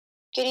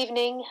Good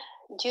evening.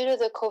 Due to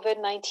the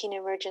COVID-19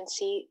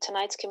 emergency,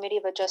 tonight's Committee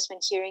of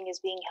Adjustment hearing is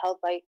being held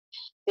by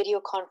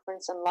video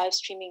conference and live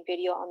streaming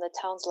video on the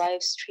town's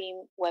live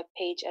stream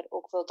webpage at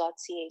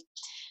oakville.ca.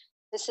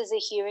 This is a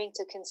hearing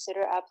to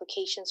consider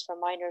applications for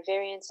minor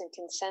variance and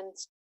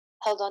consents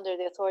held under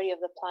the authority of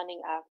the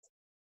Planning Act.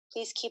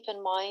 Please keep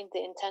in mind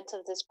the intent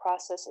of this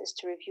process is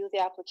to review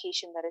the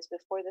application that is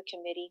before the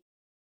committee,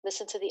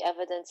 listen to the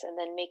evidence, and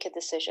then make a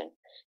decision.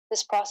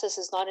 This process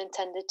is not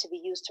intended to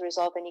be used to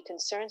resolve any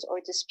concerns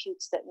or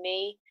disputes that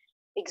may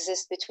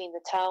exist between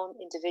the town,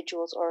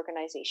 individuals, or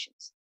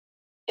organizations.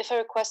 If a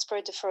request for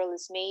a deferral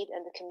is made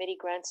and the committee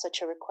grants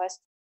such a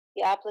request,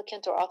 the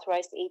applicant or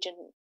authorized agent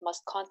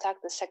must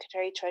contact the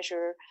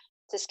Secretary-Treasurer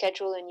to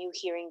schedule a new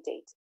hearing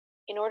date.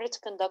 In order to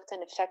conduct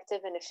an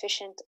effective and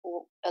efficient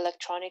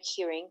electronic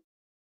hearing,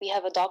 we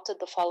have adopted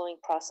the following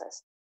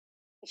process.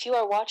 If you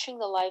are watching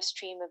the live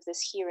stream of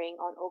this hearing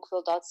on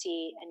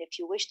oakville.ca and if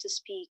you wish to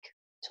speak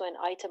to an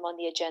item on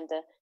the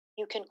agenda,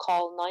 you can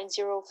call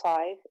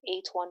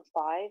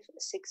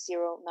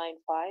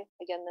 905-815-6095.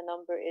 Again, the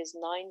number is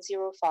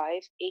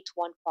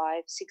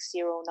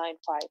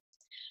 905-815-6095.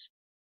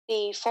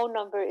 The phone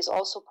number is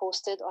also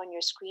posted on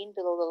your screen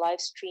below the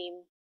live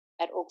stream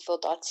at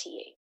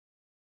oakville.ca.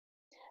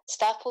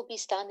 Staff will be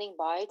standing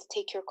by to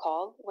take your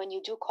call. When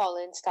you do call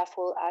in, staff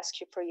will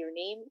ask you for your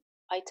name,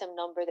 item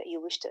number that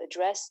you wish to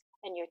address,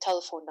 and your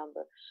telephone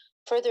number.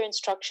 Further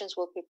instructions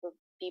will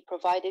be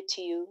provided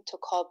to you to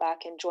call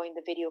back and join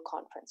the video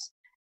conference.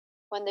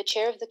 When the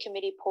chair of the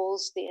committee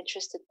polls the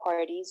interested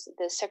parties,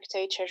 the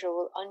Secretary-Treasurer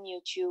will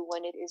unmute you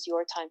when it is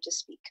your time to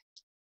speak.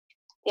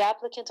 The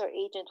applicant or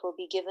agent will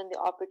be given the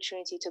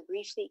opportunity to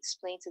briefly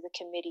explain to the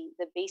committee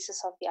the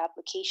basis of the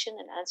application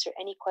and answer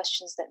any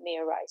questions that may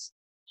arise.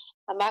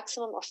 A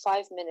maximum of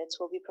 5 minutes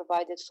will be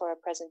provided for a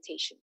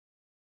presentation.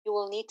 You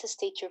will need to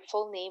state your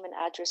full name and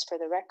address for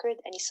the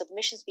record. Any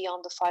submissions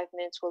beyond the 5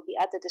 minutes will be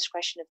at the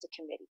discretion of the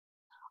committee.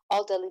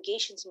 All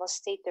delegations must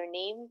state their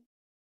name,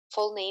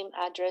 full name,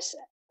 address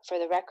for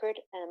the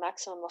record, and a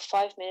maximum of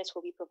 5 minutes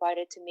will be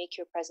provided to make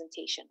your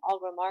presentation. All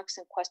remarks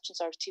and questions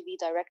are to be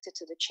directed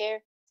to the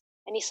chair.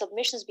 Any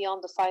submissions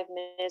beyond the 5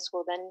 minutes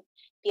will then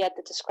be at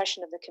the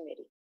discretion of the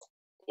committee.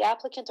 The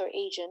applicant or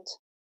agent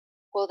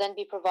will then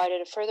be provided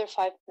a further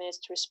 5 minutes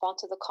to respond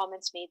to the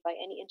comments made by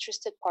any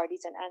interested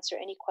parties and answer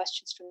any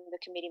questions from the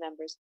committee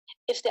members.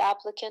 If the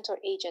applicant or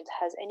agent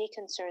has any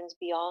concerns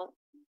beyond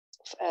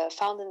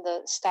found in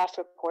the staff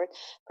report,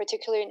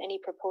 particularly in any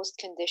proposed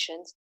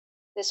conditions,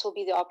 this will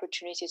be the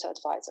opportunity to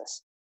advise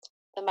us.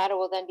 The matter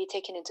will then be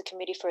taken into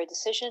committee for a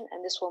decision,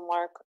 and this will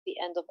mark the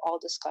end of all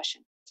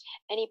discussion.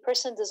 Any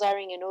person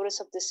desiring a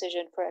notice of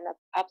decision for an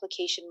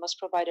application must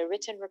provide a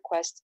written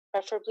request,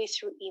 preferably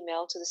through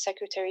email, to the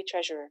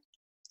Secretary-Treasurer.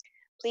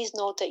 Please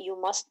note that you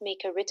must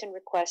make a written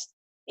request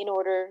in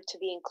order to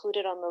be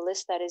included on the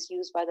list that is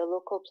used by the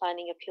local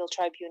planning appeal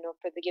tribunal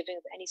for the giving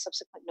of any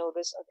subsequent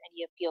notice of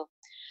any appeal.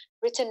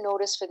 Written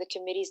notice for the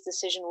committee's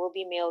decision will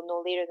be mailed no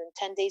later than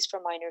 10 days for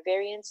minor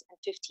variance and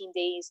 15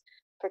 days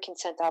for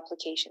consent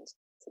applications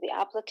to the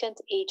applicant,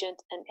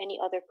 agent, and any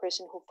other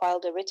person who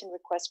filed a written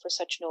request for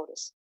such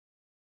notice.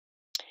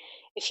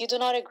 If you do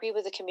not agree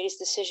with the committee's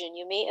decision,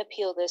 you may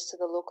appeal this to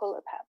the local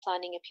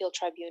planning appeal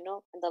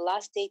tribunal, and the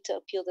last date to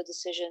appeal the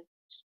decision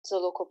to the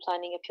local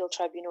planning appeal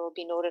tribunal will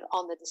be noted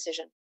on the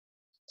decision.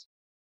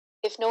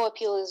 If no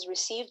appeal is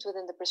received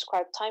within the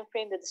prescribed time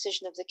frame, the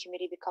decision of the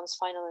committee becomes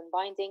final and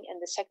binding,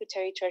 and the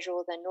Secretary-Treasurer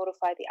will then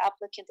notify the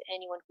applicant and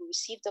anyone who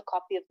received a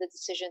copy of the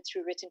decision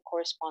through written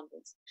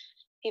correspondence.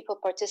 People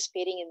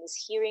participating in this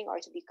hearing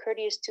are to be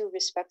courteous to,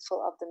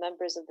 respectful of the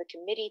members of the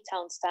committee,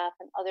 town staff,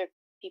 and other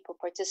people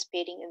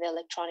participating in the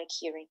electronic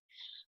hearing.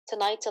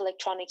 Tonight's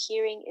electronic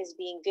hearing is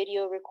being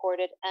video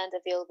recorded and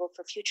available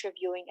for future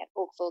viewing at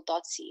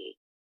oakville.ca.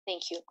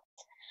 Thank you.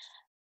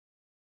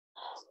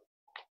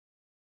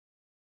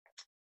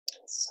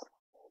 So,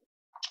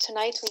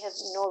 tonight we have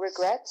no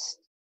regrets.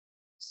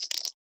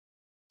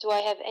 Do I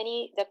have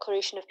any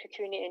declaration of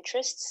pecuniary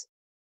interests?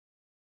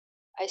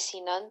 I see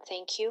none.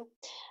 Thank you.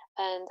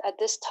 And at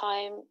this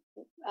time,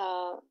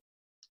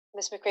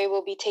 Ms. McRae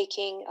will be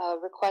taking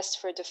requests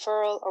for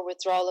deferral or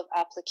withdrawal of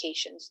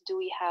applications. Do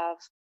we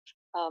have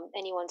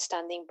anyone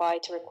standing by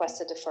to request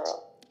a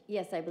deferral?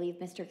 Yes, I believe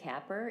Mr.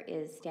 Capper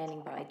is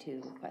standing by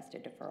to request a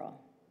deferral.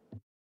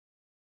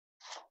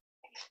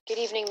 Good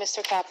evening,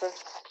 Mr. Capper.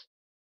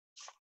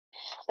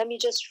 Let me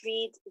just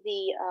read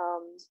the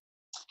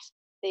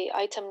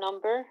item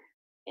number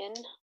in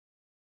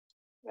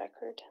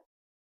record.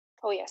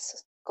 Oh,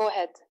 yes. Go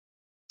ahead.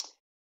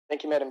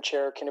 Thank you, Madam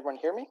Chair. Can everyone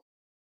hear me?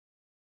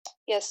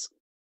 Yes.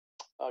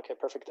 Okay,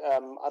 perfect.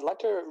 I'd like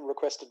to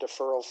request a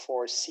deferral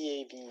for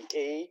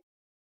CAVA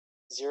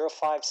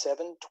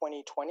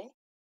 057-2020,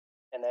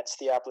 and that's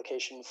the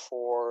application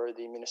for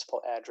the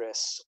municipal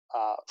address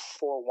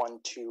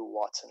 412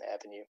 Watson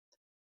Avenue.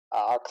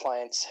 Our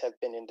clients have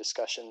been in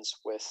discussions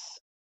with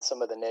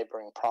some of the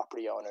neighboring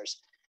property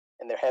owners,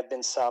 and there have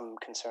been some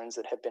concerns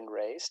that have been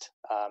raised.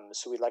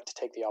 So we'd like to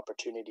take the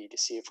opportunity to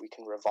see if we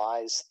can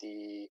revise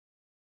the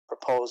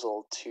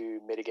proposal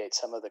to mitigate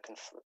some of the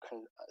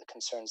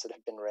concerns that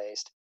have been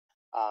raised.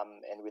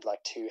 And we'd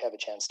like to have a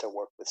chance to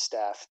work with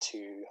staff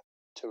to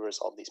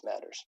resolve these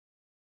matters.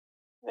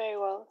 Very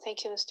well.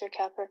 Thank you, Mr.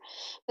 Capper.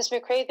 Ms.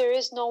 McRae, there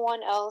is no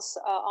one else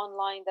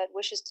online that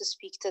wishes to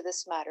speak to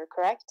this matter,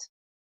 correct?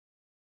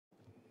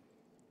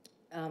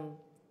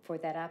 For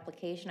that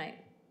application,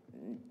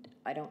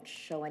 I don't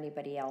show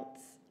anybody else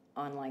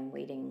online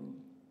waiting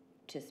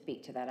to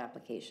speak to that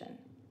application.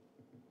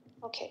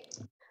 Okay.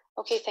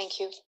 Okay, thank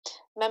you.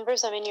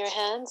 Members, I'm in your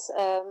hands.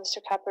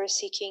 Mr. Capper is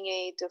seeking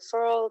a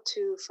deferral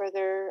to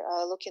further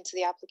look into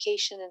the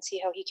application and see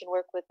how he can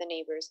work with the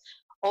neighbors.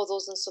 All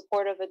those in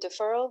support of a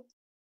deferral?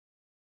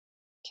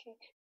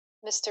 Okay.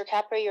 Mr.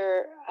 Capper,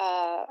 your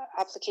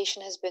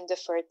application has been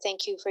deferred.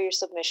 Thank you for your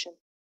submission.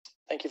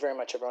 Thank you very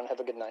much, everyone. Have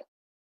a good night.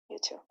 You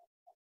too.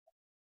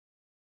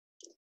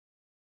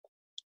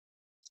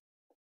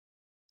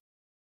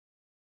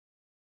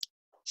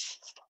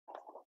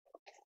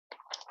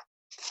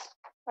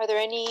 Are there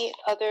any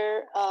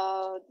other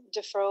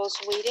deferrals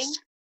waiting?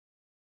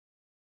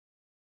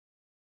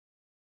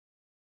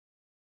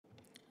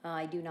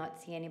 I do not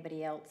see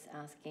anybody else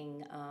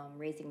asking,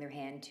 raising their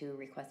hand to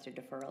request a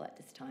deferral at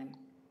this time.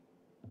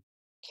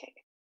 Okay,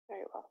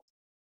 very well.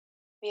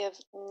 We have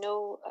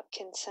no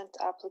consent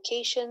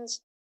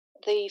applications.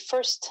 The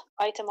first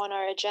item on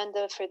our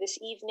agenda for this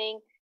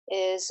evening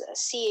is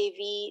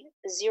CAV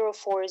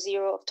 040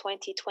 of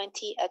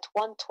 2020 at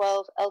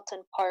 112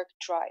 Elton Park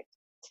Drive.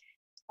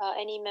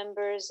 Any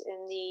members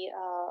in the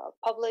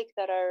public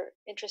that are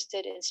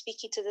interested in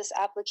speaking to this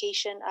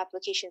application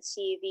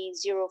CAV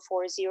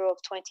 040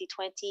 of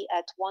 2020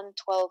 at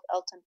 112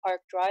 Elton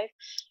Park Drive,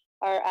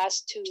 are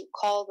asked to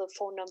call the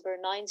phone number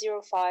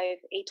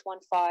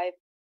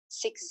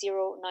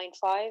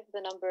 905-815-6095.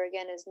 The number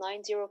again is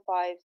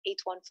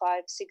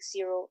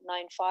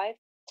 905-815-6095.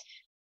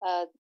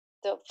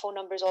 The phone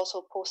number is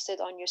also posted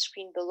on your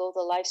screen below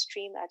the live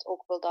stream at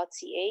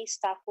oakville.ca.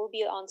 Staff will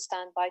be on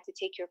standby to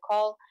take your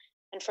call,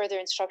 and further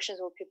instructions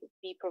will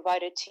be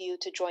provided to you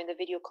to join the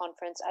video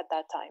conference at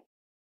that time.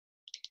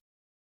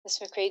 Ms.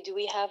 McRae, do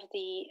we have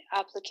the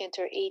applicant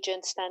or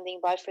agent standing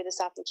by for this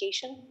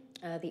application?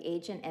 The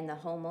agent and the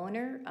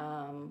homeowner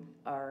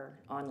are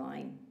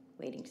online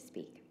waiting to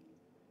speak.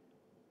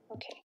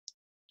 Okay.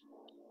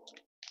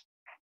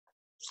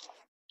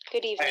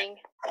 Good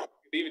evening. Hi.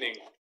 Good evening.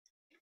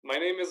 My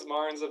name is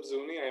Marin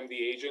Zabzuni. I am the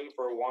agent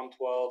for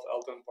 112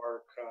 Elton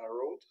Park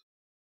Road.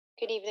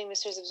 Good evening,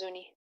 Mr.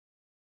 Zabzuni.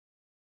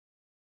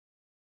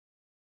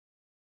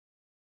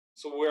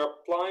 So we're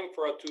applying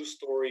for a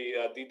two-story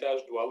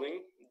detached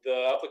dwelling.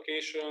 The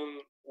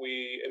application,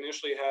 we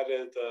initially had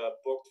it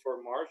booked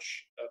for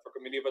March for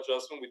committee of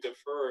adjustment. We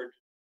deferred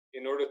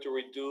in order to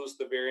reduce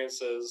the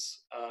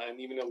variances and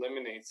even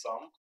eliminate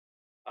some.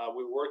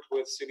 We worked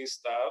with city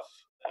staff,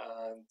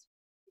 and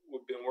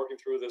we've been working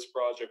through this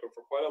project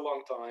for quite a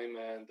long time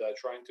and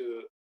trying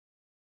to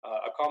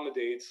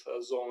accommodate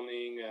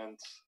zoning and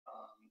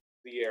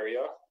the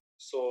area.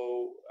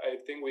 So I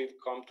think we've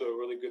come to a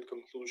really good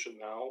conclusion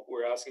now.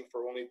 We're asking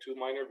for only 2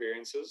 minor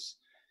variances.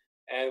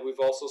 And we've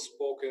also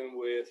spoken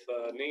with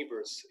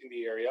neighbors in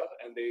the area,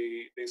 and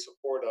they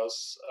support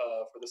us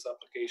for this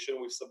application.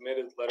 We've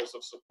submitted letters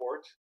of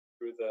support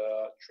through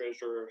the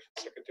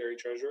Secretary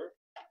Treasurer.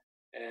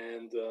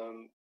 And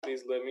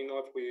please let me know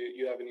if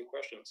you have any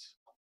questions.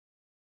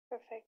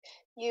 Perfect.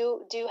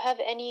 Do you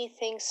have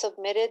anything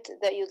submitted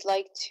that you'd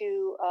like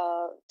to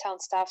town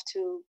staff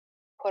to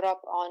put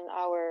up on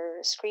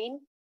our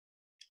screen?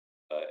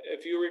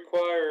 If you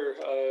require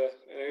an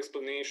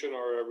explanation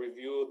or a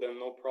review, then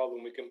no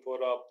problem. We can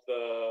put up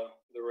the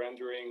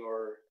rendering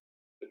or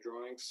the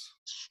drawings.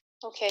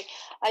 Okay.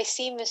 I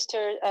see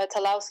Mr.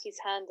 Talowski's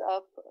hand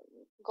up.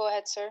 Go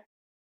ahead, sir.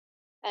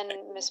 And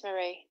Ms.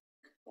 Murray.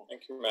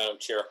 Thank you, Madam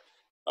Chair.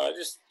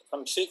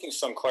 I'm seeking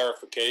some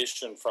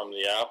clarification from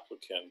the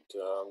applicant.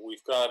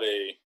 We've got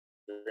a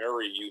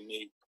very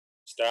unique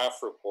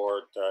staff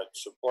report that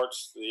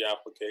supports the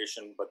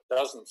application but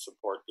doesn't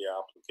support the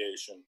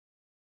application.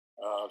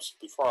 So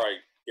before I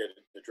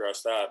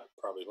address that,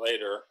 probably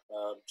later,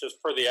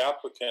 just for the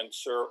applicant,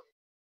 sir,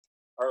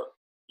 are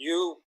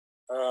you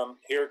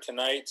here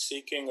tonight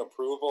seeking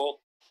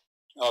approval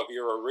of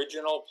your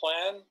original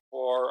plan,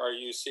 or are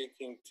you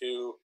seeking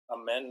to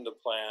amend the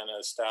plan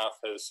as staff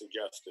has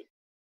suggested?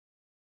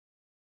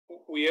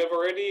 We have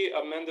already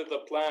amended the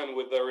plan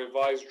with the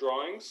revised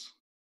drawings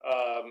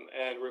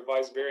and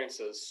revised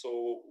variances.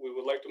 So we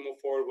would like to move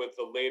forward with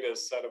the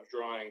latest set of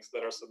drawings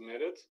that are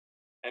submitted.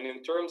 And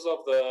in terms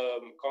of the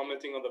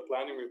commenting on the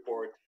planning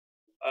report,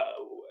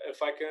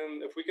 if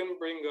we can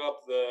bring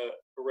up the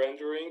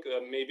rendering,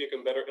 maybe I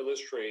can better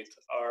illustrate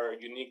our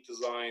unique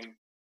design,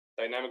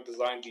 dynamic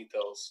design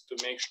details to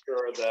make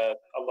sure that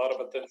a lot of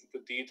attention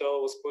to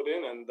detail was put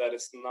in and that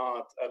it's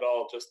not at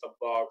all just a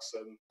box.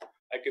 And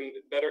I can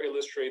better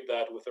illustrate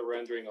that with the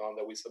rendering on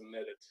that we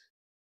submitted.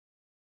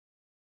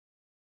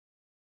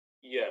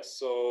 Yes,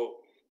 so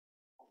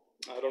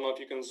I don't know if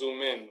you can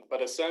zoom in,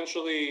 but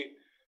essentially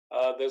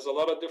there's a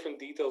lot of different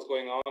details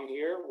going on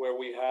here where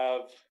we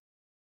have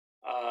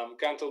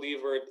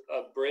cantilevered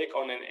brick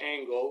on an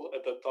angle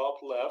at the top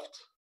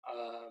left.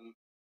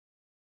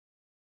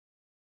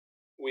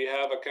 We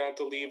have a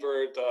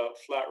cantilevered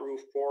flat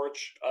roof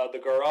porch. The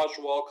garage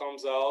wall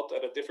comes out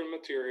at a different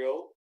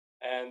material,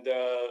 and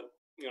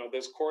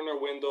this corner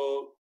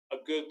window, a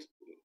good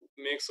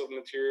mix of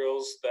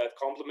materials that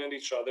complement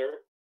each other,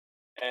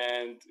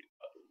 and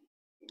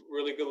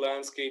really good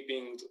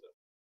landscaping,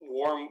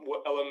 warm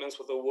elements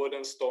with the wood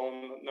and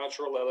stone,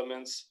 natural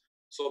elements.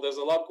 So there's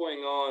a lot going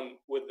on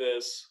with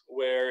this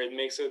where it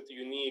makes it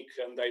unique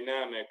and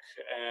dynamic,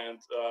 and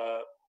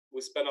we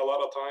spent a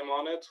lot of time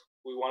on it.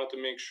 We wanted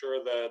to make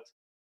sure that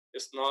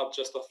it's not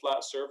just a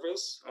flat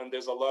surface, and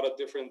there's a lot of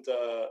different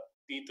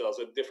details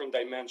at different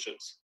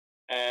dimensions.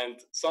 And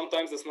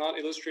sometimes it's not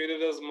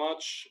illustrated as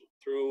much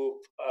through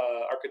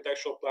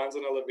architectural plans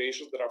and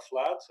elevations that are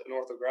flat and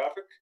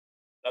orthographic.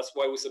 That's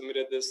why we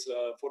submitted this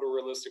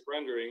photorealistic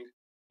rendering.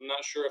 I'm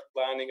not sure if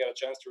planning got a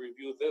chance to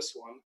review this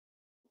one,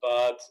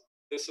 but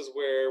this is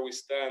where we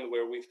stand,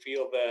 where we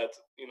feel that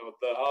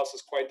the house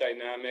is quite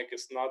dynamic.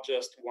 It's not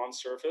just one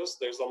surface.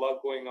 There's a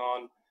lot going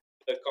on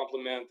that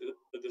complement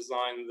the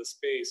design and the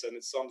space, and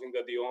it's something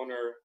that the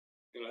owner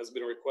has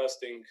been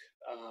requesting,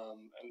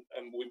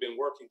 and we've been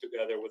working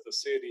together with the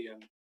city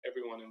and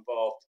everyone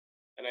involved,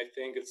 and I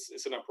think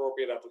it's an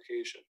appropriate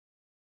application.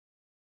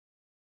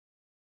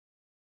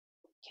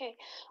 Okay,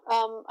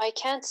 I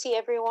can't see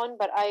everyone,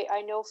 but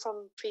I know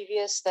from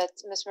previous that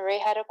Ms. Murray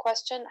had a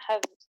question.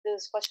 Have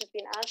those questions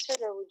been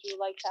answered, or would you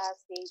like to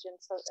ask the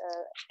agents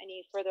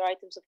any further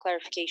items of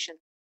clarification?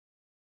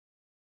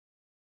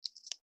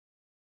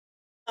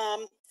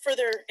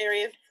 Further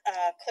area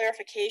of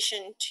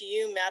clarification to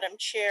you, Madam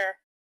Chair,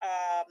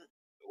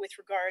 with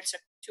regards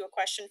to a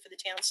question for the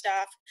town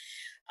staff.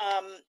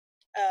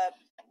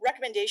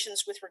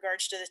 Recommendations with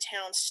regards to the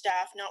town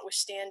staff,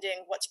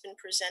 notwithstanding what's been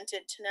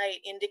presented tonight,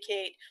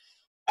 indicate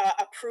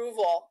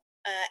approval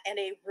and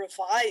a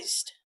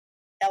revised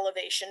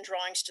elevation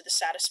drawings to the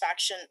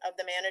satisfaction of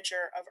the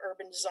manager of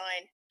urban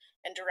design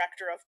and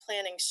director of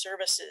planning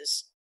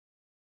services.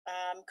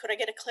 Could I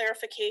get a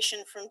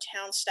clarification from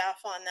town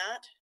staff on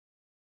that?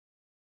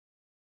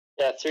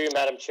 Yeah, through you,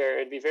 Madam Chair,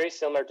 it'd be very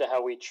similar to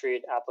how we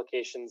treat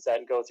applications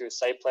that go through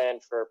site plan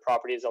for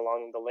properties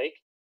along the lake.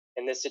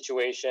 In this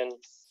situation,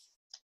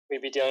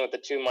 we'd be dealing with the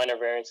two minor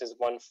variances,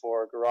 one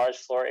for garage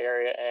floor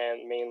area,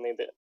 and mainly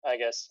the,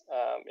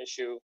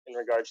 issue in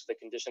regards to the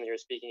condition that you're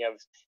speaking of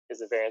is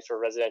the variance for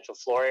residential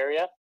floor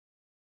area.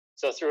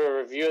 So through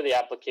a review of the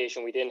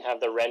application, we didn't have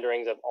the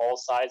renderings of all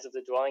sides of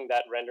the dwelling.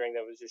 That rendering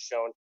that was just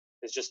shown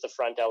is just the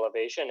front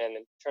elevation. And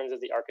in terms of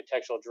the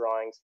architectural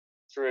drawings,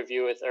 through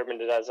review with urban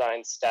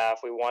design staff,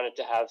 we wanted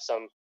to have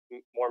some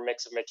more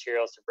mix of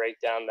materials to break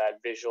down that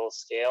visual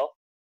scale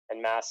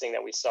and massing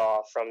that we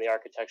saw from the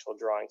architectural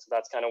drawing. So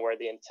that's kind of where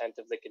the intent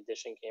of the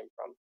condition came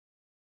from.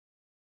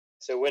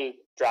 So it wouldn't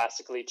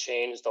drastically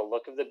change the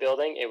look of the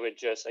building. It would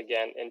just,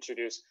 again,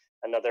 introduce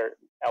another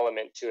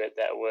element to it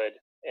that would,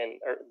 in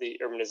the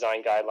urban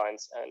design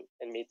guidelines,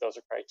 and meet those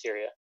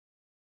criteria.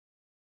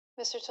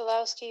 Mr.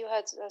 Tulowski, you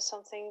had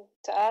something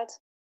to add?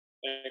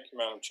 Thank you,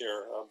 Madam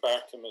Chair.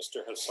 Back to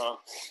Mr. Hassan.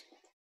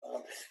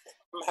 I'm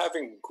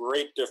having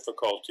great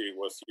difficulty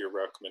with your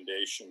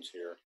recommendations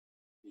here,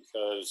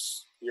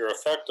 because you're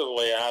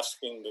effectively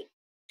asking the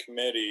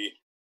committee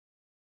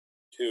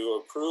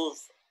to approve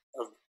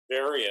a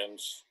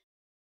variance,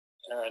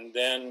 and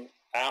then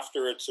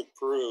after it's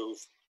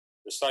approved,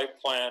 the site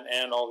plan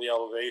and all the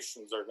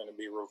elevations are going to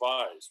be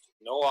revised.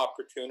 No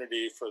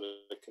opportunity for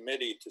the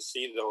committee to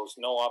see those,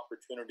 no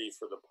opportunity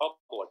for the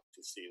public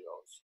to see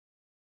those.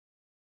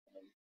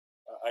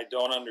 I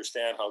don't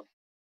understand how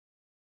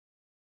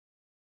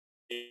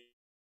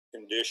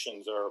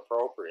conditions are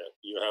appropriate.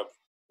 You have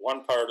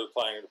one part of the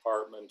planning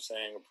department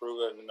saying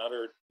approve it, and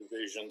another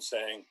division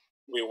saying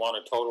we want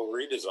a total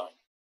redesign.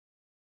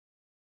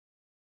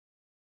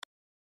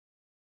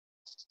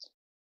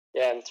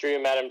 Yeah, and through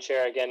you, Madam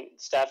Chair, again,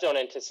 staff don't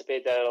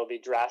anticipate that it'll be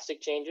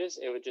drastic changes.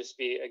 It would just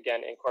be,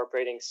 again,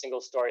 incorporating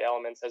single-story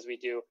elements as we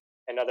do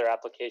in other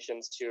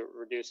applications to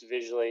reduce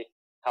visually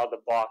how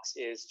the box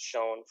is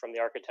shown from the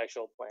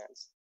architectural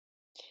plans.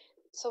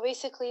 So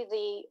basically,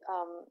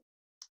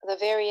 the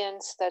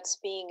variance that's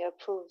being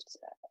approved,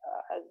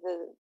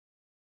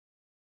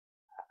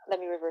 let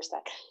me reverse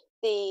that.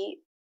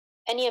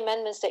 Any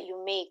amendments that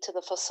you make to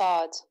the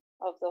facade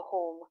of the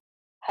home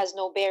has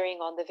no bearing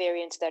on the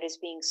variance that is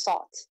being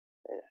sought.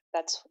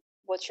 That's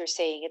what you're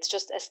saying. It's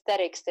just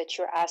aesthetics that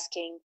you're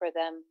asking for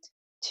them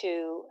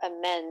to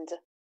amend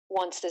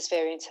once this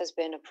variance has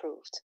been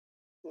approved.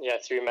 Yeah,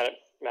 through you,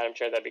 Madam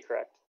Chair, that'd be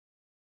correct.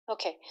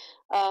 Okay.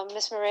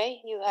 Ms.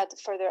 Murray, you had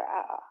further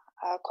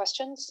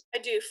questions? I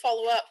do.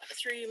 Follow up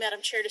through you,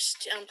 Madam Chair, to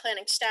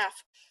planning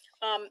staff.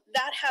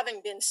 That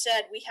having been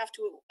said, we have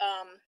to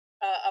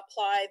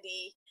apply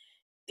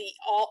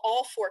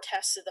all four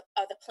tests of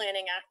the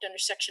Planning Act under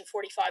Section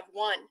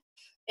 45(1),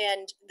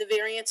 and the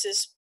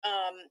variances,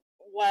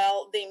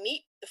 while they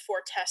meet the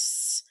four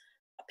tests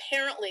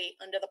apparently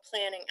under the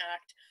Planning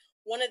Act,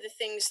 one of the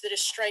things that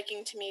is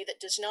striking to me that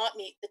does not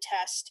meet the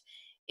test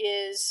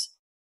is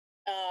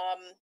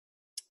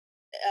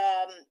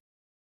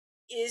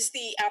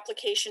the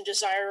application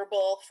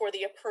desirable for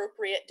the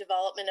appropriate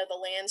development of the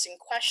lands in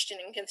question,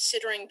 and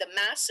considering the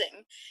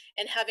massing,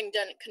 and having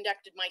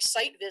conducted my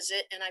site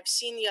visit, and I've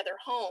seen the other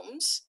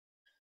homes,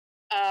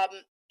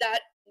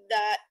 that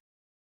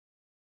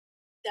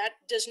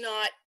does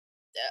not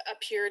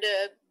appear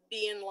to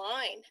be in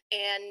line.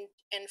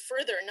 And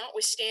further,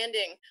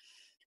 notwithstanding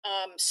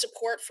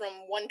support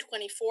from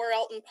 124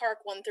 Elton Park,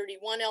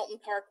 131 Elton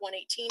Park,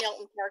 118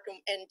 Elton Park,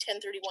 and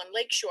 1031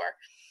 Lakeshore,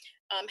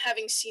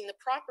 having seen the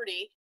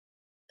property,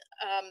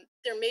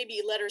 there may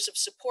be letters of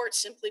support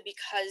simply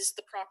because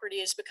the property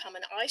has become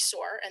an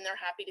eyesore and they're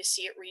happy to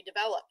see it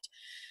redeveloped.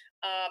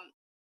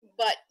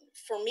 But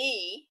for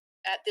me,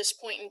 at this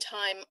point in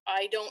time,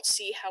 I don't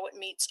see how it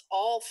meets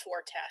all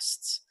four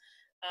tests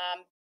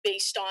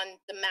based on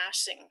the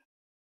massing.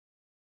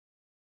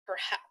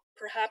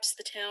 Perhaps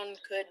the town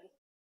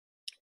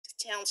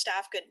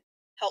staff could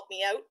help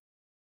me out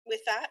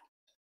with that.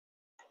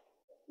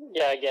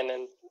 Yeah, again,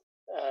 and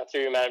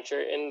through you, Madam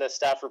Chair, in the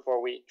staff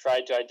report, we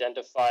tried to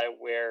identify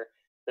where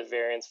the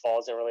variance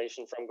falls in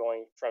relation from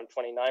going from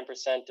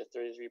 29% to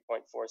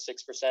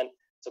 33.46%.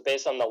 So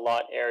based on the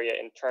lot area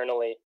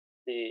internally,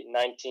 the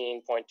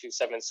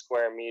 19.27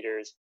 square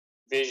meters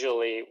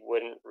visually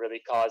wouldn't really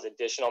cause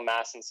additional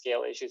mass and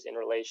scale issues in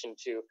relation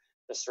to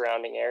the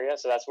surrounding area.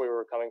 So that's where we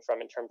were coming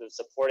from in terms of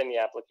supporting the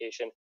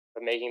application,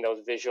 but making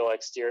those visual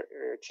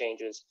exterior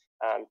changes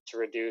to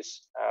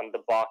reduce the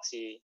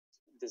boxy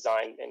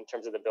design in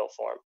terms of the built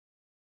form.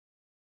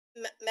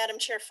 Madam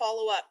Chair,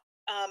 follow up.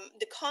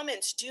 The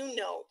comments do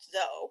note,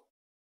 though,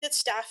 that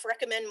staff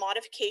recommend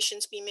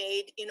modifications be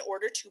made in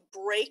order to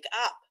break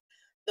up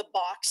the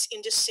box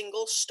into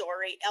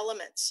single-story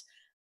elements.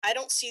 I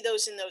don't see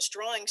those in those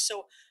drawings,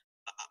 so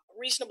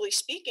reasonably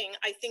speaking,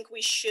 I think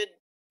we should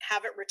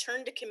have it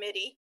returned to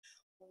committee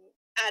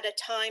at a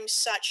time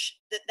such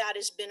that that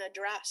has been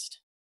addressed.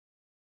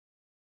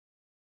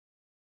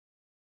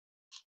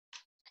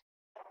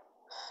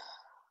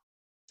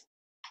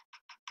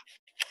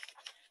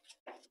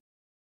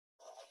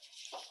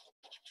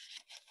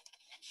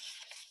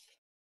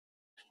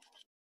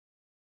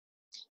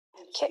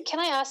 Can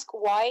I ask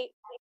why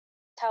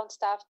town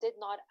staff did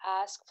not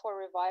ask for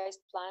revised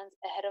plans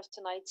ahead of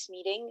tonight's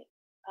meeting?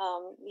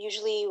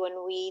 Usually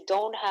when we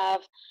don't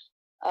have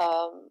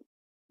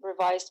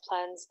revised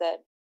plans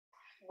that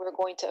we're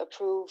going to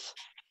approve,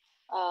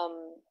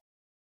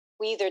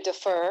 we either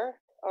defer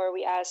or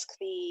we ask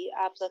the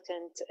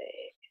applicant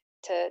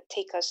to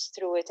take us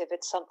through it if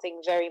it's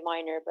something very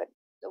minor, but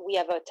we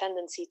have a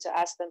tendency to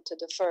ask them to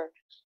defer.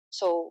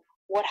 So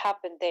what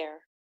happened there?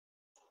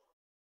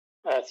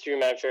 Through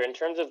Madam Chair, in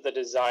terms of the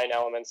design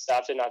elements,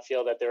 staff did not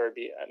feel that there would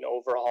be an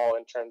overhaul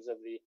in terms of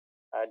the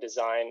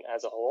design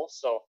as a whole.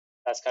 So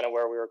that's kind of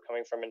where we were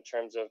coming from in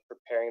terms of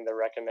preparing the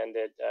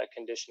recommended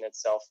condition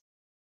itself.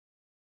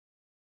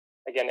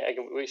 Again,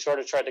 we sort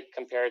of tried to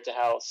compare it to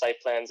how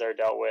site plans are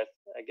dealt with.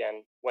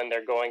 Again, when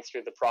they're going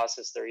through the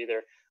process, they're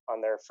either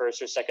on their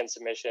first or second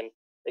submission,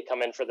 they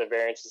come in for the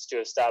variances to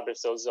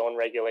establish those zone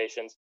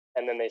regulations,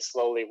 and then they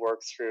slowly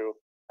work through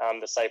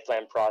the site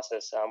plan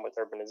process with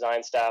urban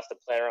design staff, the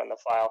planner on the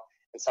file,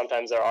 and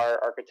sometimes there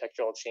are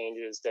architectural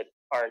changes that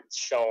aren't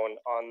shown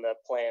on the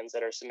plans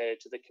that are submitted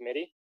to the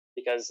committee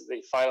because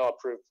the final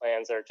approved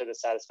plans are to the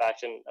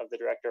satisfaction of the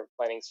Director of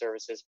Planning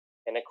Services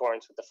in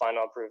accordance with the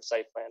final approved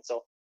site plan.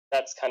 So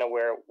that's kind of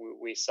where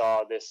we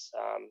saw this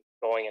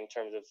going in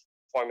terms of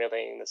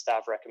formulating the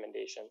staff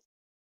recommendation.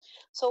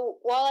 So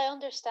while I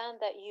understand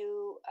that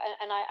you,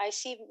 and I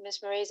see Ms.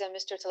 Murray's and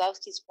Mr.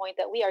 Talowski's point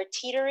that we are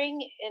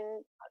teetering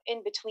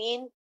in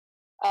between,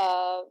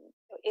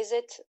 is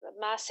it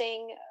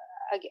massing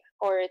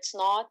or it's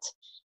not?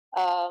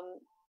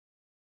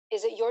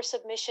 Is it your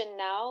submission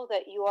now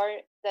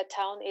that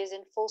town is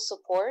in full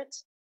support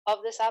of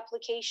this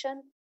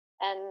application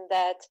and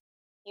that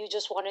you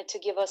just wanted to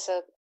give us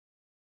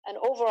an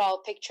overall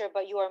picture,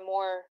 but you are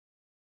more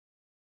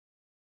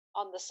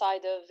on the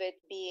side of it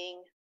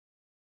being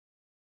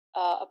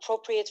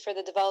appropriate for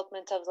the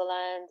development of the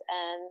land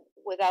and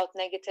without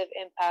negative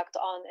impact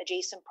on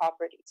adjacent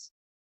properties?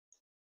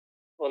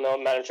 Well, no,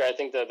 Madam Chair, I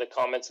think the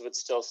comments would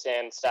still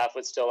stand. Staff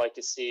would still like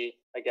to see,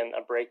 again,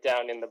 a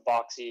breakdown in the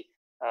boxy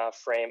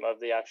frame of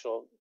the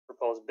actual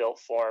proposed built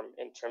form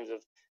in terms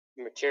of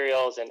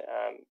materials and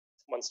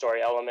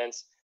one-story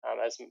elements,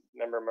 as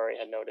Member Murray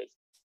had noted,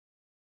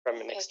 from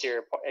an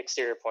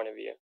exterior point of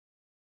view.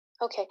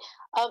 Okay,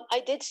 I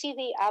did see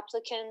the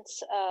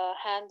applicant's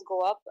hand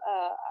go up.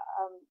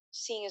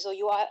 Seeing as though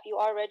you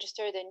are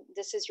registered and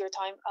this is your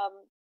time,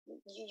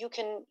 you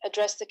can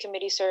address the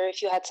committee, sir,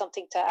 if you had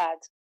something to add.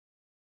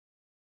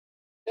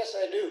 Yes,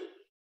 I do.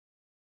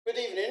 Good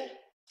evening.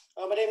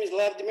 My name is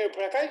Vladimir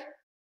Prekai.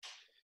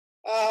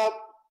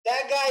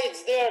 That guy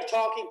is there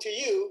talking to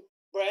you,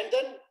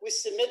 Brandon. We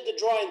submitted the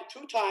drawing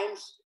 2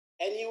 times,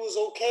 and he was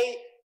okay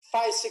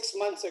 5-6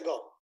 months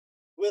ago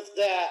with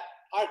the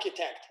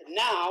architect.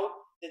 Now,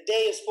 the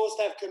day is supposed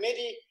to have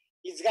committee,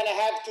 he's gonna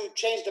have to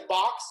change the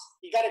box.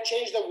 You gotta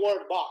change the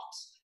word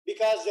box.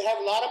 because they have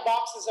a lot of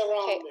boxes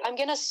around Okay, there. I'm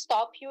going to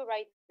stop you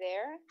right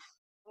there.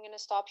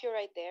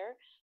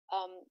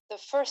 The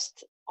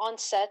first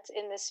onset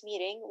in this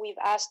meeting, we've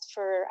asked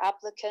for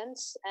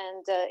applicants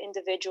and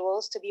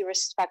individuals to be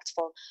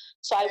respectful.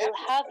 So I will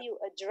have you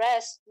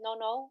address,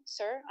 no,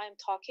 sir, I'm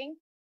talking.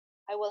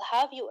 I will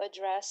have you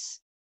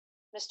address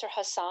Mr.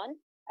 Hassan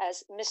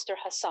as Mr.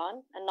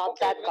 Hassan and not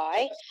that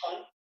guy.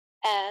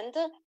 And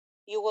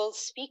you will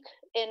speak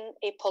in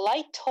a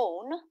polite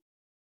tone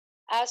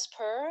as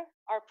per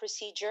our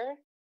procedure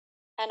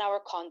and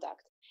our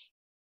conduct.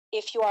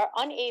 If you are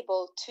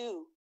unable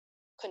to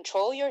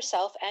control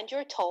yourself and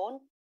your tone,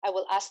 I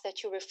will ask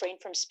that you refrain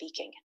from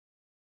speaking.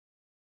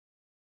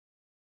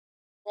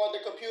 Well, the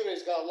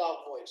computer's got a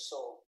loud voice,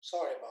 so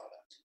sorry about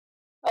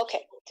that.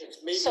 Okay. It's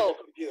maybe the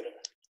computer.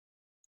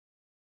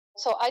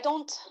 So I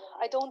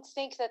don't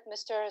think that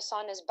Mr.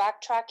 Hassan is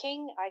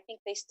backtracking. I think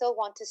they still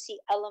want to see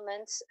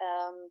elements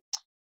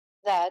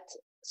that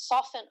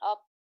soften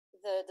up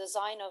the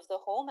design of the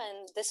home,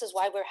 and this is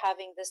why we're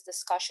having this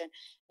discussion.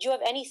 Do you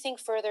have anything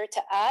further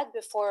to add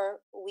before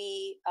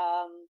we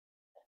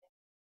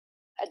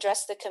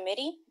address the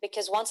committee?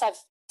 Because once I've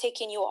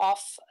taken you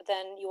off,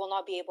 then you will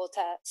not be able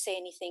to say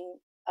anything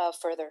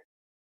further.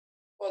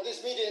 Well,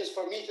 this meeting is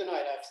for me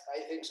tonight,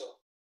 I think so.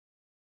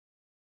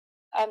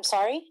 I'm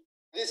sorry?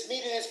 This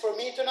meeting is for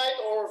me tonight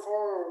or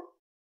for...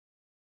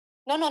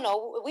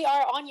 No. We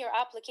are on your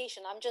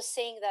application. I'm just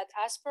saying that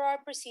as per our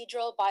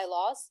procedural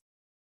bylaws,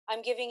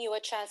 I'm giving you a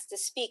chance to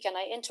speak, and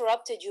I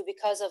interrupted you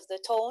because of the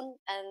tone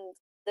and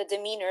the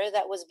demeanor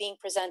that was being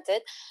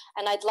presented.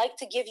 And I'd like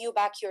to give you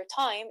back your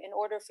time in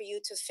order for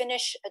you to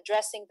finish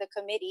addressing the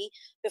committee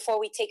before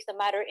we take the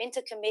matter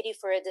into committee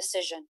for a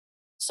decision.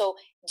 So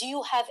do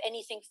you have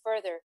anything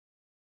further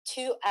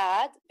to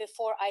add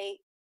before I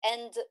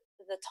end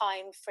the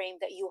time frame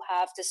that you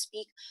have to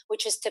speak,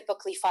 which is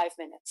typically 5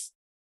 minutes?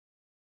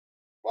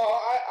 Well,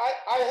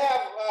 I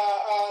have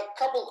a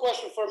couple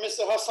questions for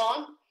Mr.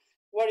 Hassan.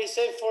 What he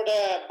said for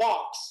the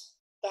box.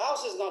 The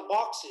house is not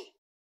boxy.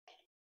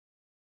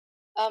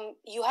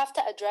 You have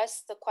to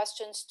address the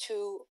questions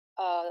to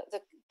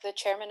the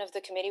chairman of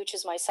the committee, which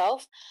is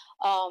myself,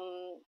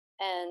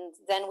 and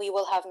then we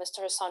will have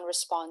Mr. Hassan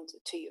respond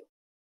to you.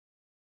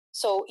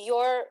 So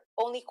your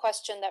only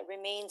question that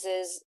remains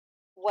is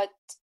what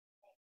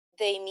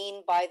they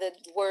mean by the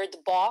word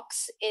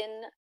box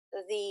in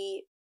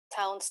the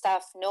town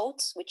staff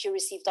notes, which you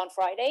received on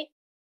Friday.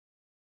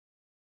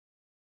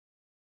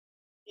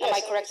 Yes, am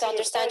I correct to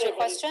understand your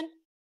question?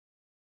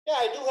 Yeah,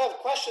 I do have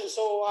questions.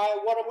 So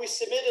what we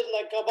submitted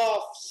like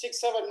about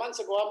 6-7 months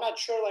ago, I'm not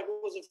sure, like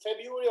it was in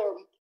February or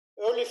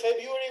early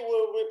February,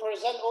 where we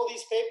present all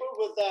these papers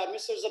with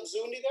Mr.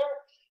 Zabzuni there.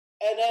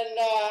 And then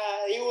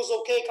he was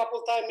okay a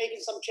couple of times making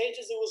some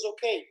changes. It was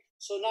okay.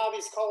 So now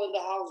he's calling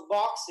the house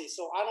boxy.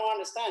 So I don't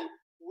understand.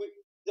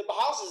 The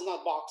house is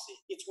not boxy.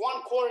 It's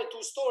 1 quarter,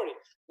 2 story.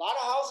 A lot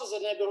of houses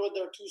in the neighborhood,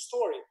 they're 2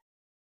 story.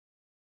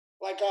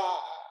 Like,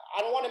 I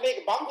don't want to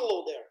make a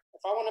bungalow there.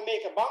 If I want to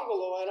make a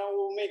bungalow, and I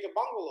will make a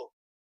bungalow.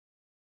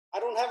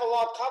 I don't have a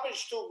lot of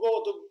coverage to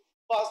go to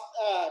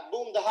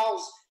boom the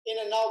house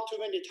in and out too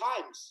many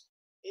times.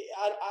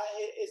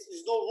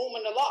 There's no room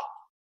in the lot.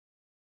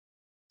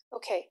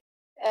 Okay.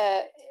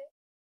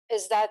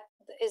 Is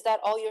that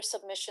all your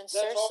submissions,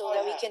 sir, so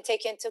that we can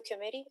take into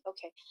committee?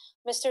 Okay.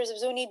 Mr.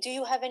 Zabzuni, do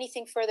you have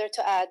anything further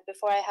to add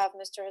before I have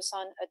Mr.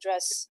 Hassan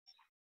address?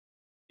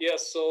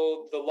 Yes,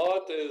 so the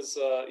lot is,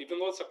 even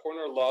though it's a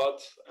corner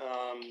lot,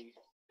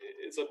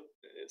 it's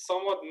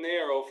somewhat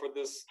narrow for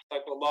this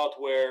type of lot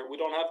where we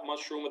don't have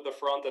much room at the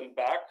front and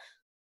back,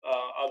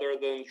 other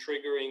than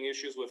triggering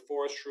issues with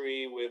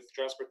forestry, with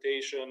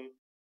transportation,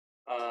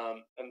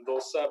 and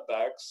those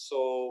setbacks.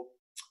 So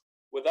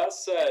with that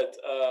said,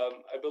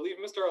 I believe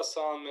Mr.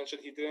 Hassan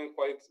mentioned he didn't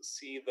quite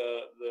see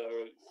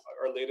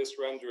our latest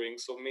rendering,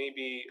 so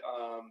maybe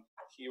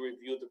he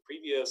reviewed the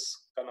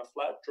previous kind of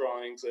flat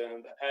drawings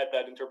and had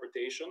that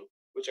interpretation,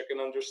 which I can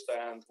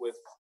understand with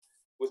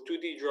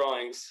 2D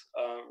drawings,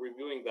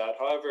 reviewing that.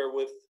 However,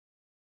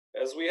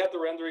 as we had the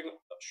rendering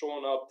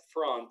shown up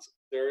front,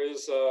 there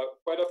is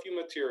quite a few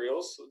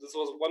materials. This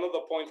was one of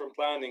the points from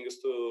planning, is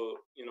to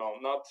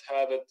not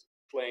have it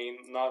plain,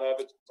 not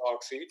have it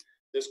boxy.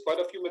 There's quite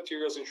a few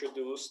materials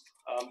introduced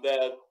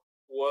that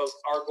was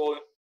our goal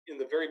in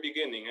the very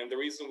beginning. And the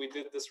reason we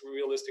did this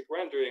realistic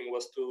rendering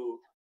was to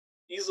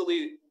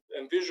easily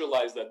and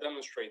visualize that,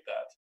 demonstrate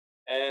that.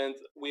 And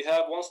we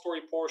have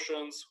 1-story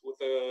portions with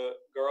a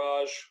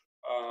garage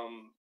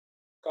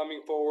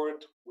coming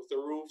forward with the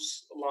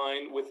roofs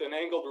line, with an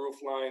angled roof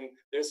line.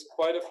 There's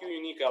quite a few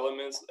unique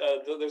elements.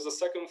 There's a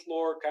 2nd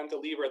floor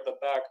cantilever at the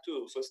back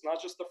too. So it's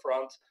not just the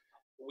front.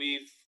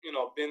 We've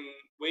been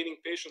waiting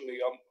patiently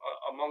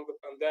among the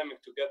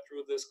pandemic to get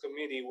through this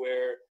committee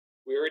where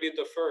we already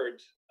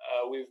deferred.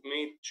 We've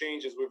made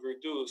changes, we've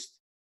reduced,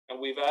 and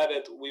we've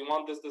added. We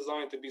want this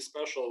design to be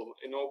special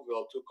in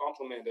Oakville, to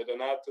complement it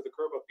and add to the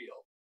curb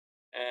appeal.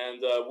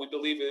 And we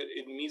believe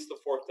it meets the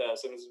 4th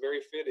test and is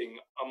very fitting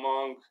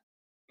among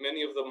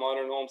many of the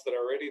modern homes that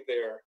are already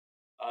there.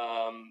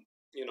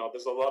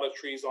 there's a lot of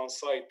trees on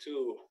site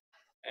too,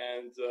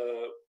 and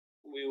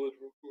we would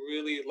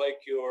really like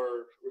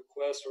your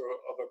request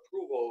of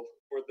approval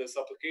for this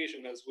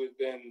application, as we've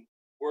been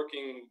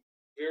working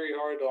very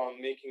hard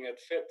on making it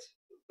fit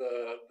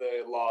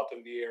the lot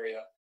in the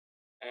area,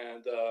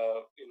 and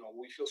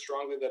we feel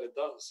strongly that it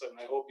does, and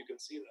I hope you can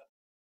see that.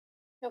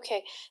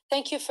 Okay,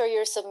 thank you for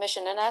your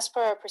submission. And as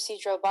per our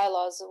procedural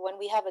bylaws, when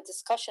we have a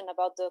discussion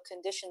about the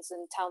conditions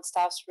in town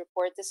staff's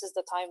report, this is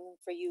the time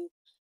for you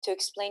to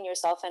explain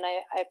yourself. And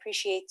I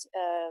appreciate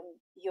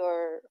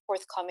your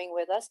forthcoming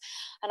with us.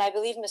 And I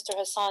believe Mr.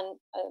 Hassan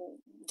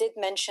did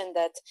mention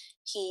that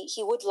he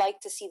would like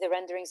to see the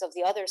renderings of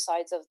the other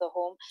sides of the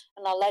home.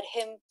 And I'll let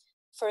him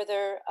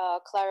further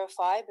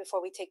clarify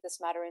before we take this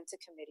matter into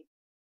committee.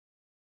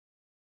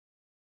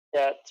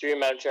 Yeah, through you,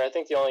 Madam Chair, I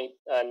think the only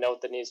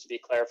note that needs to be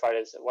clarified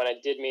is when I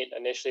did meet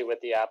initially with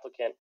the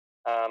applicant,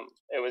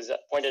 it was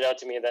pointed out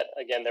to me that,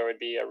 again, there would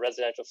be a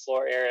residential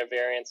floor area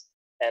variance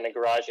and a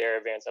garage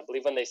area variance. I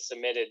believe when they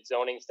submitted,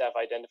 zoning staff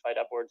identified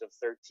upwards of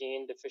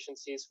 13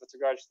 deficiencies with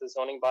regards to the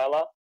zoning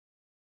bylaw.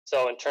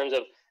 So in terms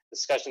of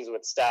discussions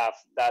with staff,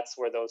 that's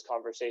where those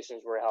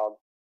conversations were held.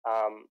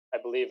 I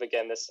believe,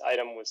 again, this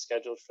item was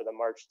scheduled for the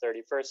March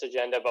 31st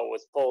agenda, but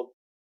was pulled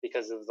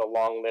because of the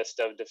long list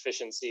of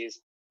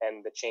deficiencies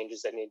and the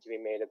changes that need to be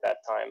made at that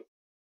time.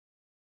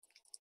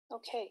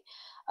 Okay.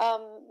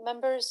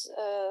 Members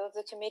of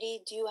the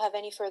committee, do you have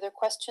any further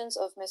questions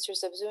of Mr.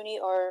 Zabzouni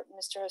or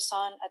Mr.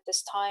 Hassan at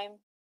this time,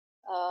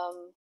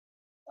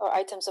 or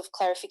items of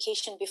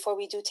clarification before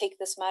we do take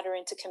this matter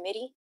into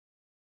committee?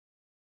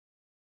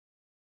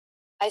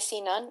 I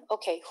see none.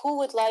 Okay, who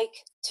would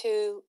like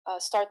to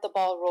start the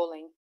ball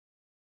rolling?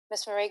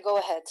 Ms. Murray, go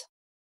ahead.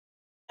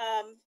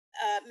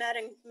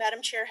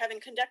 Madam Chair, having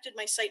conducted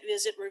my site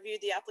visit,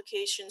 reviewed the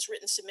application's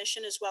written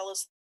submission as well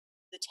as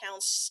the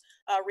town's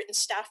written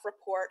staff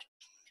report,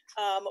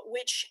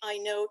 which I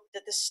note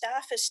that the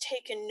staff has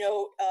taken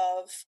note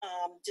of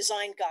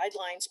design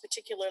guidelines,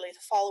 particularly the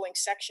following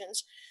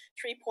sections: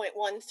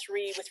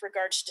 3.13 with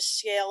regards to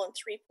scale and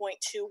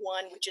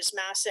 3.21, which is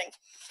massing.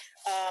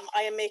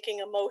 I am making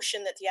a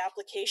motion that the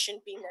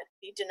application be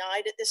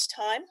denied at this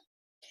time.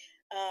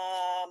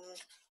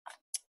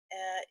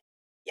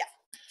 Yeah.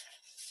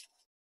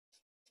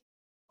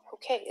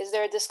 Okay, is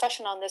there a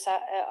discussion on this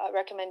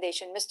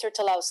recommendation? Mr.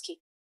 Talowski.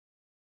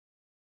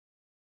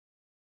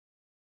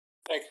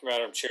 Thank you,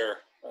 Madam Chair.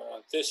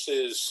 This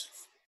is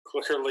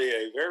clearly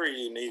a very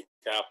unique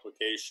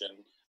application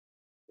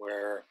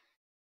where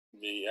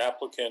the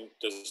applicant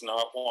does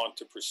not want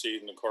to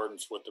proceed in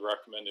accordance with the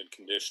recommended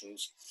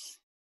conditions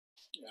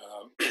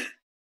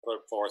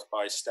put forth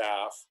by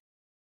staff,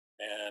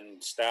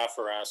 and staff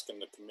are asking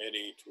the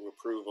committee to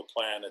approve a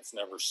plan it's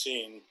never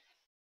seen.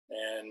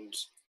 And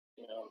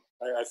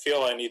I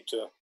feel I need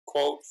to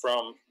quote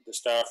from the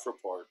staff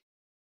report.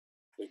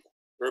 The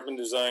urban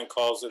design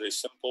calls it a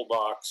simple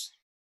box,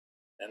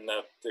 and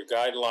that the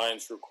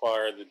guidelines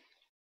require the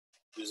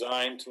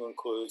design to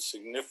include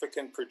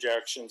significant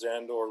projections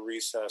and or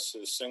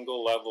recesses,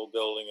 single level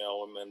building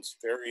elements,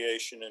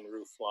 variation in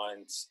roof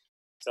lines,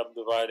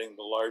 subdividing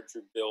the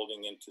larger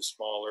building into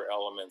smaller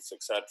elements,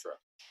 etc.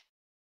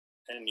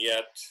 And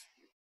yet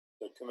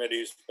the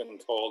committee's been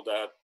told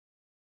that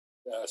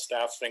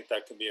staff think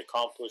that can be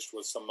accomplished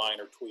with some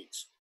minor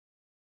tweaks.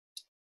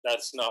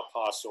 That's not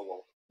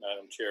possible,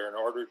 Madam Chair. In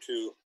order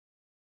to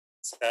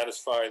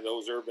satisfy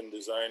those urban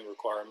design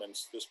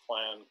requirements, this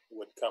plan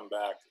would come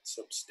back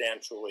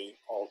substantially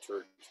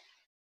altered.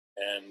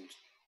 And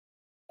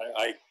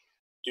I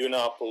do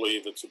not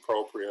believe it's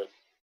appropriate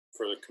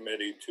for the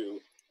committee to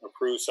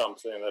approve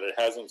something that it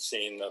hasn't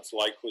seen, that's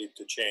likely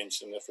to change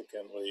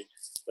significantly,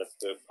 that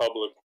the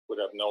public would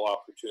have no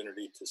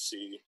opportunity to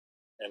see.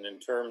 And in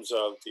terms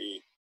of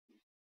the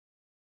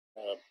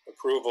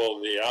approval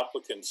the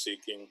applicant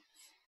seeking,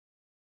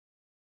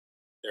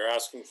 they're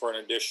asking for an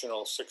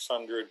additional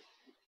 600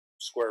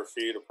 square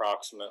feet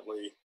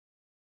approximately,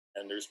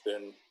 and there's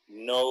been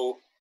no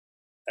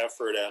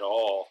effort at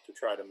all to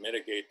try to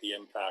mitigate the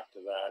impact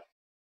of that.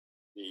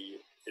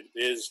 It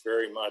is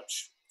very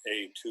much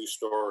a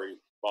two-story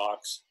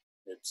box.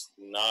 It's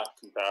not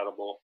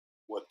compatible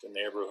with the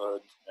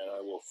neighborhood, and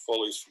I will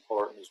fully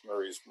support Ms.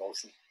 Murray's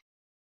motion.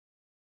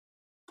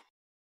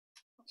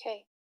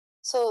 Okay,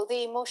 so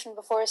the motion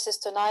before us is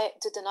to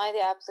deny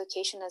the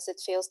application as it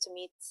fails to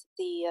meet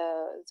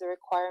the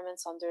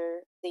requirements under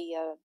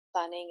the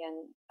Planning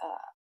and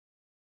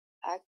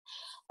Act.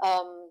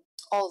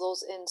 All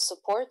those in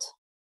support?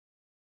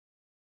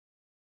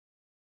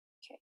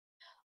 Okay.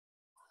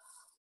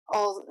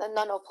 All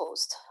none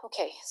opposed.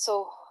 Okay,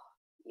 so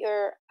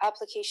your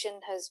application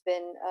has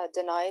been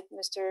denied,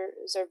 Mr.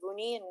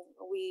 Zarbouni, and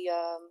we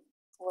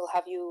will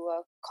have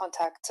you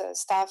contact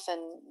staff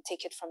and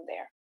take it from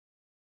there.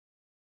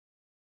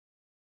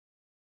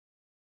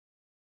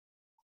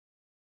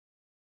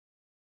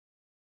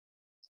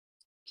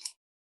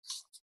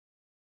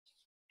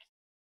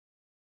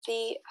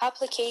 The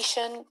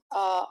application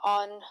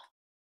on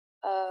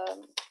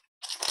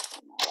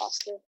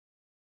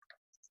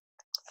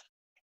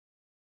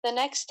the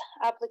next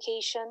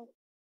application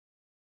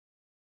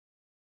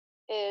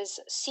is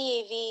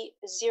CAV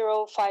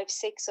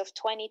 056 of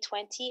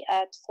 2020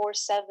 at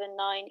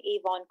 479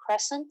 Avon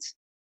Crescent.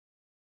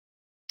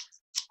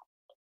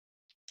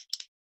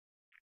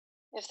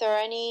 If there are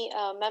any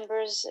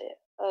members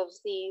of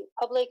the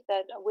public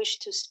that wish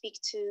to speak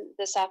to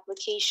this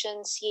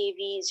application,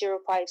 CAV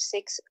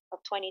 056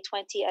 of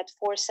 2020 at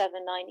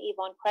 479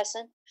 Avon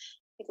Crescent,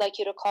 we'd like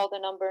you to call the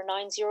number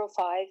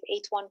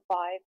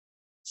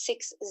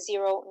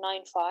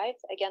 905-815-6095.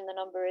 Again, the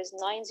number is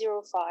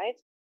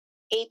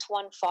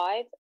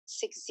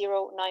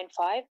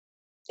 905-815-6095.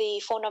 The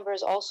phone number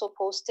is also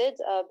posted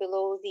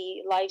below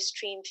the live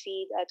stream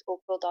feed at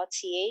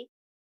oakville.ca.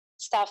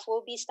 Staff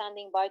will be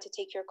standing by to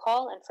take your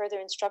call, and further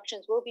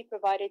instructions will be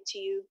provided to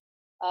you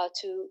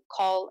to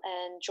call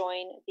and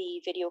join the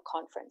video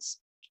conference.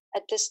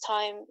 At this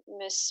time,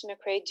 Ms.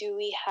 McRae, do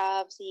we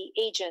have the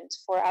agent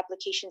for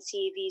application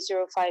CAV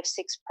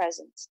 056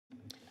 present?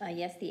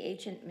 Yes, the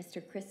agent,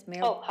 Mr. Chris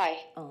Mayer. Oh,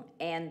 hi. Oh,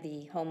 and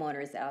the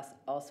homeowner is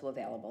also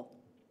available.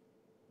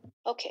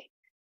 Okay.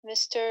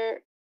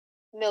 Mr.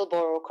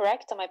 Milborough,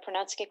 correct? Am I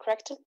pronouncing it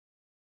correctly?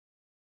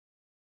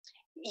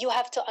 You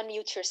have to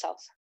unmute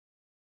yourself.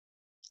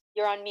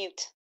 You're on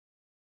mute.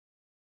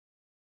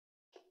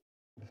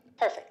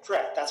 Perfect.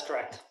 Correct, that's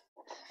correct.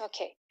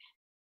 Okay.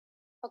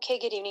 Okay,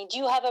 good evening. Do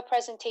you have a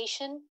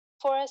presentation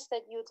for us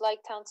that you'd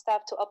like town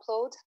staff to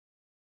upload?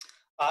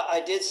 I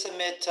did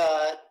submit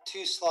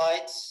 2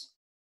 slides,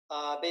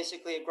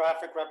 basically a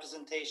graphic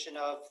representation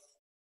of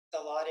the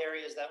lot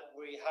areas that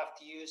we have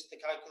to use the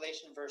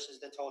calculation versus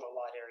the total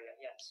lot area,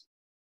 yes.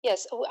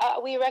 Yes,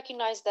 we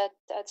recognize that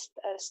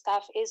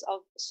staff is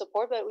of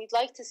support, but we'd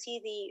like to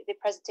see the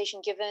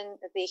presentation given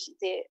the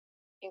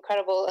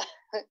incredible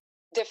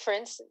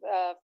difference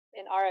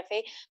in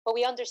RFA. But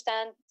we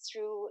understand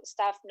through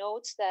staff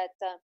notes that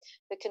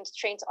the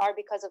constraints are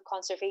because of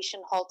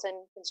conservation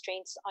Halton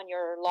constraints on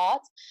your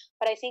lot.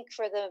 But I think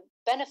for the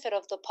benefit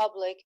of the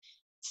public,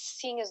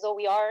 seeing as though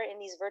we are in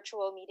these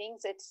virtual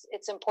meetings,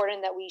 it's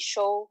important that we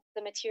show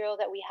the material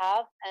that we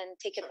have and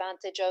take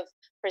advantage of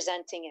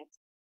presenting it.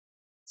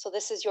 So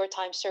this is your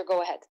time, sir.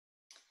 Go ahead.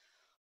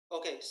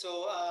 Okay,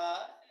 so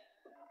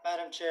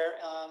Madam Chair,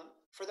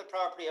 for the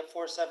property at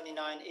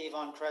 479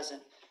 Avon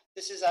Crescent,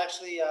 this is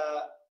actually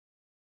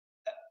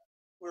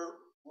we're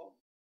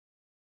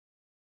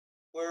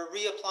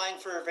reapplying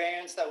for a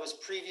variance that was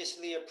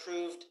previously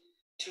approved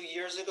 2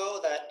 years ago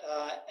that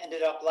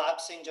ended up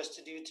lapsing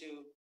just due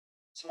to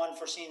some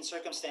unforeseen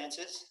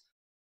circumstances.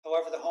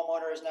 However, the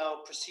homeowner is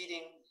now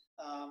proceeding,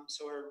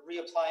 so we're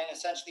reapplying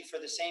essentially for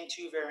the same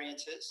 2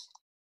 variances.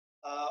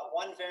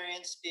 One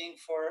variance being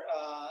for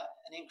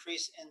an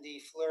increase in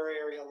the floor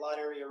area lot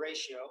area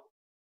ratio.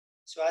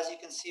 So as you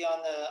can see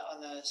on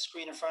the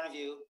screen in front of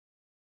you,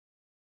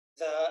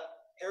 the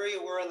area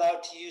we're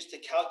allowed to use to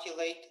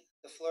calculate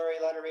the floor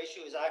area lot area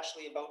ratio is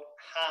actually about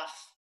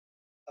half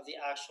of the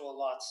actual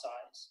lot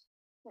size.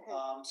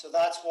 Mm-hmm. So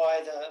that's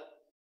why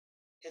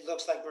it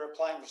looks like we're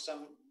applying for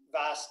some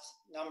vast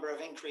number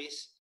of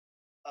increase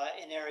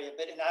in area.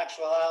 But in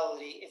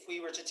actuality, if we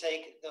were to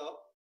take the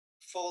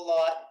full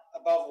lot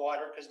above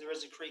water, because there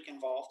is a creek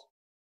involved,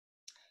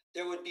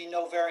 there would be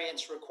no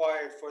variance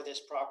required for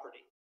this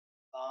property.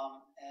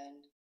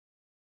 And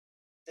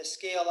the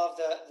scale of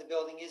the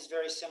building is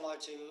very similar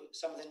to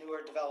some of the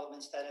newer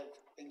developments that have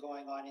been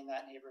going on in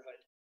that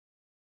neighborhood.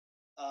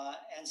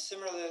 And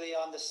similarly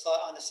on the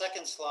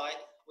second slide,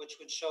 which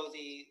would show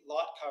the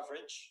lot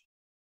coverage,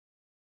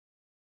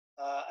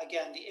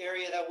 again, the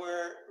area that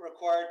we're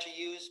required to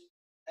use,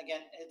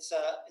 again, it's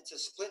a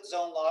split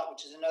zone lot,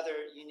 which is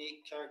another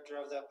unique character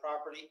of the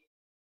property.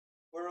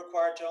 We're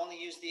required to only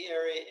use the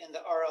area in the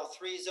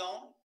RL3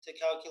 zone to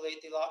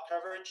calculate the lot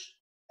coverage.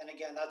 And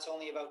again, that's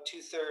only about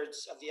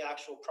 2/3 of the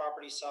actual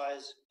property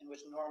size in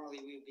which normally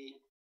we would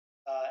be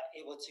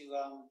able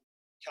to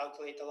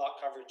calculate the lot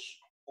coverage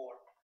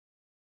for.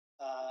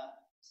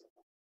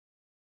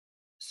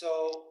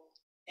 So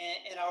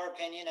in our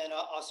opinion, and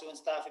also in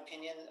staff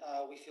opinion,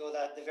 we feel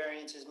that the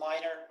variance is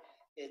minor.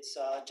 It's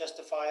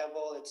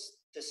justifiable.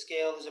 The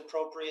scale is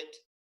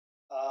appropriate.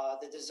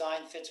 The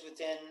design fits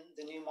within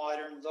the new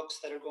modern looks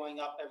that are going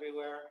up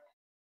everywhere.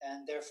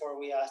 And therefore,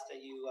 we ask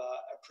that you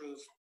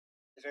approve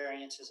the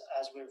variances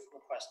as we've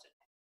requested.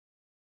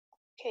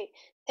 Okay,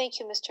 thank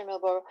you, Mr.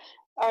 Milborough.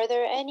 Are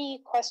there any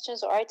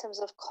questions or items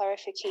of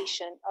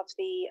clarification of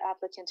the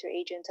applicant or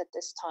agent at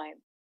this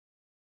time?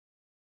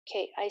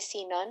 Okay, I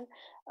see none.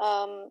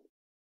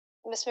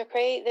 Ms.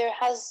 McRae, there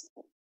has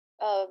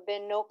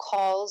been no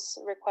calls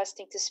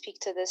requesting to speak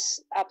to this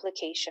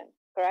application,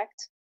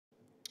 correct?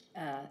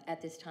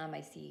 At this time,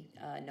 I see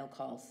no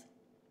calls.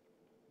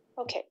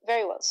 Okay,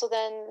 very well. So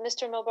then,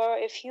 Mr. Milborough,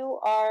 if you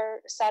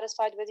are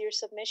satisfied with your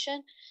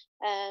submission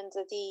and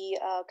the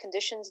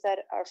conditions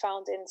that are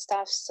found in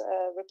staff's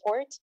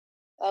report,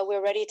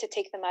 we're ready to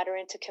take the matter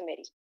into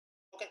committee.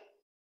 Okay.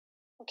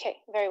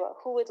 Okay, very well.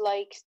 Who would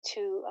like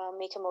to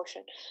make a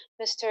motion?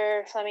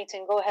 Mr.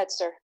 Flemington, go ahead,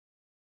 sir.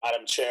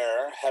 Madam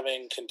Chair,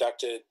 having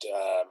conducted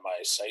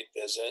my site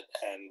visit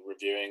and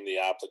reviewing the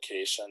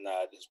application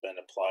that has been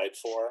applied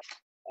for,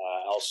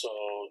 Also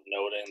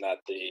noting that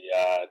the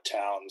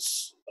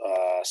town's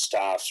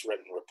staff's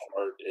written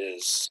report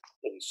is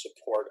in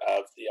support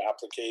of the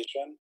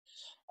application.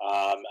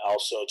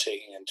 Also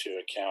taking into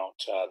account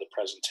the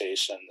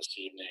presentation this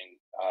evening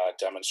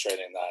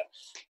demonstrating that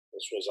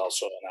this was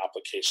also an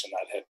application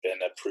that had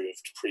been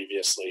approved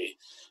previously,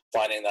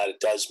 finding that it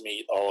does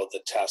meet all of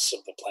the tests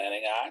of the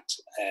Planning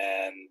Act,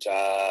 and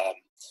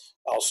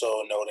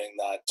also noting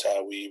that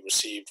we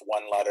received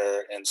one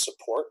letter in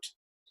support.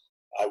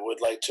 I would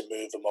like to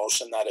move a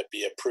motion that it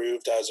be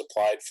approved as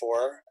applied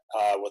for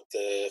with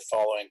the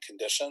following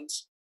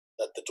conditions: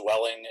 that the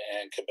dwelling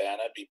and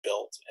cabana be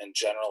built in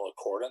general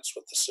accordance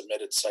with the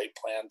submitted site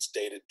plans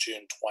dated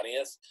June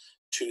 20th,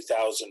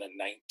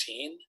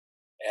 2019,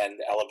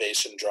 and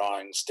elevation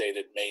drawings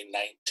dated May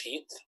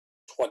 19th,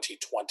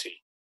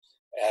 2020,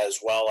 as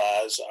well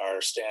as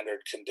our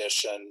standard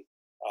condition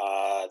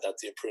that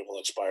the approval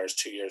expires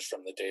 2 years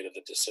from the date of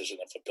the decision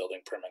if a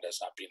building permit has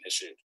not been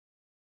issued.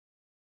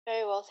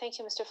 Very well. Thank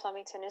you, Mr.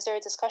 Flemington. Is there a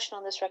discussion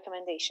on this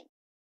recommendation?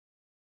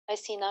 I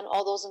see none.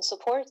 All those in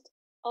support?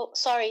 Oh,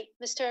 sorry,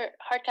 Mr.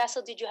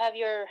 Hardcastle, did you have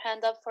your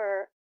hand up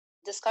for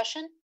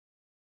discussion?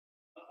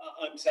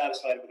 I'm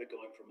satisfied with it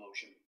going for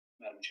motion,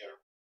 Madam Chair.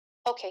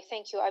 Okay,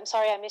 thank you. I'm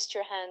sorry I missed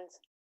your hand.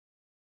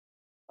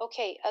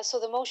 Okay, so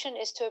the motion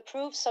is to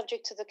approve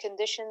subject to the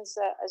conditions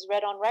as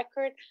read on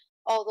record.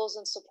 All those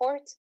in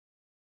support?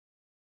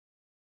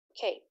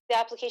 Okay, the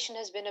application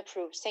has been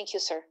approved. Thank you,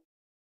 sir.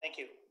 Thank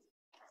you.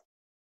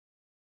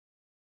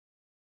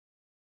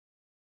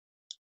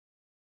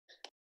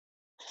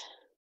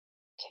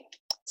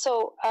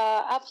 So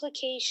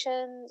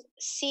application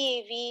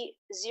CAV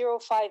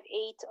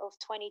 058 of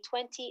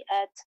 2020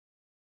 at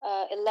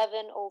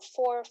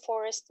 1104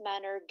 Forest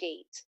Manor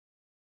Gate.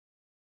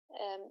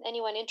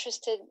 Anyone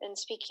interested in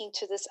speaking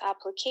to this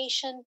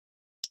application,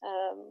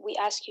 we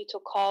ask you to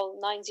call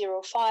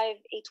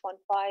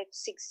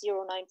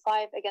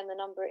 905-815-6095. Again, the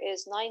number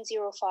is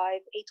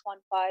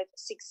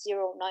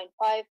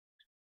 905-815-6095.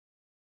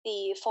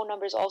 The phone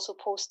number is also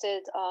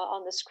posted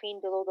on the screen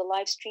below the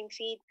live stream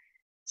feed.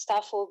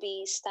 Staff will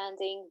be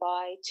standing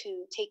by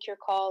to take your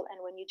call,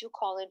 and when you do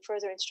call in,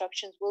 further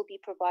instructions will be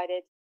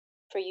provided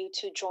for you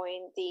to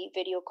join the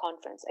video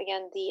conference.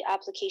 Again, the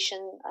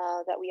application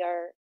that we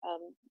are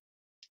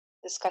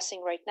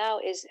discussing right now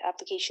is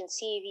application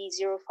CAV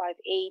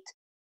 058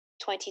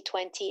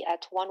 2020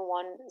 at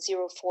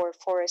 1104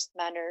 Forest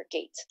Manor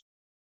Gate.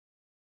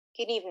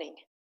 Good evening.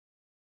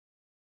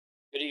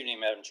 Good evening,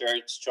 Madam Chair.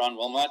 It's John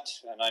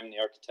Wilmot, and I'm the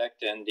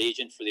architect and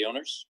agent for the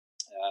owners.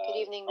 Good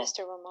evening,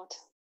 Mr. Wilmot.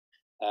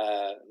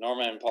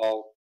 Norma and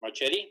Paul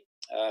Marchetti,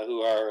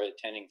 who are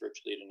attending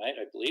virtually tonight,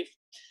 I believe.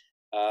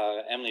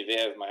 Emily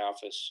Vea of my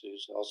office,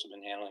 who's also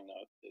been handling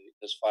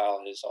this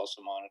file, is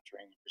also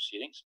monitoring the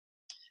proceedings.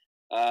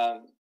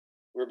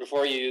 We're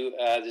before you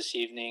this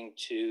evening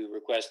to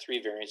request 3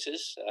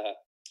 variances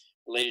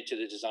related to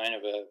the design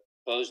of a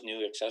proposed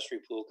new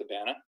accessory pool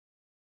cabana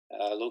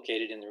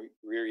located in the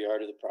rear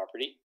yard of the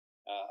property,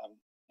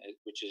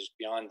 which is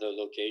beyond the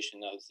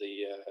location of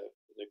the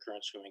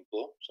current swimming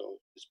pool, so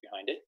it's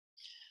behind it.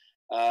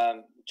 2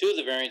 of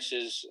the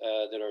variances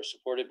that are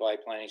supported by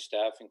planning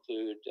staff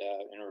include,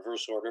 in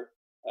reverse order,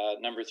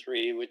 number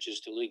 3, which is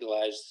to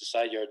legalize the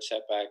side yard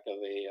setback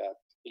of a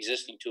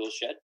existing tool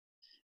shed,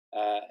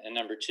 and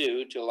number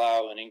 2, to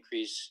allow an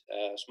increase,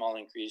 small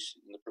increase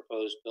in the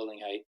proposed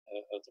building height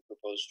of the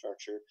proposed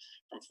structure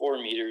from 4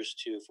 meters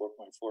to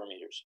 4.4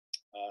 meters.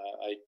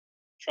 I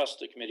trust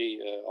the committee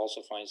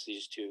also finds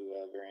these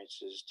 2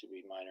 variances to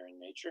be minor in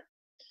nature.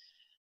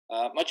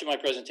 Much of my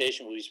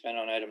presentation will be spent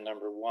on item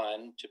number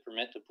 1, to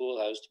permit the pool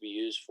house to be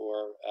used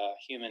for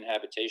human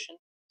habitation,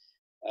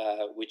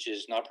 which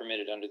is not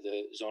permitted under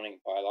the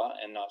zoning bylaw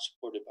and not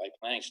supported by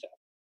planning staff.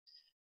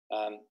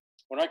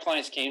 When our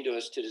clients came to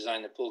us to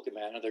design the pool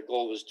cabana, their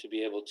goal was to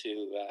be able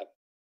to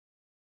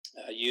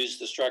use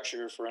the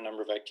structure for a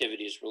number of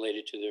activities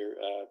related to their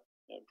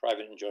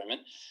private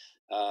enjoyment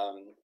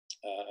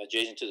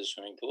adjacent to the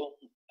swimming pool.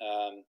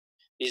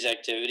 These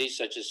activities,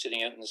 such as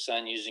sitting out in the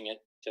sun, using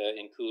it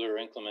in cooler or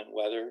inclement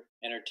weather,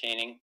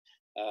 entertaining,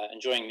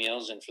 enjoying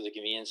meals, and for the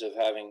convenience of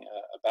having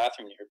a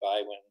bathroom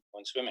nearby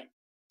when swimming.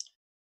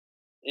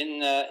 In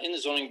the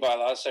zoning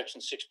bylaw,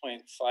 section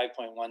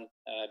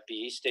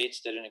 6.5.1b states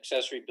that an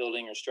accessory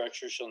building or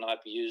structure shall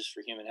not be used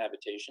for human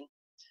habitation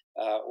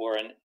or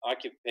an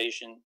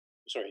occupation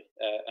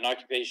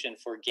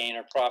for gain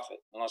or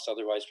profit, unless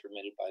otherwise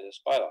permitted by this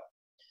bylaw.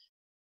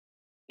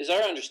 Is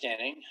our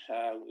understanding,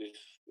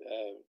 we've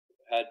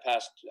had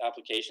past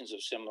applications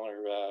of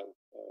similar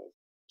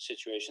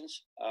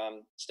situations.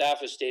 Staff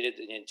has stated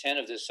that the intent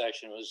of this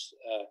section was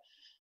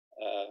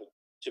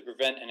to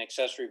prevent an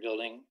accessory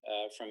building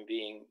from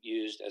being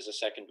used as a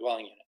second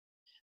dwelling unit.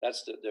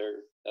 That's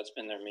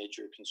been their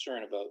major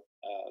concern about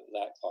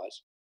that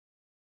clause.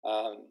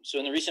 So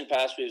in the recent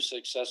past, we've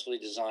successfully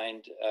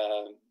designed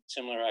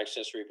similar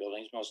accessory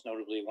buildings, most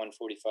notably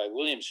 145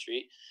 William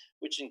Street,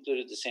 which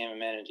included the same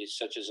amenities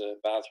such as a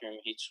bathroom,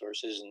 heat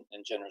sources,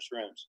 and generous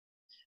rooms.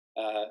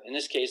 In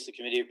this case, the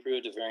committee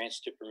approved a variance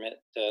to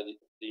permit the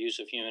use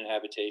of human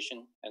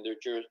habitation, and their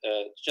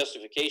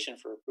justification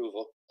for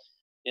approval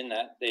in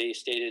that they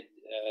stated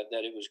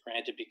that it was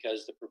granted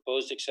because the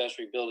proposed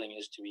accessory building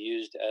is to be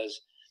used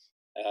as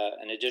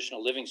an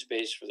additional living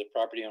space for the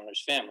property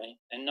owner's family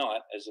and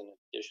not as an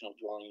additional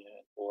dwelling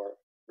unit or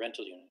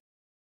rental unit.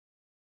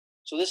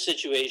 So this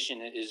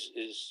situation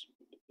is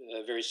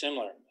very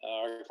similar.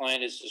 Our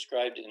client has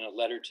described in a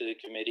letter to the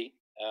committee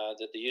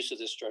that the use of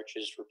this structure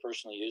is for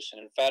personal use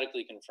and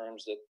emphatically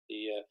confirms that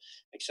the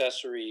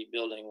accessory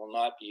building will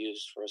not be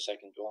used for a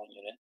second dwelling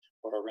unit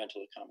or a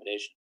rental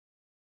accommodation.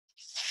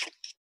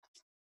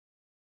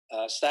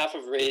 Staff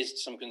have raised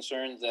some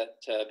concerns that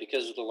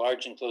because of the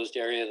large enclosed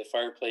area, the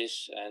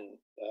fireplace and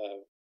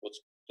what's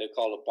they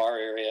call a bar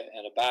area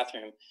and a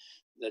bathroom,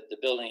 that the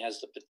building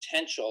has the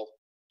potential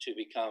to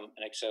become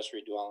an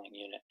accessory dwelling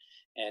unit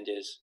and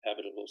is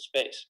habitable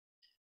space.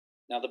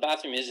 Now, the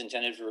bathroom is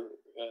intended for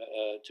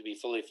to be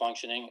fully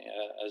functioning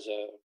as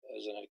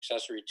an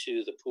accessory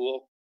to the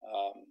pool.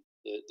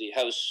 The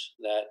house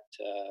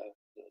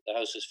the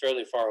house is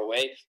fairly far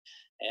away,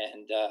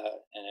 and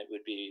it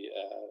would be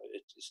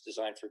it's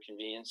designed for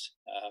convenience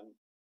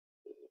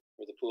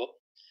for the pool.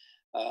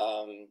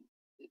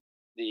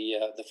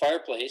 The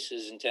fireplace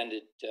is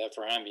intended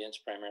for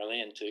ambience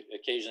primarily and to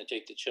occasionally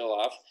take the chill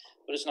off,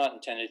 but it's not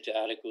intended to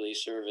adequately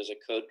serve as a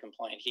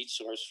code-compliant heat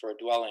source for a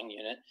dwelling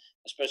unit,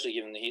 especially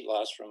given the heat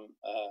loss from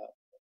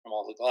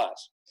all the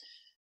glass.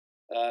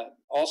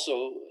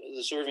 Also,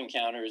 the serving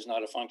counter is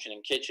not a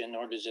functioning kitchen,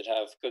 nor does it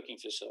have cooking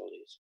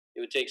facilities. It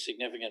would take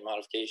significant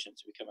modification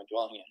to become a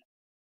dwelling unit.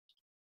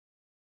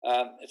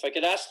 If I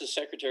could ask the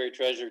Secretary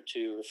Treasurer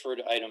to refer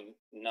to item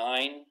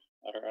 9,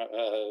 or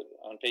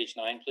on page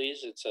 9,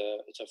 please. It's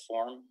a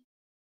form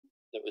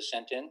that was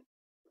sent in.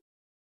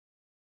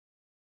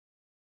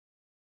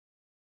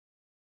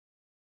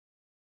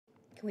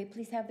 Can we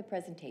please have the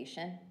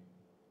presentation?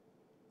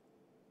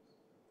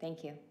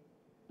 Thank you.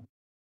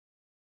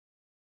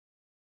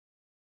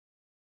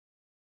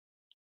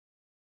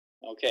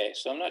 Okay,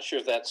 so I'm not sure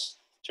if that's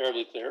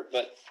terribly clear,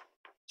 but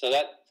so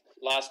that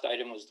last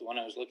item was the one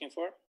I was looking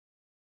for.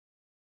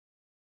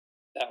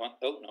 That one?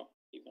 Oh no,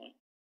 keep going.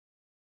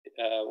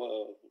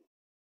 Well,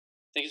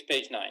 I think it's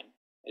page 9.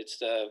 It's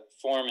the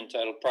form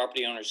entitled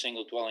 "Property Owner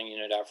Single Dwelling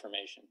Unit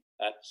Affirmation."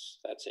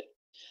 That's it.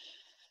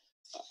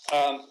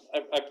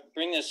 I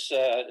bring this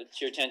to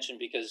your attention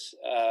because,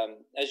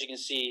 as you can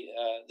see,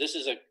 this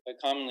is a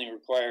commonly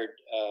required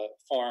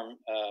form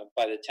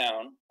by the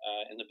town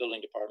in the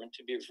building department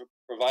to be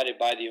provided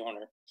by the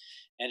owner,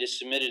 and is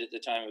submitted at the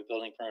time of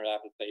building permit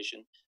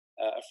application,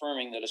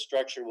 affirming that a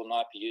structure will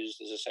not be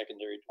used as a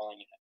secondary dwelling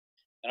unit.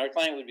 And our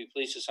client would be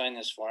pleased to sign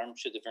this form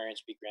should the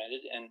variance be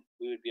granted, and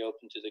we would be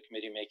open to the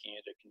committee making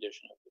it a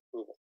condition of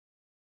approval.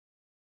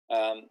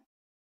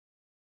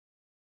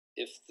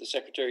 If the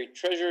Secretary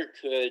Treasurer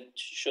could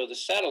show the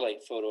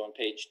satellite photo on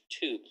page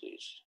 2,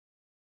 please,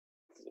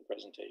 of the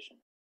presentation.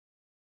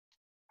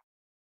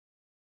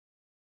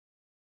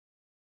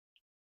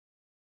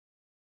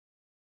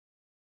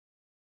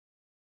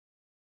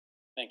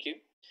 Thank you.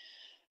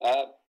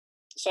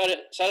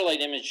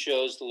 Satellite image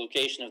shows the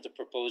location of the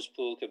proposed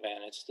pool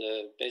cabana. It's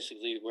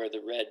basically where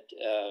the red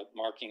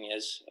marking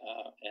is,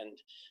 and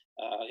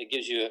it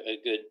gives you a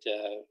good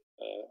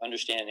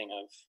understanding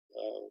of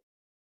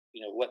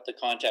what the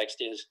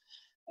context is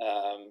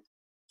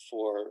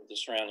for the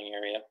surrounding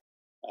area.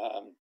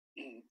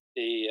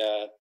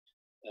 The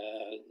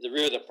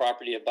rear of the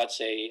property abuts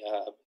a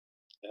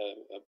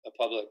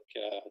public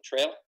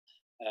trail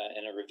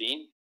and a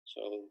ravine.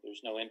 So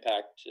there's no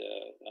impact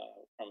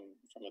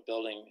from a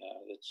building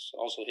that's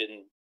also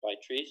hidden by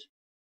trees.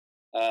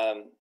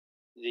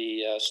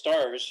 The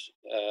stars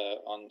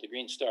on the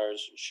green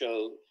stars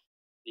show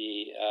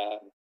the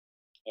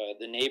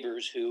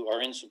neighbors who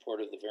are in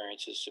support of the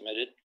variances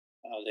submitted.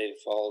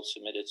 They've all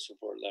submitted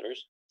support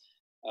letters.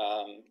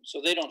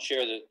 So they don't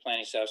share the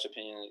planning staff's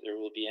opinion that there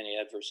will be any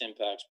adverse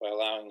impacts by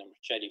allowing the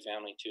Marchetti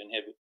family to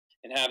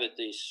inhabit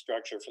the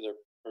structure for their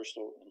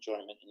personal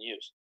enjoyment and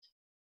use.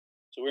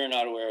 So we're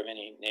not aware of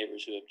any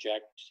neighbors who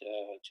object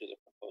to the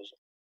proposal.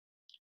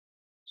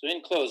 So in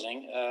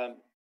closing,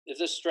 if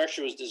this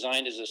structure was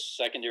designed as a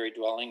secondary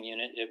dwelling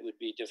unit, it would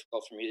be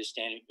difficult for me to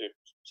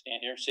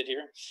sit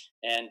here,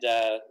 and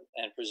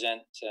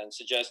present and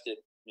suggest it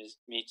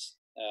meets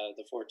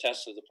the 4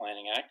 tests of the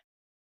Planning Act.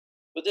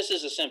 But this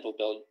is a simple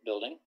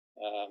building,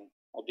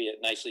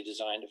 albeit nicely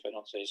designed, if I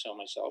don't say so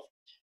myself,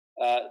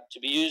 to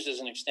be used as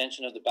an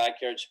extension of the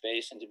backyard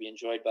space and to be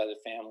enjoyed by the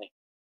family.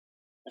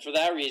 And for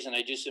that reason,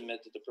 I do submit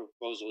that the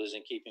proposal is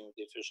in keeping with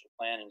the official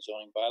plan and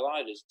zoning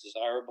bylaw. It is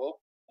desirable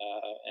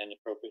and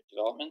appropriate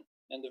development,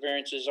 and the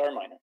variances are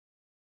minor.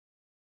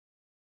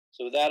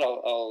 So with that,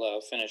 I'll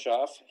finish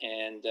off,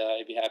 and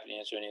I'd be happy to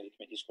answer any of the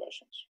committee's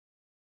questions.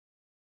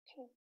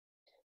 Okay.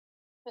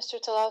 Mr.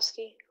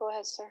 Talowski, go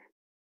ahead, sir.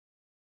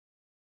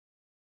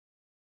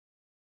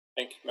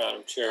 Thank you,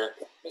 Madam Chair.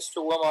 Mr.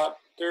 Wilmot,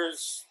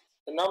 there's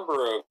a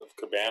number of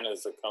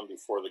cabanas that come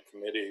before the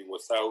committee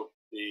without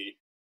the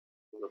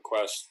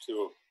request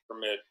to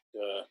permit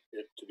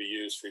it to be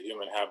used for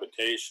human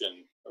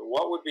habitation,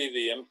 what would be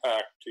the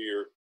impact to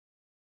your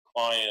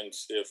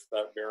clients if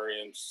that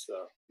variance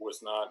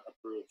was not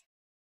approved?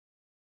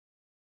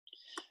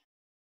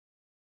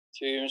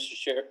 Through you, Mr.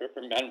 Chair,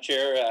 Madam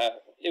Chair,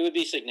 it would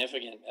be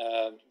significant.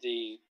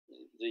 The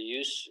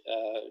use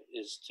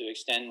is to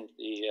extend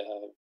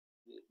the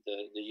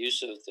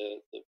use of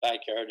the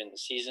backyard in the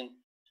season,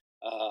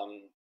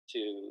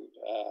 to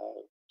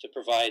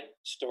provide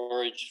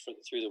storage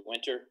through the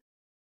winter,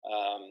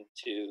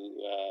 to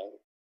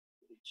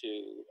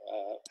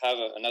have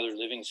another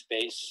living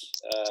space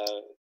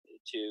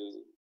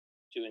to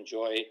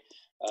enjoy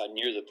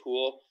near the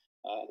pool,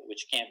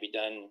 which can't be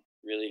done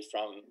really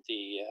from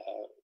the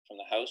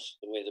house,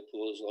 the way the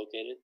pool is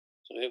located.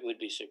 So it would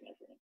be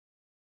significant.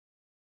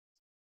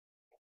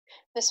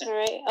 Ms.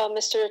 Murray,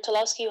 Mr.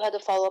 Talowski, you had a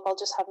follow-up. I'll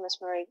just have Ms.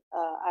 Murray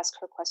ask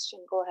her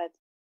question. Go ahead.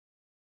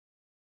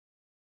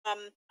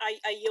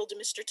 I yield to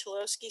Mr.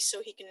 Talowski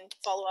so he can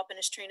follow up in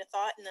his train of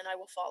thought, and then I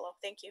will follow.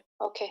 Thank you.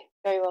 Okay,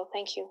 very well.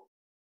 Thank you.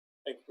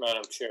 Thank you,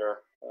 Madam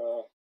Chair.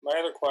 My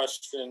other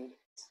question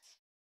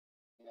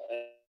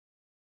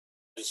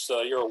is,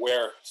 you're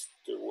aware,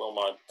 Mr.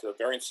 Wilmot,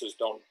 variances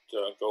don't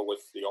go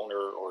with the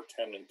owner or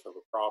tenant of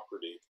a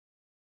property.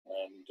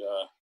 And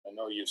I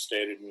know you've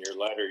stated in your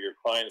letter your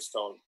clients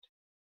don't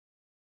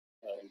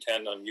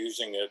intend on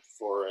using it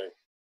for an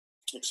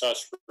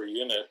accessory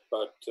unit,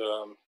 but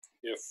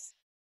if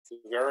the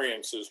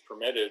variance is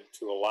permitted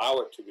to allow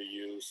it to be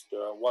used,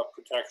 what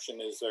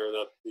protection is there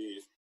that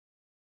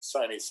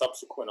any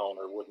subsequent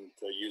owner wouldn't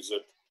use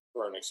it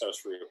for an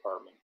accessory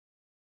apartment?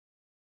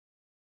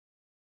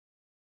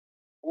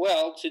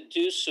 Well, to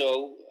do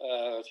so,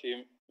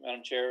 through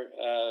Madam Chair,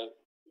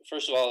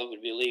 first of all, it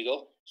would be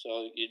illegal.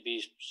 So you'd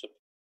be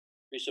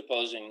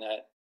presupposing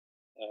that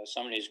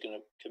somebody is going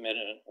to commit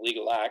an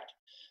illegal act.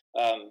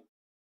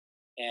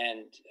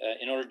 And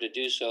in order to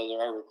do so,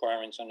 there are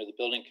requirements under the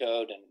building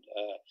code and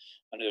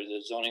under the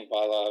zoning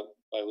bylaw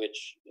by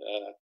which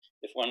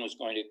if one was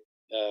going to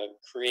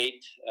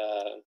create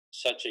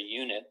such a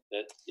unit,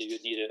 that you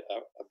would need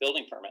a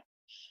building permit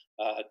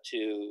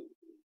to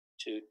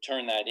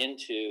turn that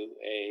into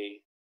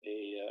a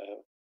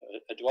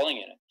dwelling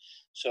unit.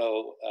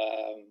 So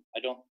I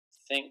don't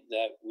think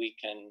that we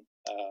can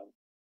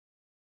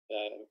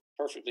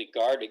perfectly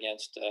guard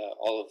against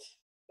all of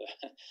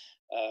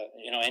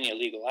any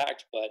illegal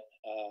act, but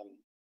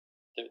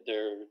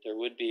there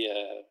would be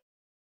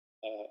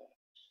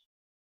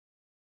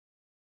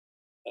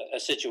a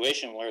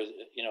situation where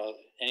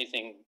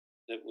anything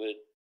that would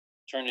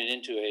turn it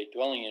into a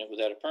dwelling unit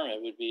without a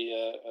permit would be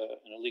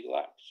an illegal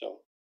act.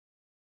 So,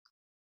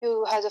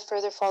 who has a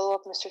further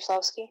follow-up, Mr.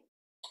 Slawski?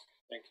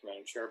 Thank you,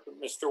 Madam Chair. But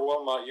Mr.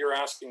 Wilmot, you're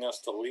asking us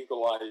to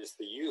legalize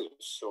the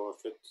use. So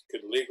if it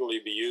could legally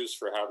be used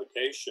for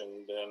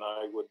habitation, then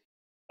I would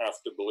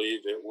have to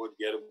believe it would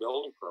get a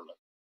building permit.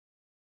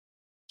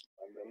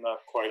 I'm not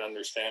quite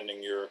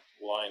understanding your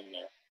line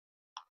there.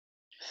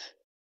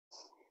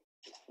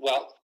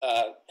 Well,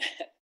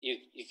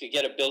 you could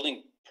get a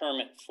building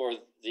permit for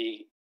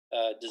the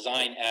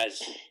design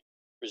as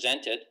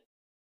presented,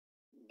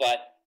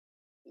 but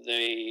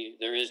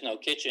there is no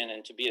kitchen,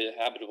 and to be a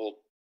habitable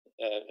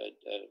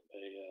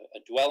a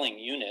dwelling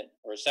unit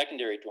or a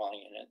secondary dwelling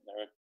unit,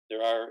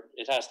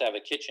 it has to have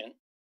a kitchen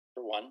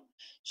for one.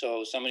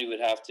 So somebody would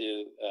have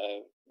to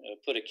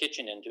put a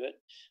kitchen into it.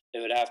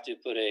 They would have to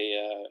put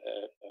a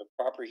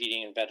proper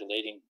heating and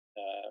ventilating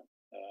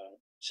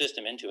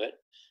system into it.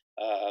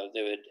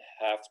 They would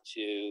have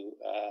to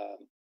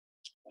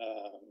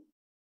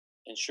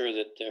ensure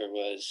that there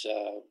was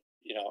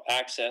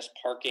access,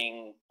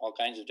 parking, all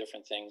kinds of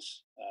different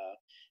things.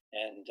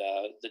 And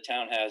the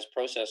town has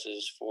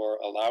processes for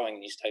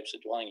allowing these types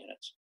of dwelling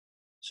units.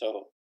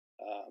 So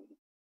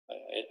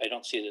I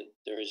don't see that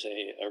there is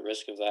a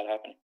risk of that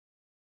happening,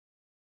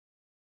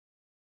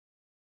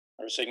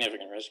 or a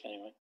significant risk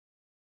anyway.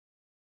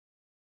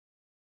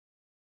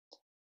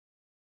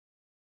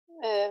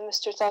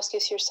 Mr. Slawski,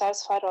 if you're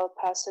satisfied, I'll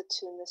pass it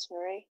to Ms.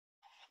 Murray.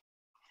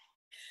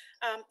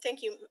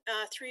 Thank you.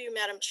 Through you,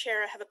 Madam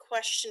Chair, I have a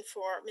question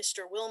for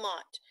Mr.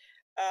 Wilmot.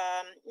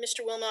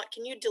 Mr. Wilmot,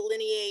 can you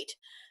delineate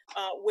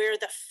where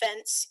the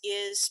fence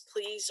is,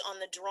 please, on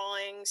the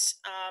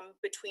drawings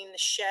between the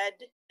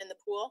shed and the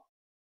pool?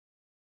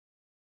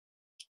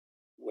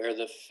 Where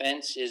the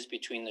fence is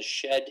between the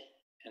shed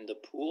and the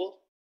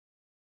pool?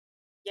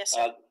 Yes,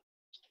 sir.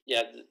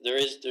 Yeah, there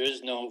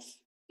is no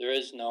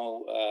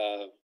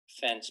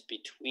fence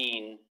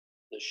between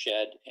the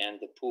shed and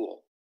the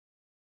pool.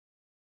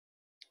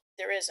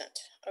 There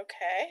isn't.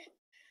 Okay.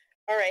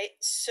 All right.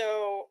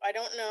 So I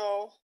don't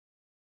know.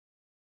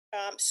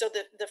 So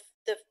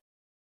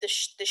the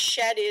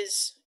shed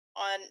is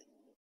on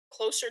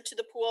closer to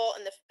the pool,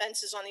 and the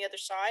fence is on the other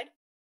side.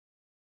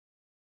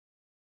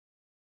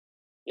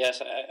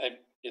 Yes,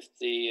 if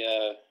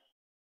the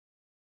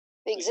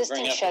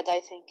existing shed,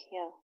 I think,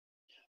 yeah.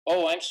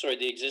 Oh, I'm sorry.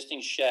 The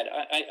existing shed.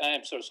 I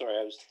am so sorry.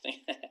 I was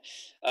thinking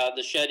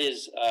the shed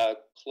is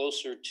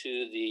closer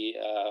to the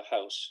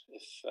house.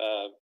 If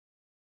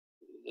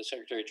the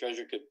Secretary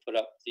Treasurer could put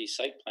up the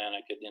site plan,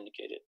 I could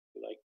indicate it if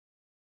you like.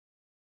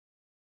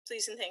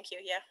 Please and thank you.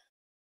 Yeah.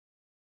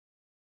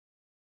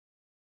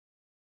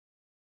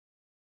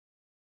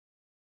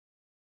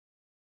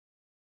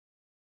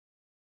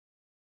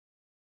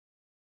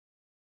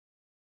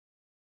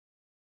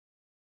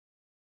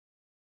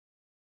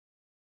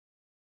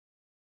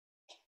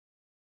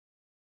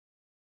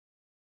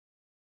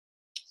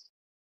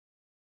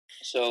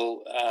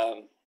 So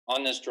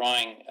on this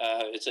drawing,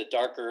 it's a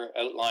darker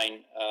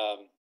outline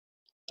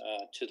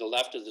to the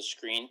left of the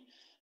screen.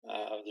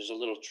 There's a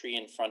little tree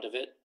in front of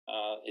it.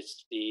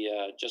 It's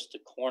the just the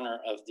corner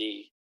of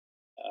the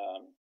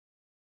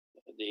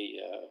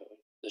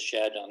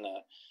shed on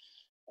the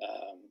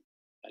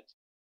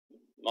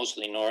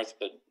mostly north,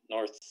 but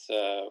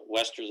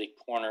northwesterly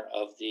corner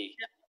of the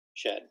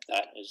shed.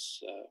 That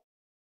is.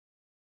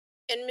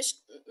 And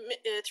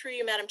through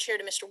you, Madam Chair,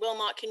 to Mr.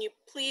 Wilmot, can you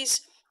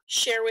please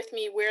share with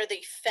me where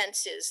the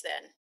fence is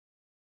then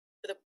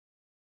for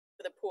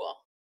the pool?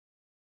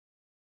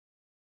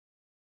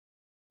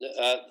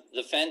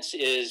 The fence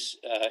is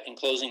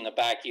enclosing the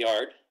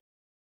backyard,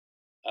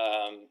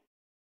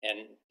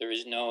 and there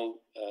is no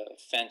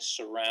fence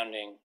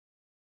surrounding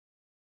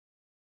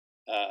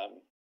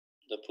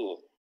the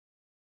pool.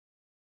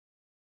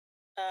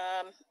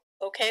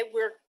 Okay,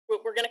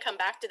 we're going to come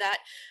back to that.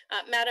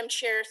 Madam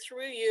Chair,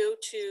 through you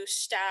to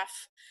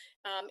staff,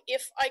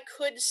 if I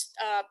could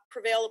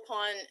prevail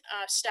upon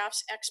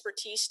staff's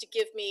expertise to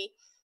give me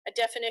a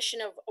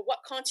definition of what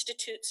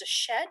constitutes a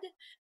shed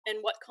and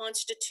what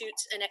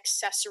constitutes an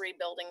accessory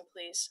building,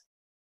 please.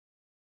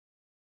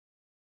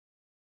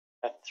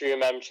 Through you,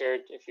 Madam Chair,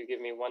 if you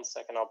give me 1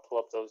 second, I'll pull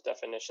up those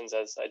definitions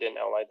as I didn't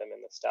outline them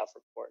in the staff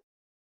report.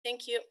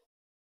 Thank you.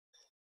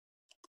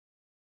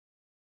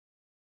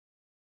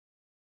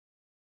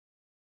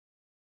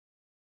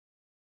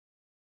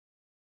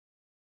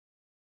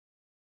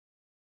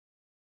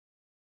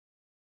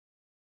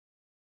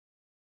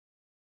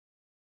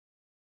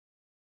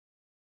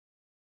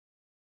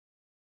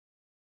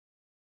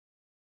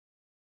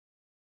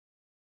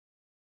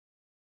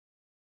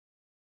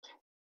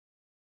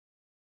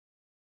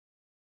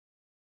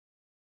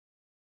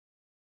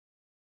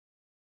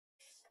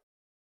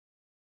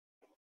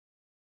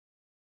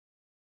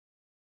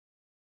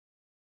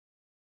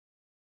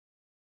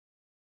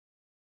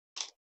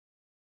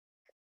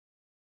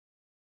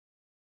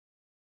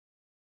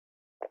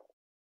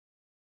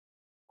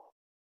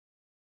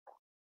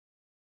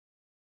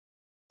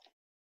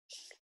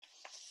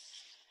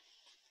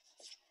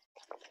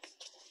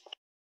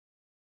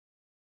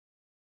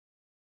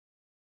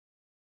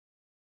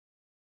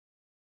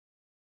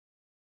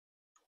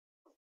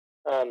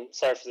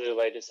 Sorry for the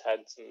delay, just had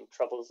some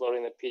troubles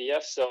loading the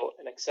PDF. So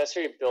an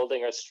accessory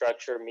building or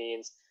structure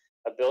means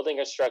a building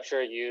or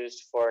structure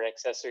used for an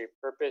accessory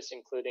purpose,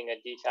 including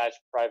a detached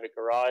private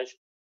garage.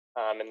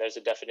 And there's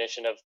a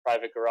definition of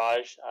private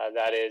garage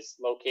that is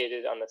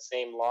located on the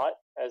same lot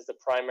as the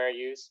primary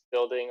use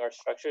building or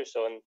structure.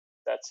 So in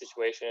that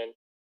situation,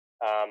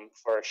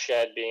 for a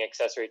shed being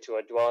accessory to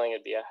a dwelling,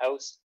 it'd be a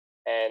house.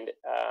 And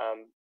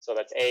so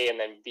that's A, and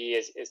then B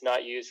is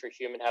not used for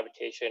human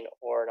habitation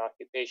or an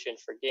occupation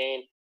for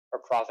gain or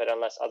profit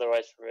unless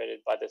otherwise permitted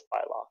by this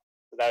bylaw.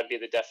 So that would be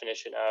the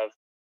definition of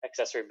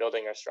accessory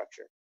building or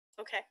structure.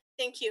 Okay,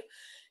 thank you.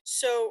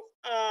 So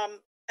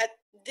at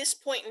this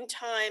point in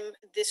time,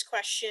 this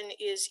question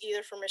is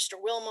either for Mr.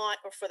 Wilmot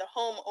or for the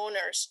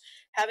homeowners.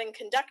 Having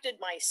conducted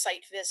my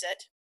site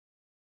visit,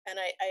 and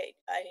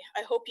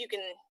I hope you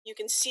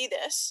can see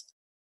this,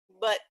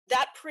 but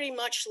that pretty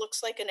much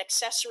looks like an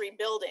accessory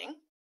building.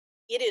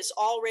 It is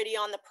already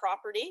on the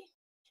property.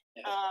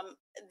 Yeah.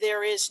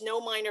 There is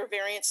no minor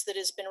variance that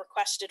has been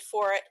requested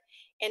for it.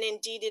 And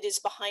indeed, it is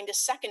behind a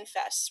second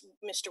fence,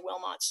 Mr.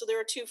 Wilmot. So there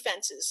are two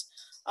fences,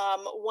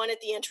 one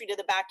at the entry to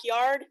the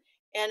backyard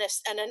and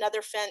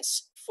another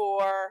fence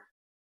for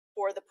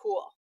the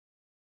pool.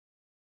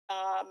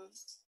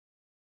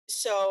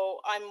 So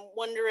I'm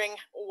wondering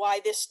why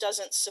this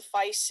doesn't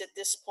suffice at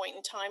this point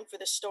in time for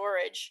the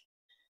storage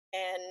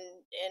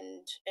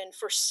and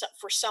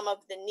for some of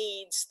the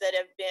needs that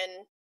have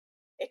been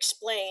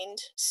explained,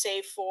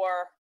 save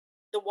for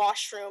the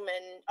washroom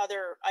and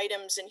other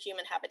items in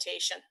human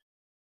habitation.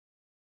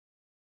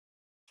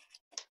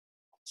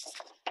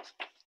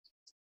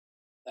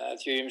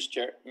 Through you,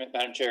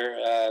 Madam Chair,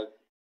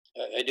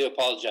 I do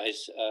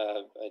apologize.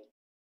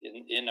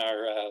 In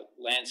our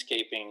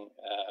landscaping,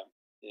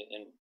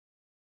 in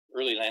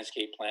early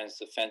landscape plans,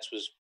 the fence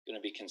was going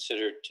to be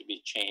considered to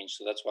be changed,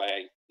 so that's why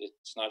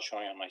it's not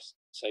showing on my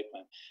site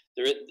plan.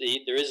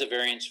 There is a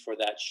variance for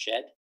that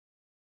shed.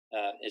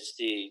 It's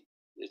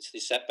the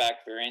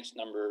setback variance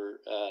number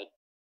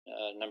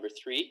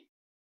 3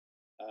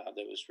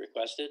 that was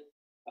requested.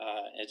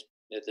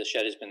 The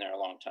shed has been there a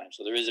long time,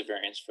 so there is a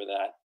variance for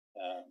that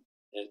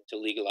to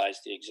legalize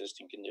the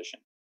existing condition.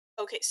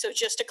 Okay, so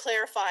just to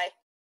clarify,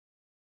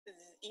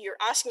 you're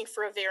asking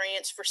for a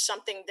variance for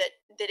something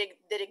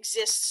that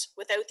exists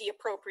without the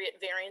appropriate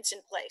variance in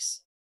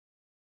place,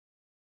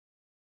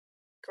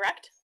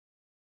 correct?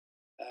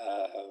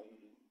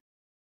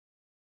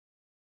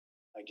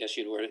 I guess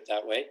you'd word it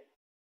that way.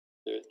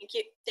 Thank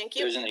you. Thank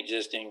you. There's an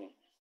existing.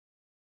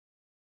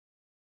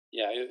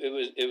 Yeah,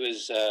 it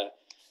was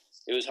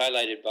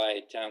highlighted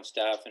by town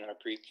staff in our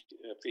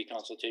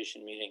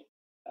pre-consultation meeting,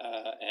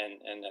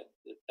 and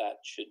that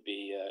should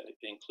be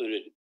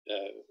included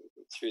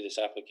through this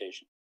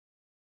application.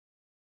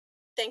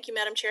 Thank you,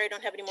 Madam Chair. I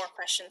don't have any more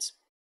questions.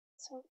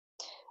 So,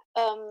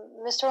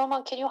 Mr.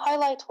 Roman, can you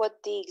highlight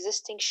what the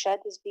existing shed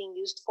is being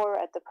used for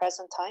at the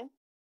present time?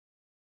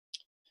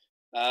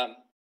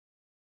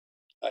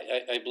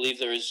 I believe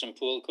there is some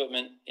pool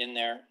equipment in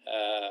there.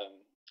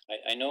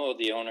 I know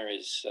the owner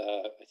is,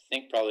 I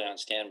think, probably on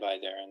standby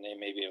there, and they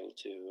may be able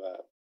to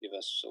give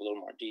us a little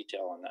more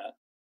detail on that.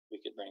 We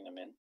could bring them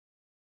in.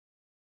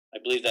 I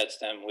believe that's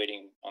them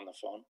waiting on the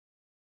phone.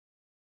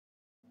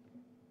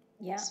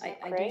 Yeah,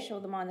 I do show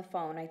them on the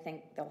phone. I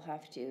think they'll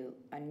have to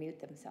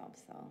unmute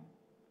themselves, though.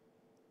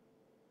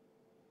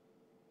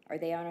 Are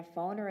they on a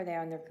phone or are they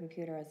on their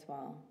computer as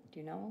well?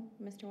 Do you know,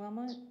 Mr.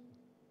 Wilmot?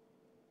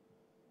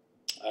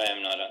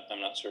 I'm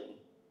not certain.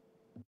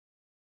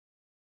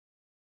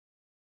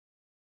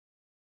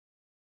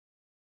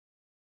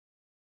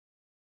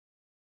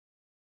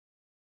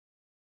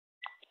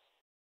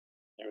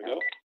 There we go.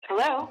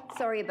 Hello.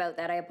 Sorry about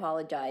that. I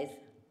apologize.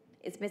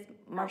 Is Ms.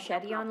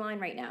 Marchetti online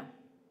right now?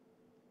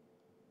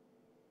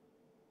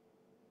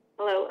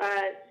 Hello.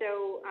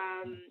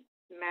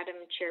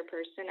 Madam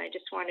Chairperson, I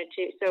just wanted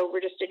to, so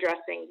we're just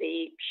addressing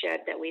the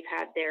shed that we've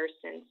had there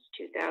since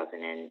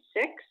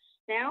 2006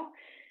 now.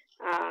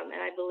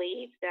 And I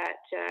believe that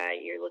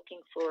you're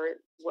looking for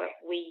what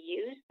we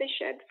use the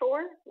shed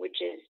for,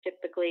 which is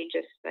typically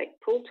just like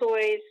pool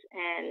toys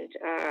and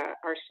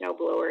our snow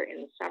blower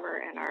in the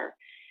summer and our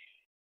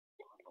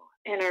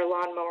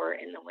lawnmower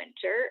in the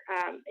winter.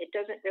 It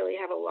doesn't really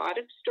have a lot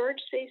of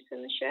storage space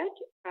in the shed,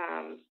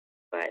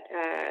 but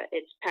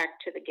it's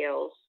packed to the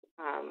gills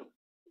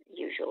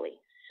usually.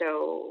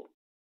 So,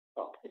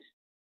 is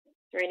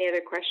there any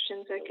other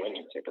questions I can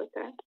answer about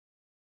that?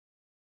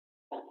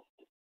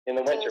 In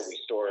the winter, we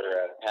store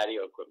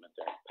patio equipment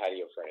there,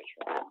 patio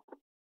furniture.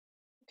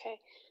 Okay.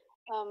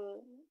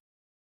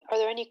 Are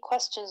there any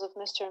questions of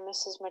Mr. and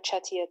Mrs.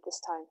 Marchetti at this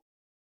time?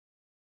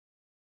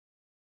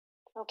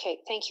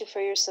 Okay, thank you for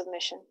your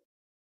submission.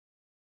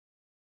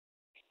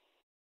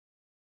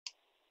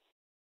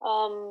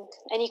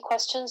 Any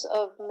questions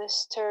of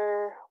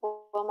Mr.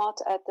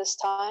 Wilmot at this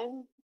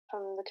time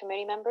from the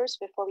committee members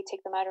before we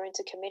take the matter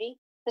into committee?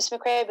 Ms.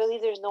 McRae, I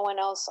believe there's no one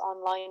else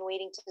online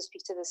waiting to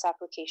speak to this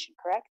application,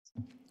 correct?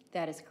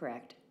 That is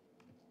correct.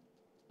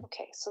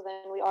 Okay, so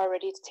then we are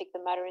ready to take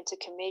the matter into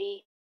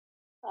committee.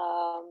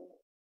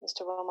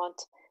 Mr.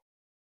 Wilmot,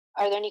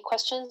 are there any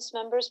questions,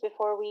 members,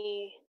 before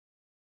we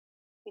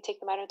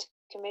take the matter into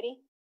committee?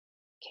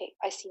 Okay,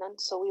 I see none,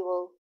 so we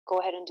will go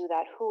ahead and do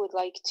that. Who would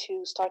like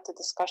to start the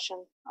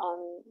discussion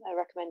on a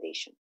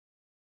recommendation?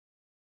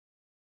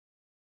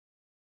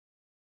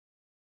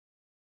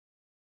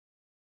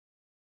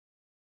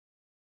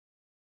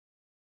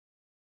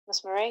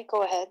 Ms. Murray,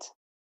 go ahead.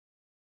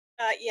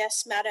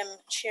 Yes, Madam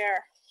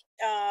Chair.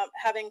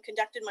 Having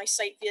conducted my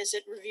site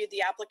visit, reviewed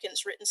the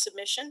applicant's written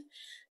submission,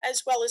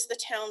 as well as the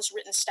town's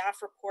written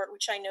staff report,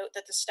 which I note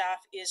that the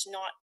staff is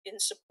not in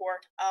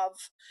support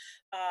of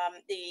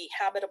the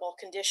habitable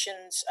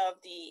conditions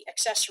of the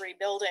accessory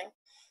building.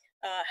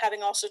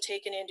 Having also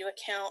taken into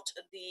account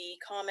the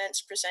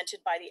comments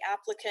presented by the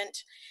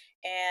applicant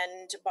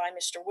and by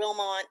Mr.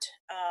 Wilmot,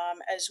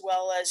 as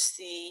well as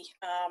the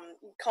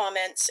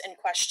comments and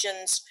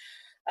questions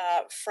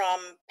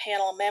from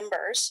panel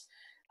members,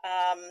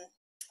 I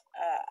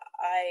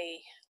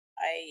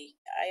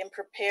am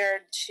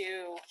prepared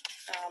to,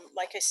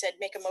 like I said,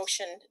 make a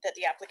motion that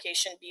the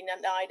application be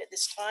denied at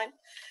this time,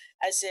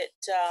 as it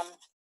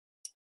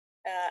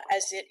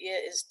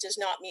does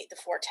not meet the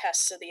 4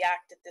 tests of the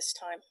Act at this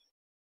time.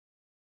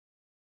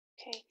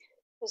 Okay,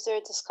 is there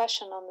a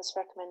discussion on this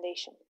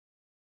recommendation?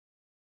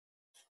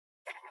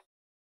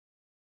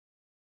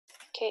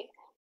 Okay,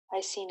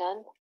 I see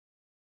none.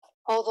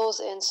 All those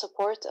in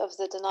support of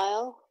the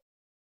denial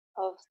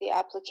of the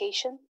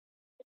application?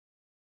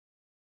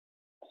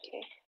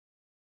 Okay.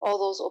 All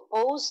those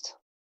opposed?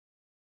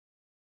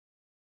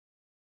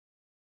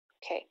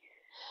 Okay.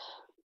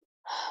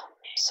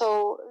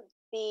 So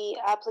the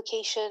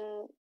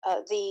application,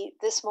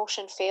 this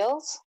motion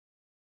fails.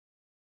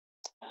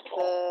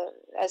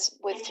 As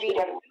with 3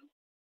 to...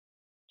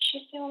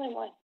 She's the only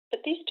one,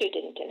 but these two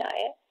didn't deny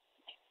it.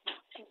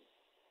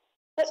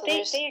 But so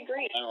they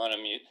agreed. I want to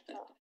mute.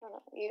 No.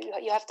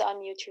 You have to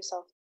unmute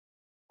yourself.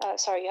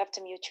 Sorry, you have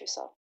to mute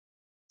yourself.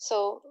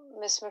 So,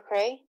 Ms.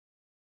 McRae?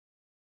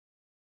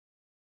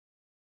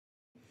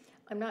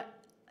 I'm not...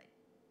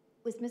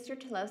 Was Mr.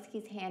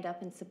 Tulowski's hand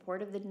up in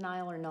support of the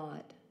denial or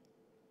not?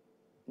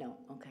 No,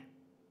 okay.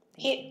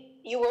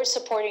 You were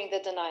supporting the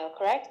denial,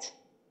 correct?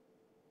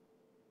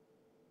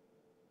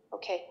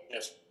 Okay.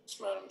 Yes,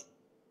 madam.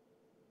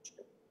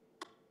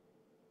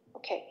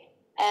 Okay.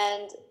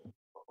 And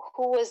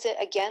who was it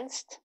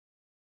against?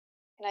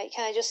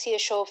 Can I just see a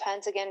show of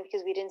hands again,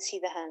 because we didn't see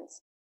the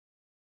hands?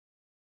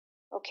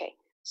 Okay.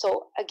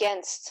 So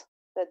against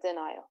the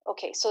denial.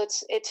 Okay, so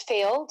it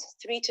failed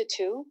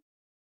 3-2.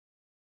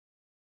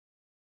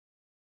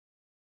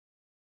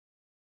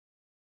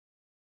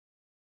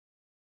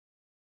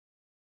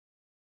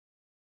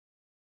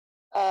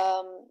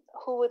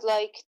 Who would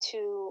like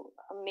to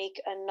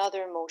make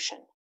another motion?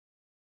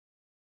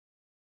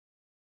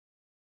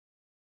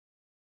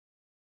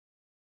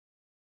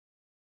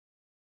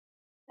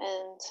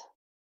 And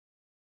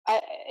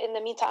in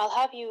the meantime, I'll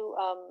have you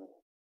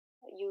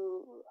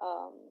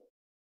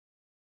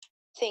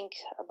think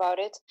about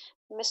it.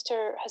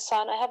 Mr.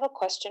 Hassan, I have a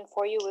question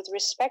for you with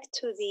respect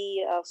to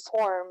the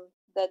form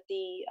that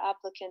the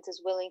applicant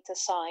is willing to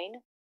sign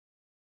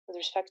with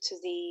respect to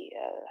the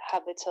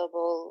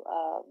habitable,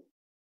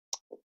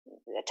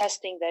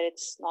 attesting that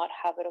it's not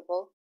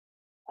habitable.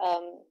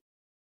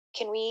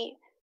 Can we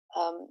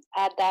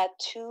add that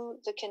to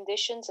the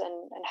conditions,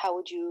 and how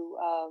would you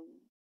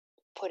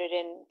put it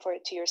in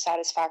to your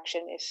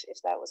satisfaction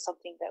if that was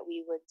something that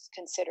we would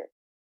consider?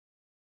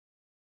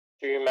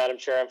 Through you, Madam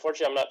Chair.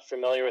 Unfortunately, I'm not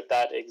familiar with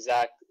that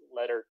exact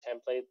letter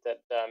template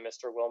that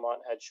Mr. Wilmot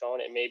had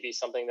shown. It may be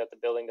something that the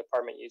building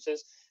department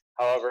uses.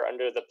 However,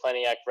 under the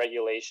Planning Act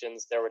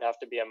regulations, there would have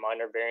to be a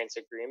minor variance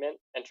agreement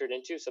entered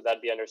into. So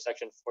that'd be under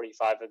Section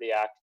 45 of the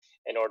Act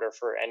in order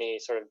for any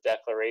sort of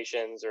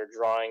declarations or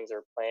drawings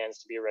or plans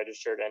to be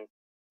registered and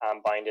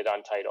binded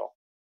on title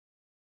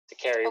to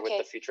carry with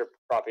the future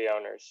property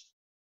owners.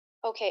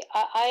 Okay,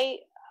 I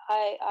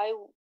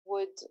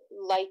would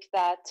like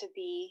that to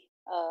be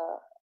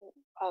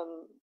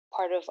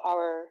part of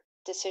our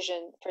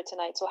decision for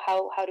tonight. So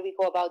how do we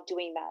go about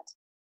doing that?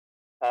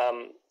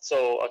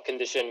 So a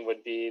condition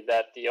would be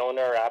that the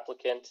owner or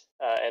applicant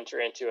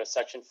enter into a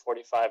Section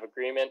 45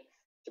 agreement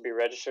to be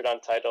registered on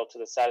title to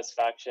the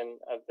satisfaction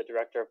of the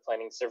Director of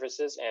Planning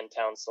Services and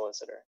Town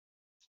Solicitor.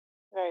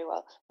 Very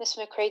well. Ms.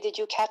 McCrae, did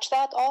you catch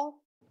that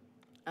all?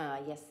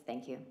 Yes,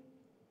 thank you.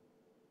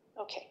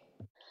 Okay.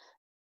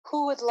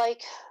 Who would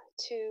like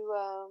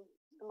to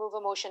move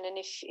a motion? And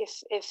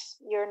if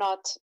you're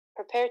not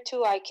prepared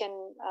to, I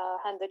can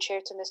hand the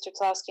chair to Mr.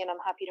 Tlowski, and I'm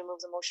happy to move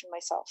the motion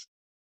myself.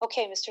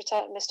 Okay, Mr.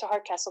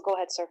 Hardcastle, go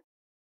ahead, sir.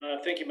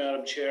 Thank you,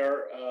 Madam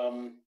Chair.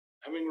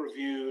 Having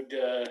reviewed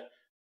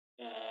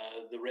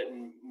the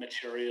written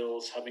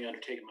materials, having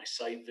undertaken my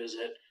site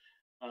visit,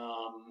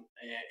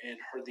 and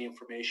heard the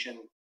information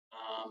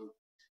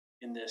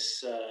in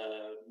this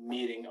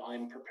meeting,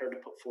 I'm prepared to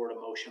put forward a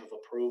motion of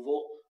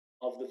approval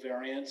of the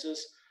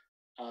variances,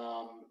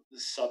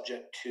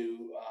 subject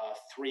to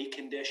 3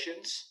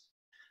 conditions.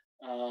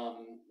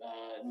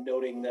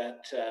 Noting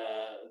that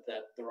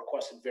the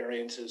requested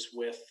variances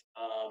with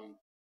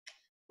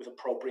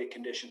appropriate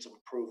conditions of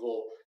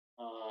approval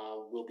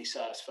will be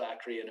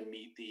satisfactory and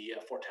meet the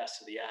 4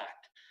 tests of the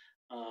Act.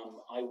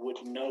 I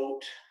would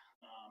note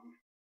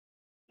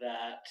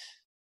that,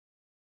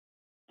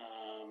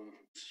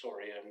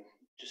 sorry, I'm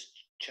just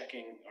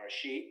checking our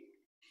sheet.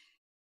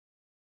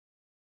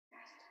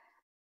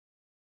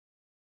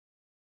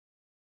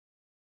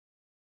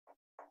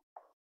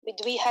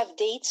 Do we have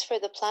dates for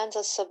the plans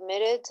as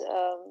submitted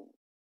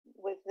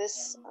with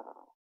this?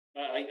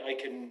 I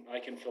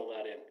can fill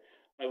that in.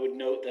 I would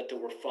note that there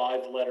were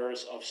 5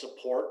 letters of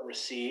support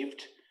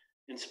received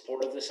in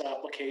support of this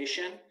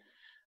application,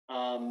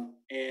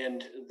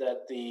 and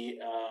that the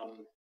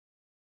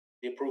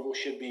approval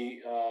should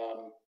be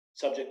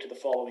subject to the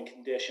following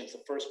conditions.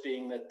 The first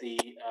being that the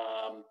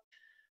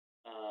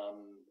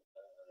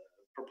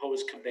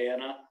proposed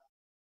cabana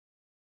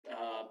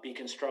be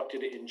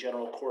constructed in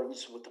general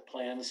accordance with the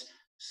plans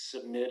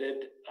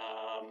submitted.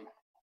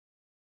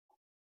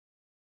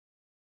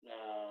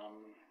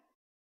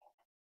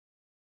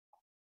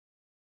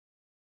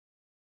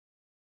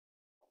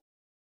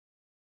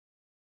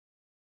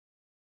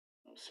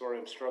 Sorry,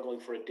 I'm struggling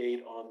for a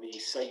date on the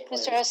site plan.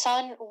 Mr.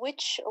 Hassan,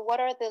 what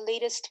are the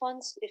latest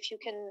ones, if you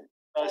can?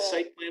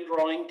 Site plan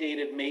drawing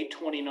dated May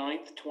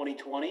 29th,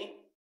 2020.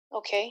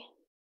 Okay.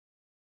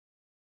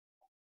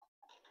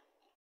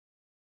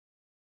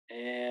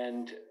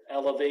 And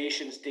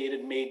elevations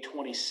dated May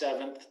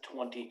 27th,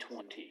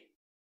 2020.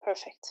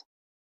 Perfect.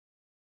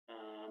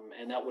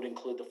 And that would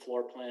include the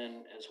floor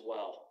plan as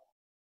well.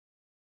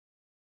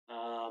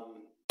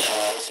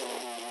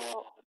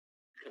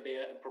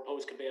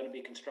 Proposed cabana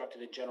be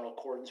constructed in general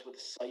accordance with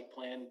the site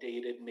plan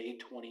dated May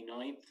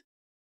 29th,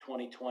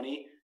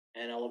 2020,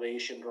 and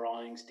elevation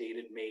drawings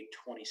dated May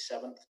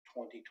 27th,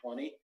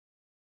 2020.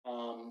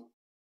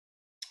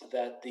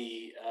 That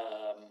the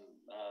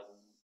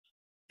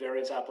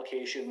variance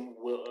application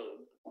will,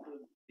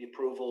 the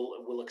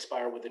approval will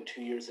expire within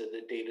 2 years of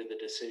the date of the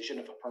decision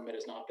if a permit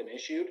has not been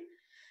issued,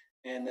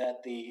 and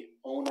that the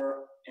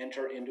owner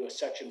enter into a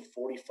Section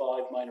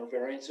 45 minor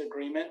variance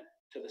agreement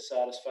to the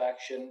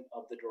satisfaction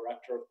of the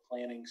Director of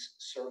Planning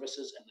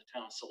Services and the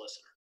Town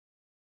Solicitor.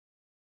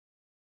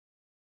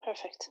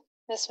 Perfect.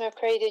 Ms.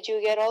 McCrae, did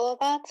you get all of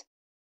that?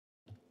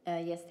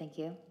 Yes, thank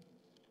you.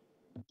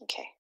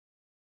 Okay.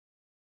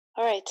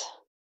 All right.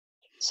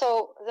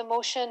 So the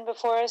motion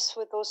before us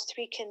with those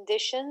 3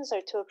 conditions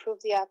are to approve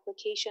the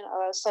application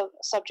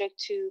subject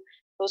to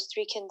those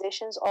three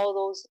conditions, all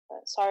those,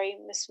 sorry,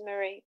 Ms.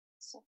 Murray,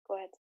 so go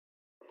ahead.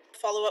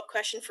 Follow-up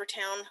question for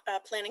town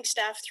planning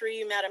staff through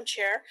you, Madam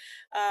Chair.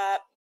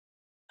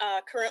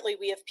 Currently,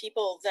 we have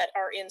people that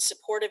are in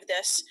support of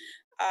this.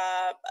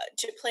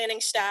 To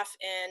planning staff,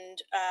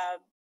 and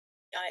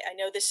I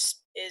know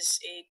this is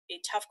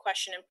a tough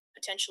question and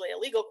potentially a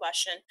legal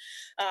question,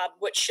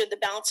 but should the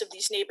balance of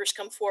these neighbors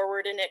come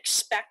forward and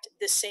expect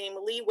the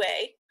same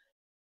leeway,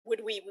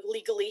 would we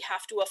legally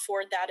have to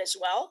afford that as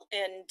well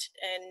and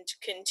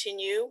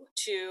continue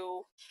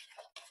to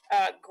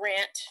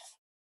grant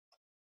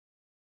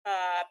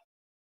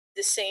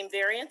the same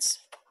variance?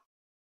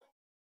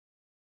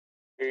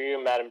 Through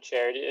you, Madam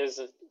Chair, it is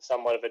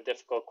somewhat of a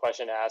difficult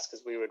question to ask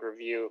because we would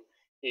review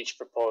each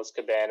proposed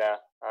cabana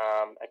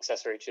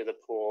accessory to the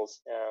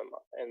pools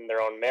in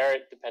their own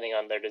merit, depending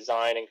on their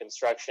design and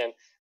construction.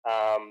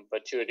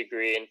 But to a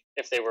degree, and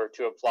if they were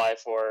to apply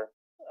for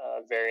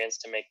variance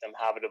to make them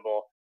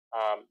habitable,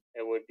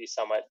 it would be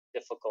somewhat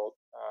difficult,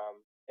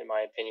 in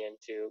my opinion,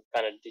 to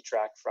kind of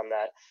detract from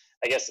that.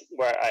 I guess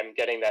where I'm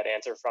getting that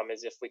answer from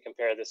is if we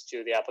compare this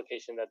to the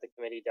application that the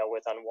committee dealt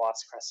with on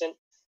Watts Crescent,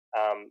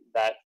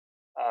 that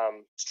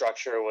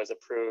structure was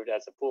approved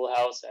as a pool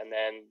house, and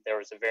then there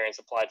was a variance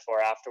applied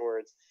for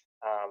afterwards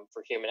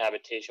for human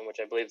habitation, which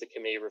I believe the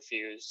committee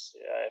refused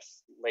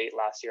late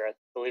last year. I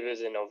believe it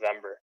was in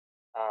November.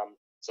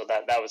 So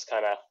that was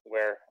kind of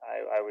where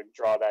I would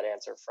draw that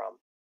answer from.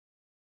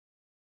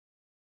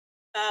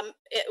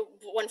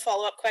 One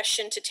follow-up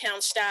question to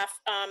town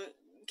staff.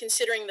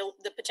 Considering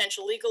the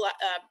potential legal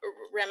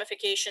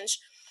ramifications,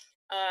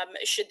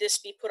 should this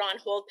be put on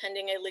hold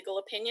pending a legal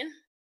opinion?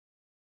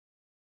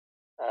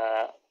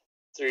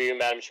 Through you,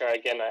 Madam Chair,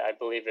 again, I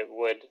believe it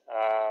would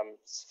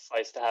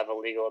suffice to have a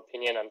legal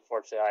opinion.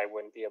 Unfortunately, I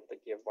wouldn't be able to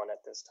give one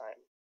at this time.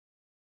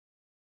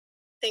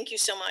 Thank you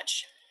so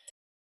much.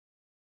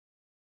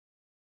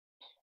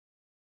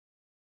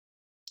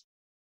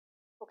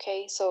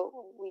 Okay,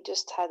 so we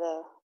just had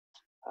a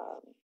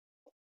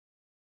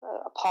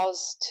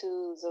pause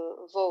to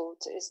the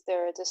vote. Is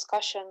there a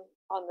discussion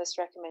on this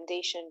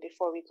recommendation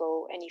before we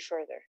go any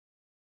further?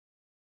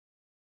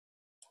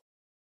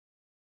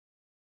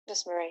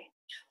 Ms. Murray.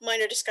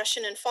 Minor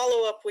discussion and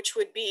follow-up, which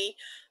would be,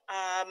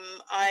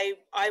 I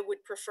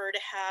would prefer to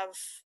have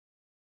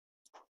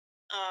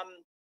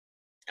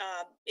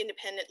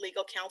independent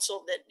legal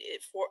counsel that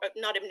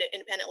not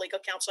independent legal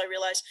counsel. I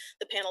realize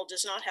the panel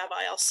does not have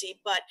ILC,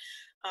 but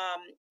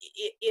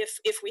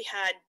if we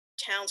had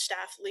town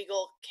staff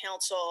legal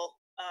counsel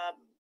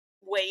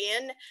weigh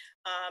in,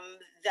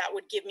 that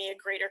would give me a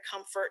greater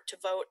comfort to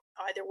vote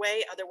either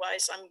way.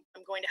 Otherwise,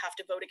 I'm going to have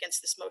to vote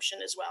against this motion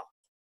as well.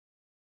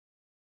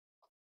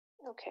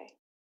 Okay.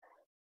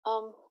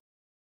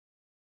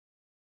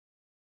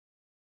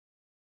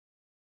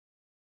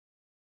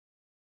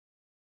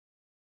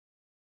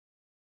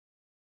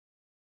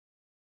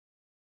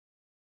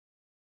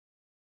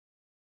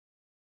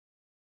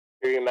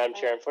 Through you, Madam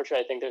Chair,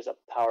 unfortunately, I think there's a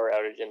power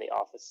outage in the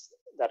office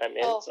that I'm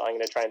in, so I'm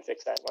going to try and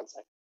fix that in 1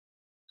 second.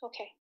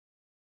 Okay.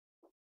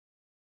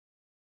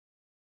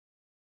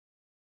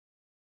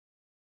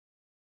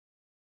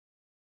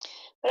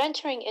 But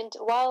entering into,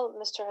 while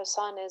Mr.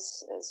 Hassan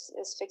is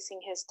fixing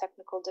his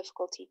technical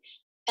difficulty,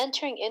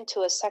 entering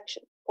into a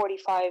Section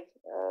 45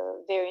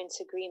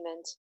 variance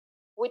agreement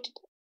would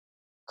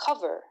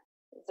cover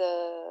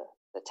the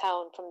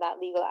town from that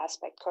legal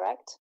aspect,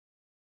 correct?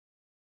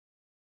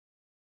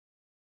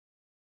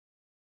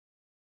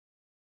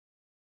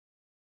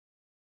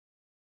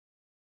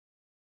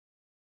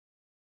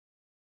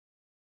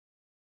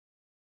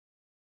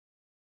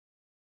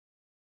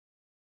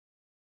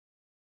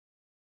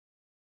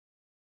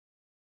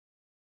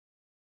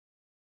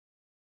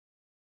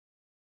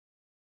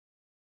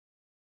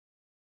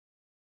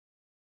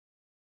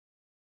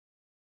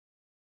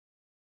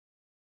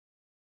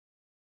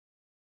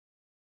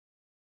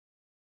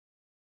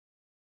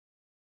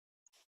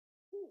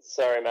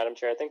 Sorry, Madam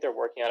Chair. I think they're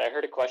working on it. I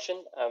heard a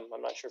question.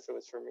 I'm not sure if it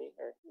was for me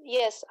or.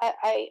 Yes,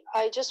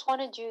 I just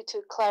wanted you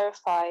to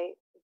clarify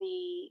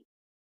the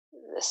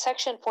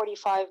Section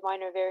 45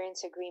 minor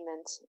variance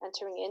agreement.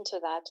 Entering into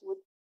that would,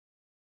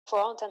 for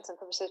all intents and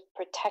purposes,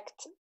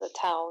 protect the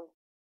town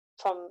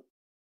from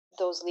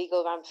those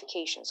legal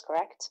ramifications,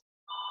 correct?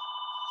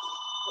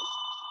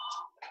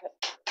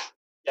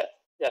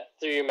 Yeah.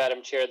 Through you,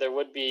 Madam Chair, there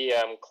would be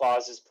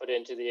clauses put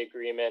into the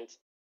agreement.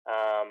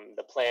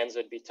 The plans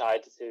would be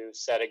tied to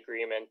said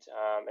agreement,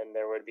 and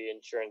there would be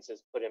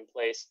insurances put in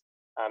place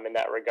in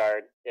that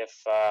regard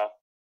if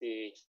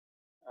the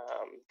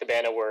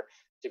cabana were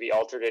to be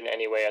altered in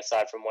any way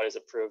aside from what is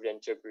approved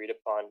and to agreed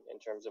upon in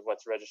terms of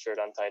what's registered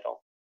on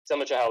title.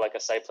 Similar to how like a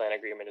site plan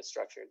agreement is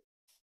structured.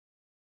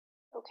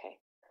 Okay.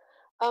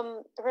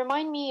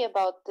 Remind me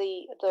about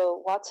the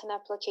Watson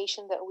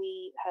application that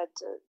we had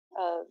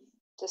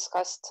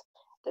discussed.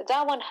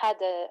 That one had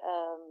a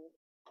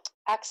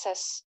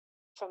access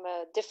from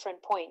a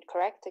different point,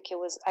 correct? Like it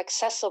was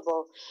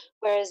accessible,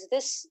 whereas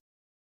this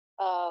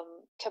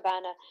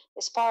cabana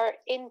is far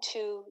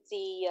into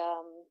the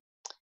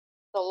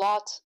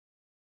lot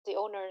the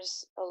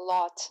owner's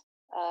lot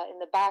in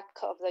the back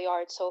of the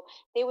yard. So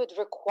they would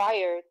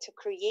require to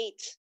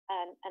create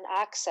an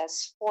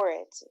access for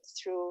it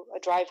through a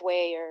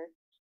driveway, or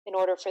in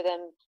order for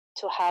them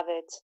to have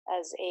it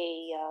as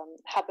a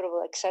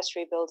habitable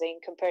accessory building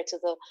compared to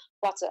the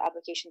Watson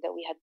application that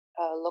we had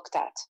looked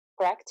at,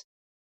 correct?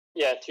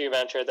 Yeah, through you,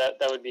 Madam Chair, that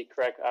would be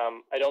correct.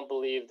 I don't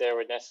believe there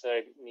would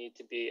necessarily need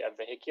to be a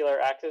vehicular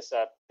access.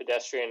 A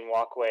pedestrian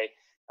walkway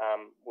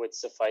would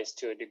suffice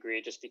to a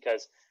degree, just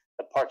because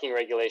the parking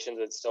regulations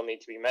would still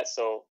need to be met.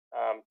 So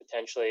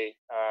potentially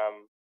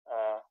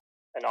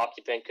an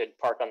occupant could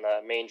park on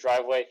the main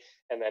driveway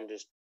and then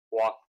just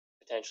walk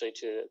potentially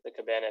to the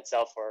cabana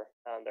itself, or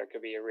there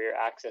could be a rear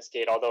access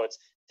gate, although it's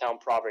town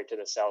property to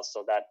the south,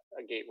 so that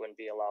a gate wouldn't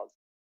be allowed.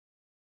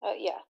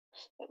 Yeah.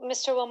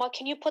 Mr. Wilmot,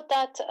 can you put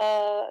that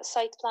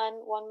site plan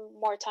one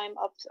more time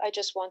up? I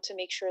just want to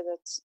make sure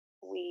that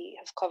we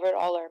have covered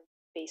all our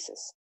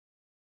bases.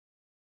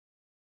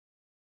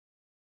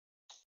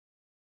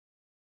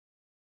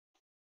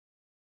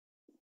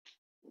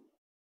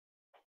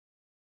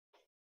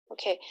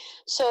 Okay,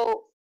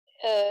 so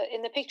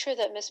in the picture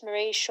that Ms.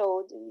 Murray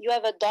showed, you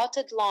have a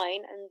dotted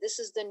line, and this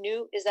is the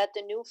new, is that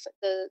the new,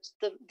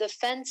 the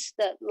fence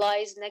that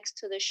lies next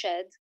to the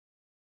shed,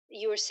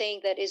 you were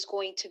saying that is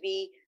going to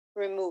be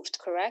removed,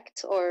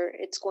 correct? Or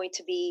it's going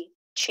to be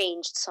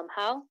changed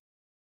somehow?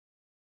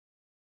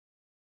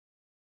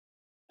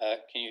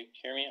 Can you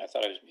hear me? I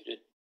thought I was muted.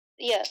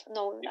 Yeah,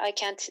 no, I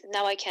can't.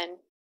 Now I can.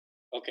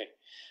 Okay.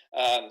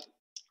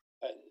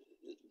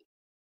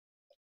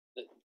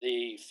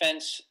 The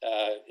fence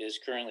is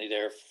currently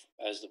there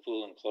as the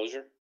pool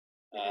enclosure,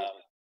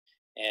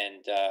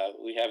 and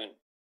we haven't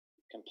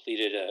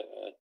completed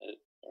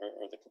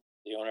or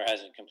the owner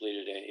hasn't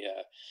completed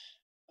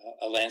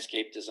a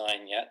landscape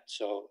design yet,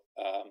 so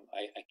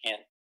I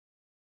can't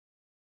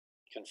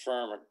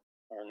confirm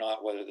or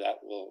not whether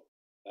that will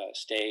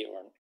stay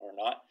or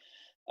not.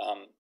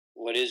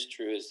 What is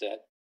true is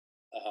that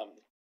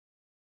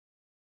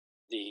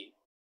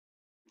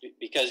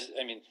because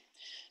I mean,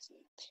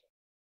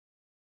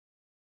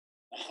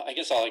 I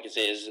guess all I can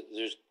say is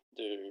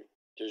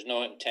there's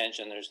no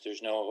intention.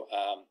 There's no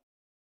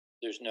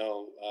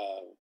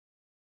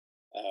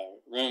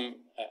room,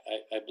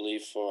 I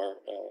believe, for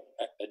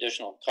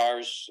additional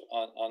cars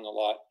on the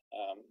lot.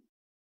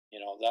 You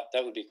know,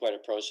 that would be quite a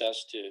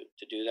process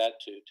to do that,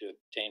 to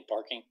obtain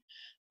parking,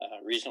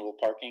 reasonable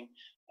parking,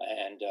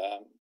 and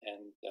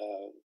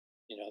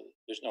you know,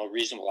 there's no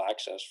reasonable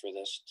access for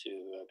this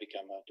to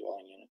become a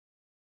dwelling unit.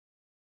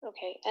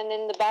 Okay, and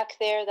in the back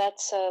there,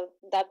 that's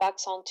that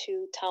backs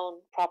onto town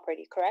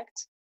property,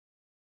 correct?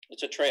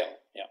 It's a trail,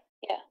 yeah.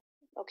 Yeah.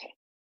 Okay.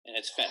 And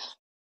it's fenced.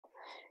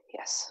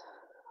 Yes.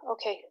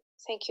 Okay.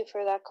 Thank you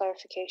for that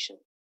clarification.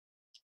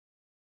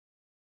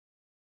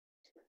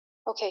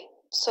 Okay.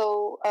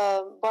 So,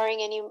 barring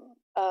any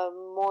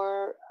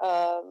more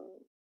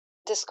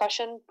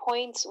discussion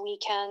points, we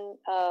can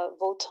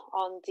vote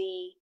on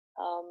the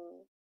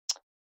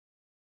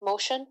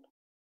motion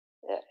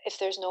if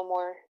there's no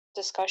more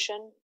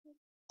discussion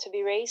to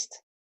be raised.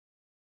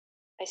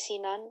 I see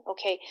none.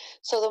 Okay,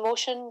 so the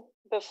motion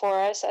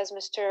before us, as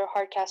Mr.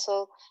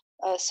 Hardcastle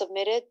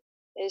submitted,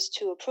 is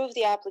to approve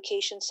the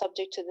application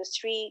subject to the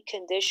 3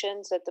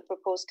 conditions: that the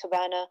proposed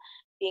cabana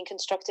being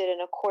constructed in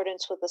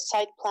accordance with the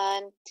site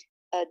plan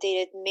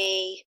dated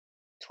May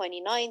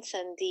 29th,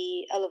 and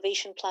the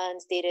elevation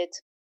plans dated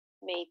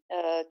May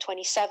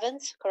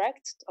 27th,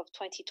 correct, of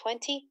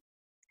 2020.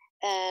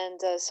 And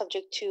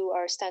subject to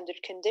our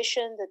standard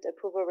condition that the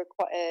approval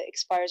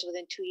expires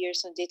within 2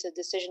 years from date of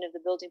decision if the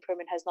building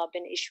permit has not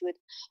been issued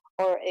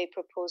or a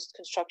proposed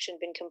construction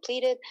been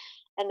completed.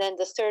 And then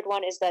the third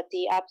one is that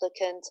the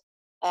applicant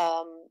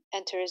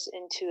enters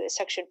into a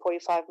Section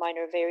 45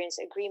 minor variance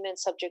agreement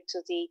subject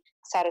to the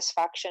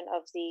satisfaction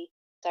of the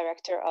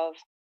Director of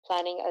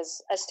Planning,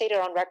 as stated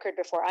on record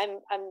before.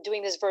 I'm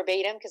doing this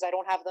verbatim because I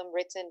don't have them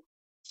written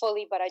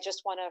fully, but I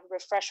just want to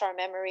refresh our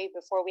memory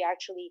before we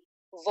actually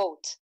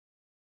vote.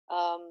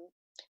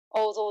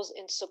 All those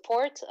in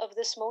support of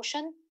this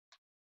motion?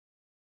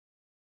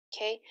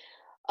 Okay.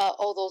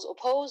 All those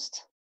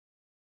opposed?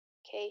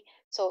 Okay.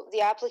 So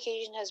the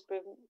application has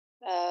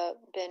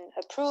been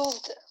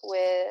approved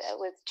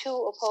with 2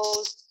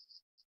 opposed.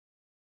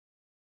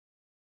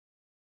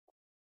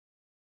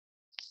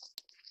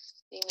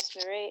 Being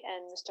Ms. Murray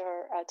and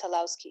Mr.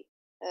 Talowski.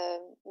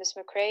 Ms.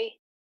 McRae,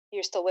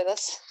 you're still with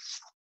us?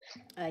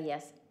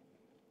 Yes.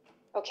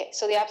 Okay.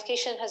 So the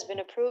application has been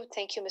approved.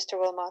 Thank you, Mr.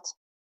 Wilmot.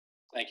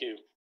 Thank you.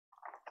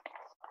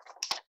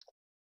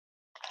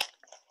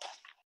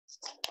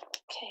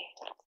 Okay.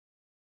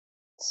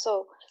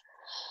 So,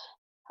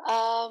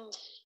 all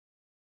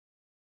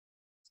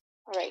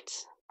right.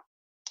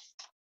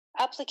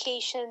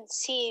 Application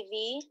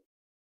CAV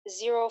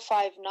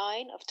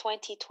 059 of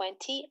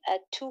 2020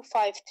 at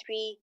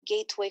 253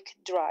 Gatwick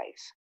Drive.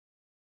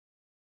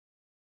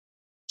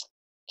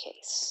 Okay,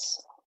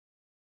 so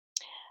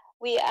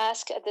we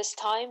ask at this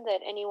time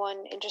that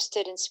anyone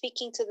interested in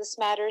speaking to this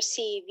matter,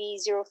 CAV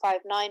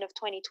 059 of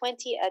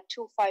 2020 at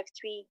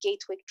 253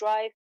 Gatwick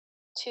Drive,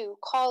 to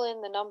call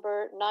in the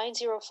number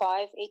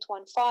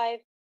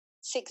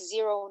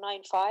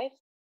 905-815-6095.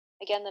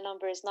 Again, the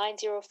number is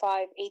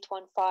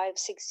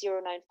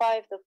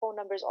 905-815-6095. The phone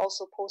number is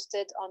also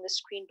posted on the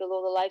screen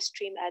below the live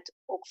stream at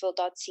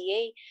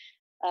oakville.ca.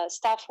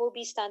 Staff will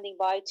be standing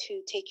by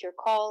to take your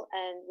call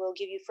and will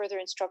give you further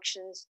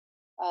instructions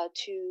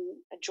to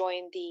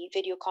join the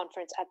video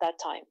conference at that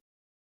time.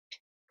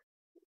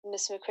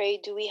 Ms. McRae,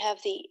 do we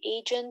have the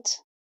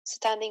agent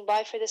standing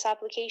by for this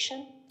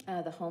application?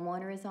 The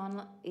homeowner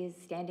is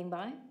standing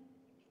by.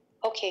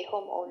 Okay,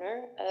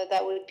 homeowner.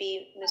 That would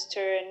be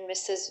Mr. and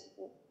Mrs.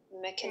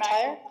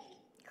 McIntyre.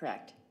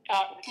 Correct.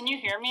 Can you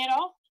hear me at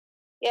all?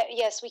 Yeah.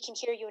 Yes, we can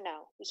hear you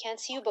now. We can't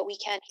see you, but we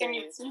can hear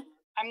you.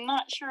 I'm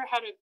not sure how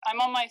to. I'm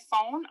on my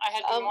phone. I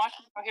had been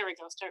watching. Oh, here we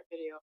go. Start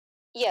video.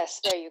 Yes,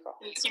 there you go.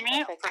 Can you see me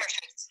now?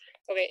 Perfect.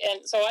 Okay,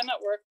 and so I'm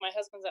at work. My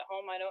husband's at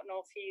home. I don't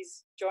know if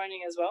he's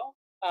joining as well.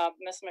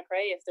 Ms.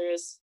 McRae, if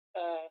there's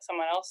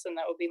someone else, then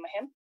that would be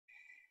him.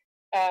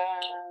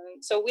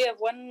 So we have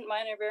one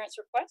minor variance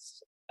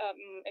request.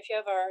 If you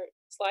have our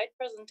slide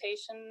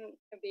presentation,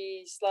 it'd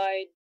be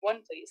slide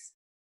 1, please.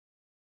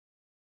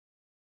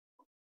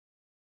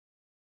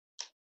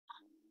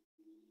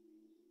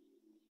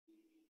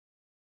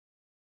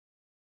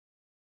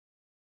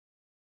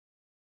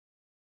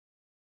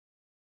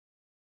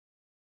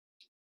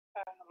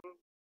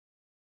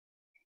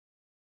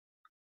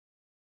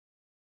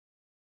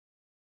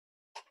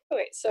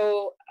 Okay,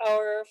 so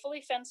our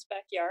fully fenced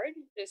backyard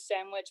is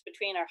sandwiched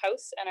between our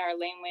house and our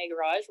laneway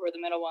garage. We're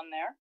the middle one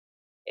there.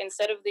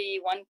 Instead of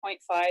the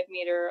 1.5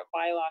 meter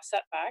bylaw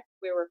setback,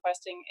 we're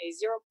requesting a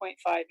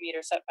 0.5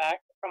 meter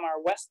setback from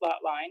our west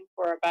lot line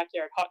for our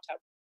backyard hot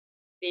tub.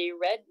 The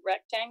red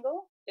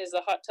rectangle is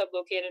the hot tub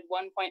located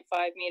 1.5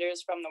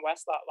 meters from the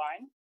west lot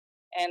line,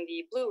 and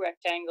the blue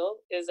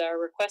rectangle is our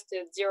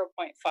requested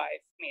 0.5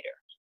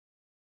 meter.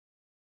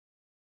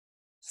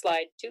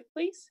 Slide 2,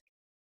 please.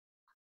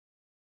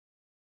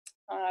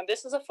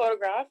 This is a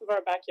photograph of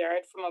our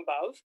backyard from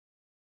above,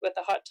 with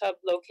the hot tub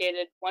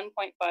located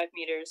 1.5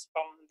 meters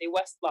from the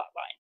west lot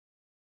line.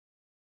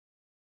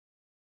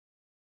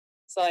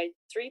 Slide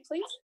 3,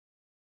 please.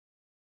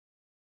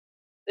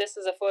 This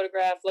is a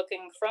photograph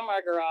looking from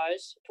our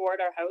garage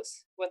toward our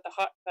house, with the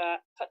hot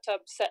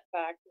tub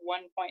setback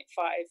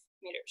 1.5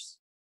 meters.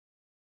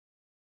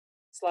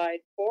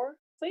 Slide 4,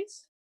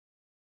 please.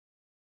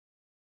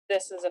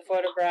 This is a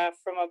photograph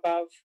from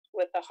above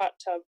with the hot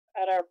tub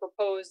at our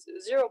proposed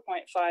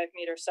 0.5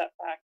 meter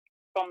setback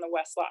from the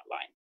west lot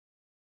line.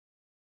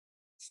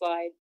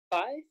 Slide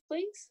 5,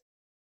 please.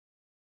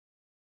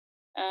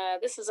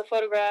 This is a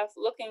photograph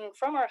looking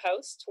from our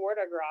house toward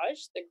our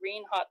garage. The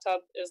green hot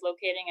tub is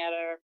locating at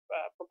our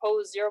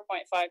proposed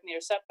 0.5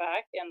 meter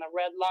setback, and the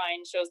red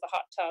line shows the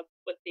hot tub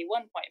with the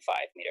 1.5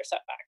 meter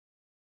setback.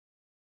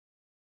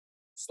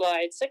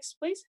 Slide 6,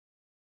 please.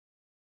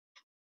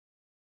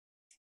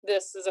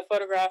 This is a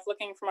photograph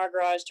looking from our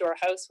garage to our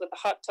house with the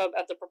hot tub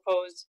at the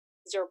proposed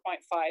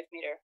 0.5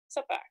 meter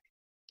setback.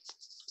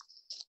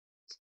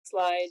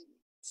 Slide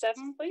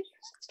 7, please.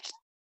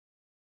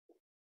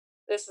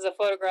 This is a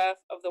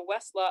photograph of the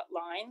west lot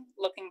line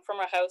looking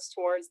from our house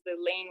towards the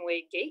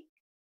laneway gate.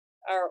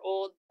 Our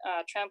old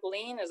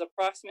trampoline is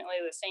approximately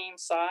the same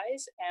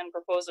size and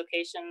proposed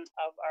location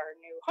of our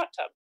new hot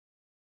tub.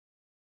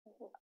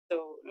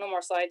 So no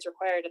more slides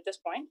required at this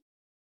point.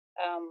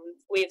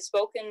 We have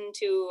spoken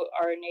to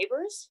our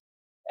neighbors,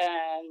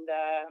 and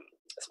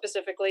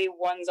specifically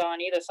ones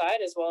on either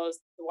side as well as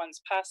the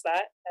ones past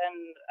that,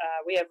 and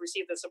we have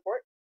received the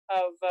support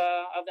of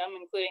them,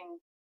 including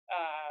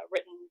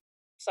written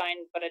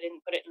signed, but I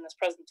didn't put it in this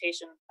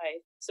presentation.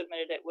 I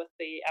submitted it with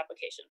the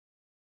application.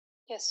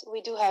 Yes,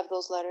 we do have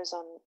those letters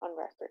on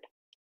record.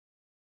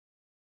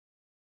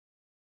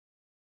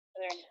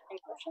 Are there any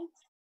questions?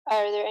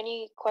 Are there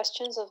any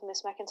questions of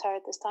Ms. McIntyre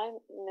at this time?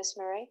 Ms.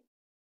 Murray?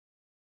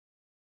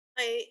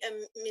 Hi,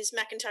 Ms.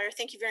 McIntyre.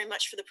 Thank you very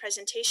much for the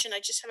presentation. I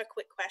just have a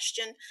quick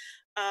question.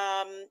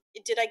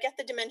 Did I get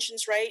the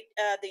dimensions right?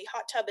 The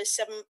hot tub is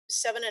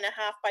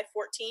 7.5 by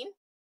 14?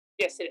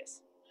 Yes, it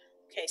is.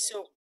 Okay,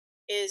 so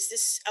is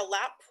this a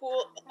lap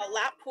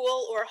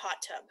pool or a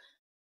hot tub?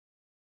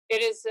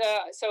 It is.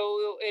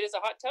 So it is a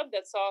hot tub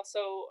that's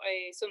also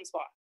a swim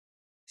spot.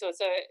 So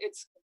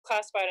it's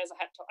classified as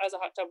a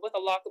hot tub with a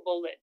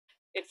lockable lid.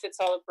 It fits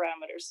all the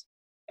parameters.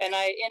 And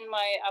in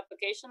my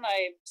application,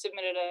 I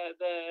submitted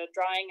the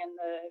drawing and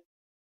the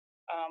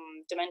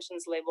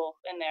dimensions label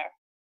in there.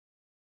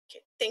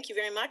 Okay, thank you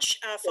very much.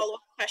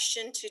 Follow-up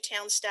question to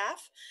town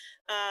staff.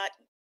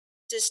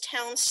 Does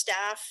town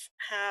staff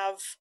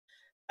have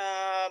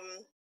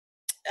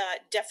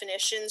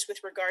definitions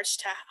with regards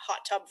to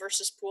hot tub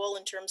versus pool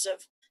in terms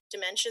of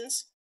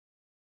dimensions?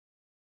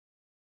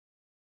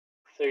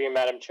 Through you,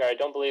 Madam Chair, I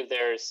don't believe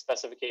there's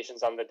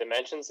specifications on the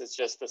dimensions. It's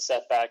just the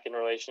setback in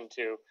relation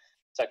to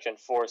Section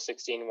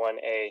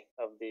 416(1)A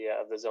of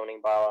the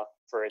zoning bylaw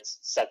for its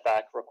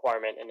setback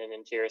requirement in an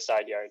interior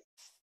side yard.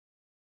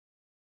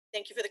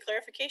 Thank you for the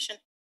clarification.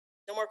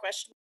 No more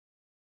questions.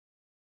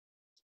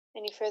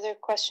 Any further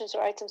questions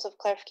or items of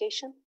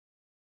clarification?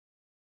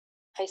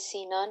 I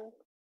see none.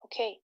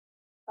 Okay.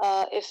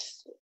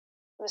 If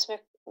Ms.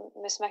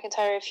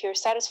 McIntyre, if you're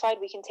satisfied,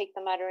 we can take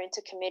the matter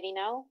into committee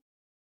now.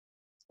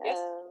 Yes.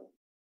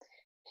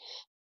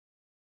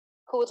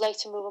 Who would like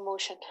to move a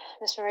motion?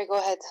 Ms. Murray, go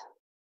ahead.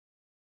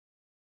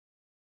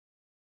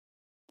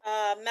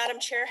 Madam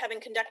Chair,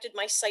 having conducted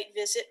my site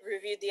visit,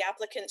 reviewed the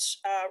applicant's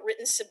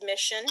written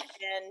submission,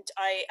 and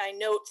I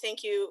note,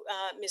 thank you,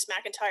 Ms.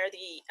 McIntyre,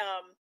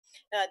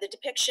 the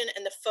depiction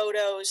and the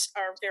photos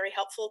are very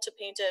helpful to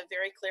paint a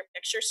very clear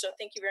picture, so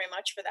thank you very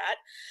much for that.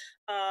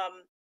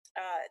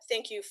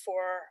 Thank you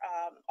for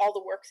all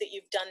the work that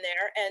you've done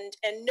there, and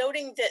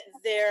noting that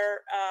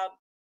there,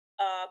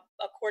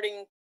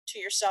 according to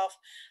yourself,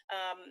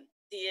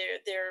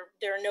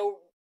 there are no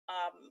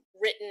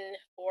written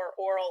or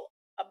oral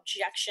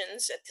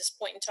objections at this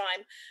point in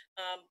time,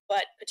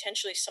 but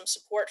potentially some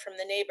support from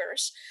the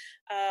neighbors.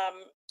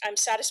 I'm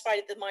satisfied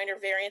that the minor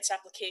variance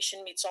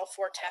application meets all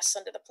 4 tests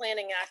under the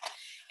Planning Act,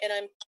 and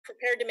I'm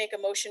prepared to make a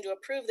motion to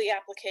approve the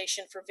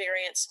application for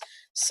variance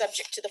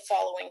subject to the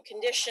following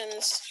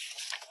conditions,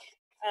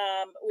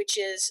 which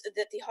is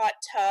that the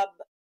hot tub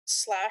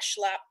 /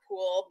 lap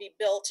pool be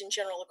built in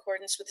general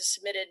accordance with the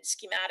submitted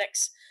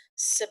schematics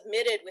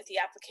submitted with the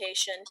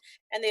application,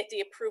 and that the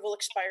approval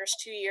expires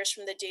 2 years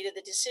from the date of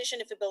the decision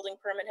if a building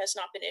permit has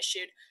not been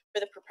issued for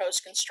the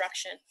proposed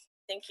construction.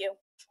 Thank you.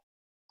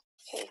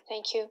 Okay,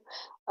 thank you.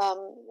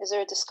 Is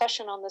there a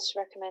discussion on this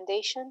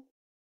recommendation?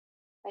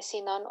 I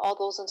see none. All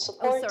those in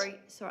support? Oh,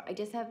 sorry. I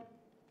just have,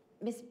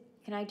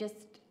 can I just,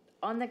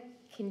 on the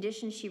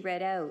condition she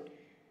read out,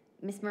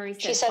 Ms. Murray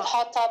said. She said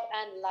hot tub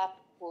and lap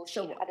pool. She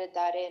added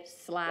that in.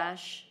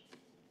 Slash.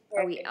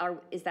 Yeah.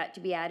 Is that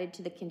to be added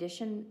to the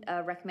condition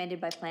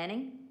recommended by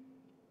planning?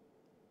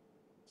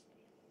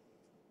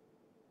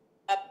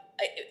 At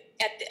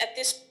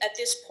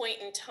this point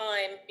in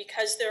time,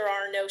 because there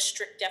are no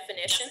strict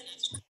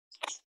definitions,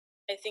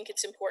 I think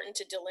it's important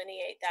to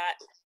delineate that.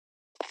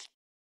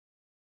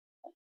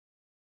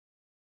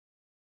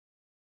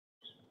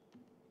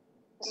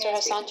 Mr.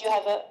 Hassan, do you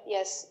have a,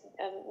 yes,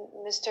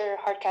 Mr.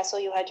 Hardcastle,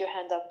 you had your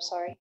hand up,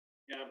 sorry.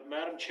 Yeah,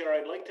 Madam Chair,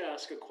 I'd like to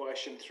ask a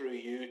question through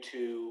you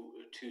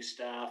to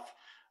staff,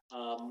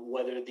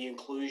 whether the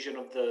inclusion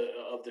of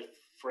the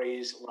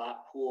phrase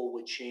lap pool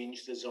would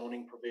change the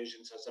zoning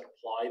provisions as it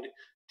applied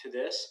to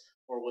this,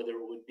 or whether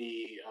it would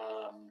be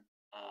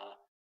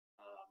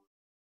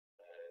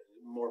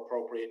more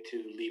appropriate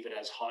to leave it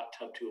as hot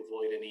tub to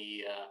avoid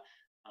any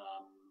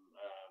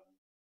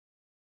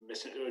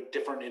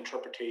different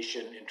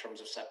interpretation in terms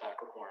of setback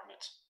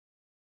requirements.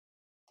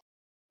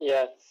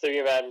 Yeah, through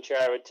you, Madam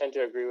Chair, I would tend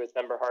to agree with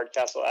Member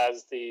Hardcastle,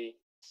 as the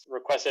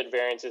requested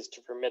variance is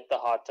to permit the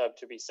hot tub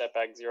to be set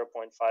back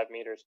 0.5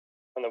 meters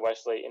from the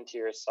westerly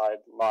interior side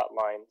lot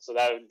line. So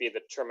that would be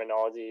the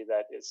terminology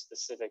that is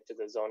specific to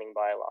the zoning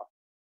bylaw.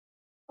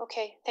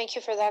 Okay, thank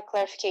you for that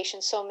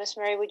clarification. So, Ms.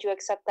 Murray, would you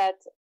accept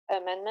that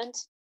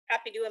amendment?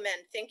 Happy to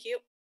amend. Thank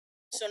you.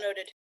 So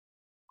noted.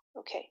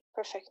 Okay,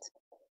 perfect.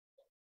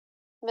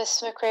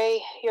 Ms.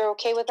 McRae, you're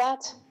okay with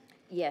that?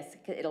 Yes,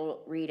 it'll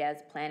read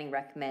as planning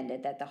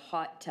recommended that the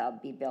hot tub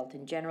be built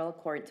in general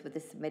accordance with the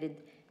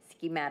submitted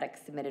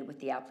schematics submitted with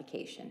the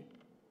application.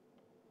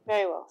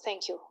 Very well,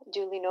 thank you.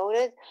 Duly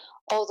noted.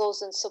 All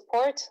those in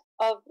support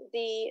of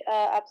the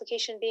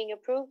application being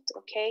approved,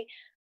 okay,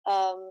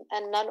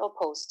 and none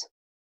opposed.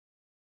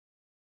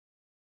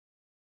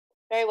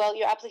 Very well,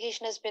 your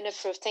application has been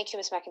approved. Thank you,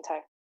 Ms.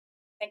 McIntyre.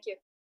 Thank you.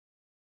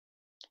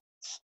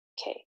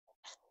 Okay.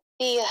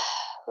 The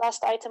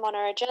last item on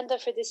our agenda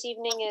for this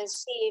evening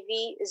is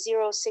CAV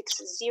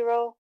 060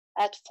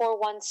 at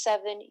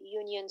 417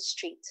 Union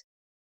Street.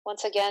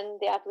 Once again,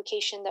 the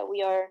application that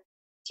we are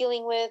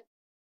dealing with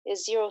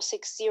is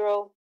 060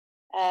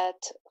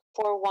 at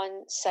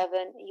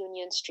 417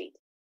 Union Street.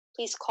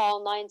 Please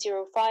call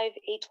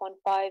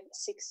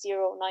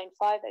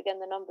 905-815-6095. Again,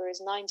 the number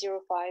is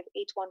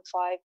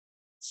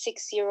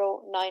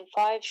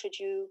 905-815-6095 should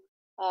you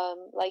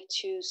like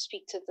to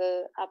speak to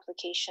the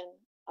application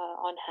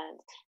on hand.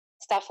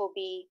 Staff will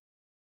be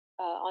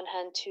on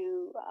hand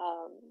to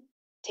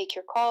take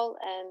your call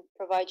and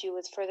provide you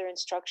with further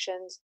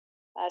instructions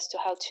as to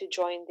how to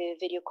join the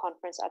video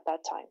conference at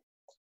that time.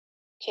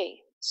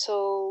 Okay,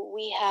 so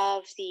we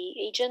have the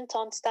agent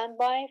on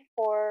standby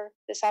for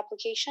this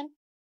application.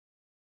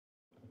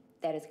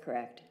 That is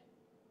correct.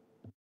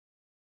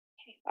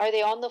 Okay. Are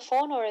they on the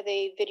phone or are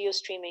they video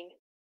streaming?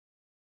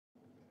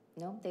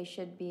 No, they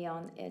should be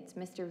on. It's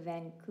Mr.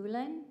 Van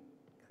Keulen,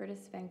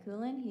 Curtis Van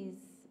Keulen. He's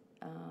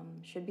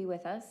should be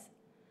with us.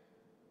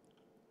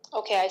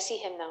 Okay, I see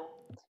him now.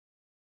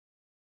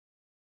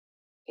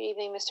 Good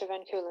evening, Mr.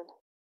 Van Keulen.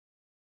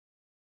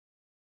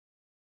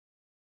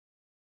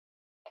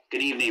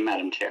 Good evening,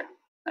 Madam Chair.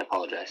 I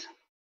apologize.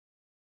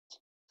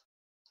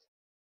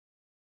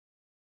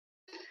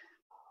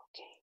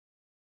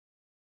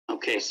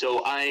 Okay,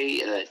 so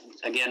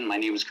again, my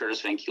name is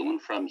Curtis Van Keulen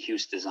from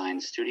Hughes Design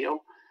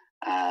Studio.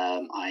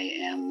 I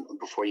am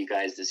before you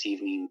guys this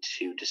evening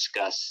to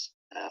discuss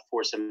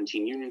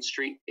 417 Union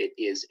Street. It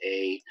is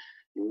a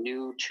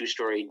new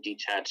two-story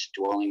detached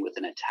dwelling with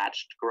an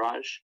attached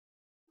garage.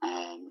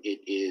 It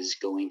is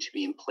going to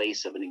be in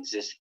place of an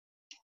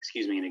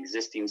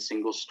existing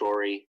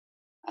single-story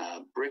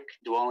brick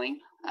dwelling.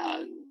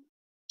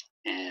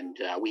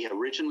 We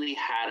originally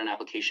had an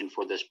application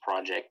for this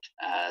project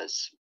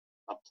as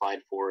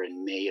applied for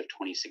in May of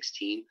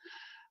 2016.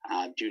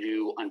 Due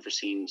to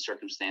unforeseen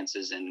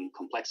circumstances and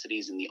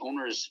complexities in the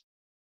owner's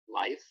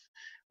life,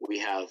 we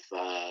have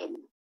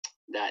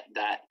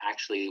that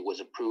actually was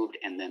approved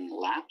and then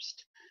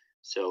lapsed.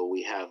 So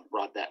we have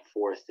brought that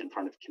forth in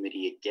front of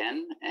committee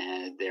again,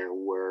 and there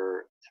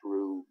were,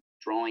 through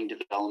drawing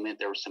development,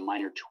 there were some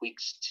minor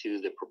tweaks to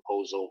the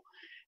proposal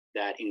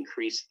that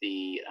increased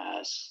the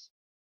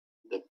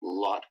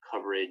lot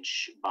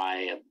coverage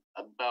by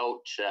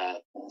about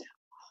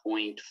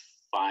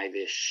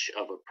 0.5-ish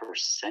of a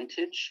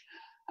percentage.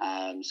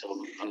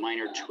 So a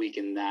minor tweak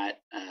in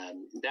that.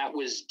 That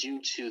was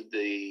due to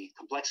the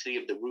complexity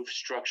of the roof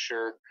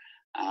structure,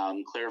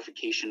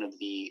 clarification of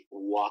the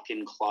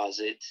walk-in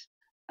closet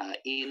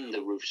in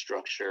the roof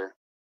structure,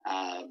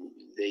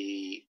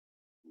 the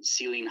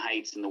ceiling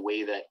heights and the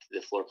way that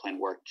the floor plan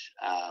worked.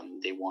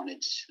 They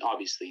wanted,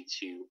 obviously,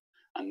 to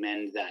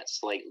amend that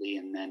slightly,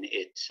 and then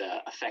it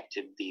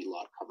affected the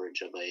lot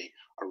coverage of a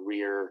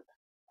rear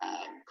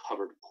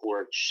covered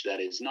porch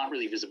that is not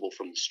really visible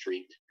from the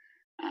street.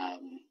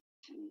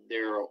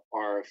 There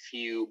are a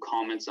few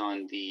comments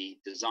on the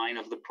design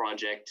of the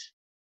project.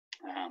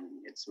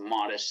 It's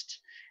modest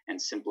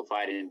and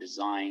simplified in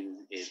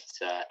design. It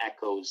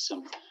echoes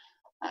some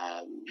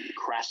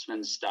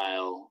craftsman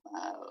style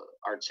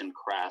arts and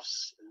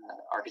crafts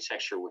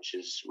architecture, which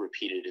is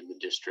repeated in the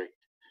district.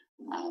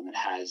 It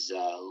has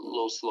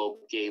low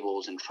slope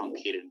gables and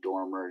truncated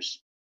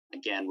dormers,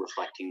 again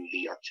reflecting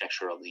the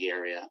architecture of the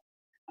area.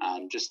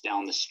 Just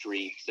down the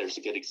street, there's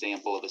a good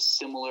example of a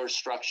similar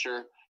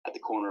structure at the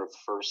corner of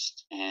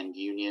First and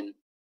Union.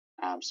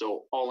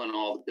 So all in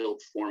all, the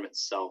build form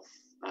itself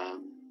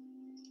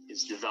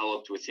is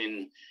developed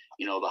within,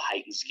 the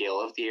height and scale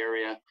of the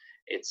area.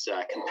 It's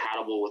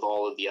compatible with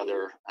all of the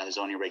other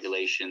zoning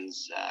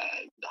regulations,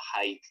 the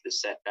height, the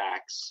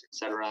setbacks,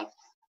 etc.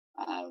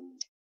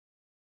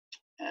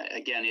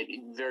 Again,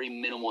 very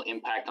minimal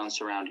impact on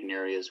surrounding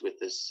areas with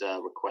this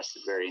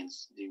requested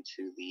variance due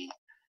to the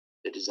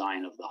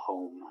design of the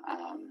home.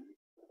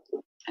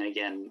 And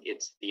again,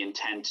 it's the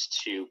intent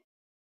to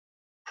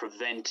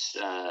prevent,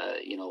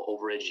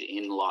 overage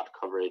in lot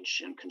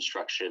coverage and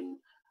construction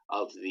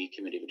of the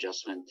Committee of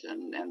Adjustment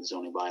and the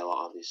zoning bylaw,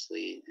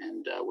 obviously.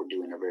 And we're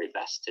doing our very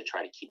best to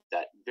try to keep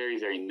that very,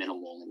 very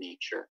minimal in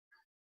nature.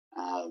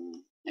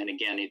 And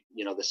again,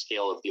 the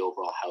scale of the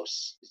overall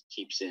house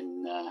keeps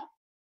in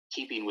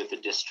keeping with the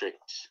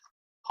district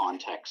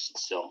context.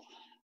 So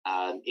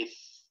if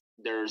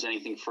there's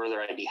anything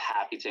further, I'd be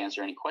happy to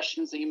answer any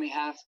questions that you may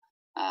have.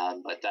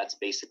 But that's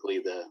basically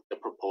the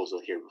proposal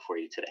here before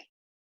you today.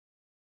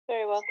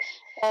 Very well.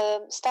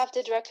 Staff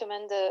did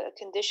recommend a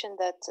condition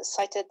that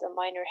cited a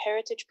minor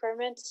heritage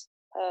permit.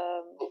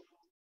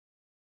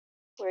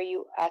 Where are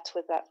you at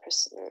with that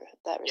respect?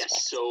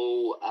 Yes,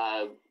 so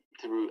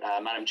through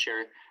Madam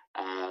Chair,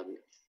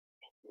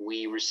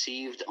 we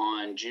received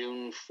on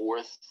June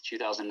 4th,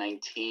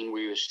 2019,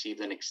 we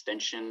received an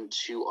extension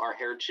to our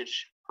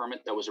heritage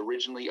permit that was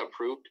originally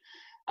approved.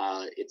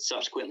 It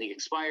subsequently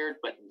expired,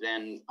 but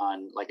then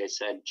on, like I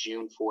said,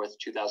 June 4th,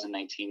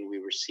 2019, we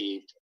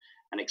received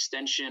an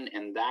extension,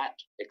 and that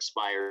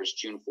expires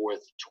June 4th,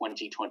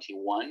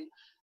 2021.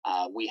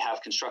 We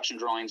have construction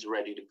drawings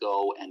ready to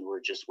go, and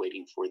we're just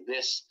waiting for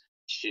this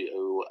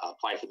to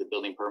apply for the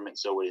building permit.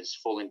 So it is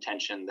full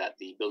intention that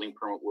the building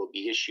permit will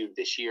be issued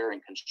this year,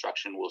 and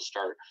construction will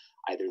start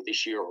either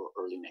this year or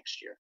early next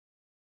year.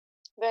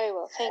 Very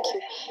well, thank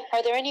you.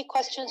 Are there any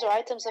questions or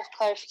items of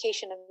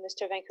clarification of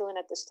Mr. Van Keulen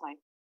at this time?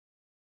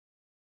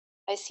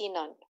 I see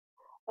none.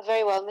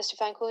 Very well, Mr.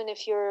 Van Keulen,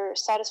 if you're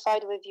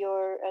satisfied with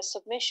your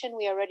submission,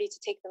 we are ready to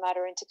take the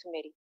matter into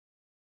committee.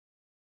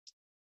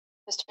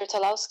 Mr.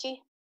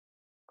 Talowski,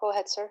 go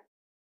ahead, sir.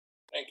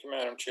 Thank you,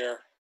 Madam Chair.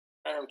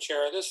 Madam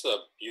Chair, this is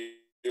a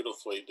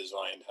beautifully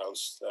designed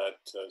house that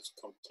is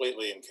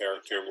completely in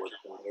character with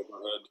the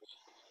neighborhood.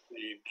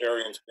 The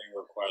variance being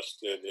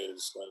requested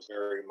is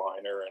very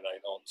minor, and I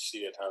don't see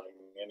it having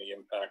any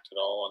impact at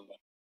all on the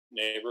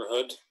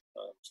neighborhood.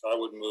 So I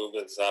would move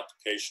that this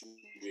application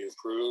be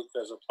approved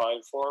as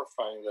applied for,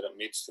 finding that it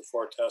meets the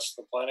four tests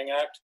of the Planning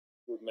Act.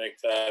 Would make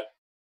that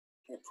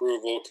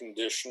approval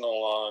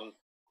conditional on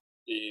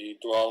the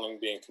dwelling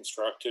being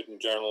constructed in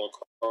general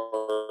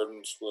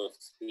accordance with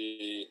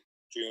the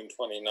June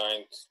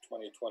 29th,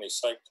 2020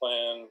 site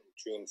plan,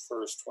 June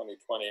 1st,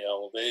 2020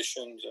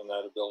 elevations, and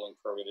that a building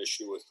permit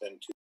issue within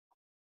 2.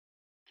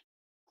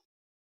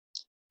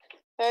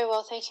 Very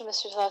well, thank you,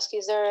 Mr. Talowski.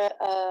 Is there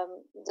a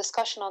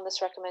discussion on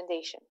this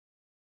recommendation?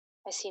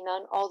 I see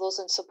none. All those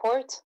in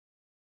support?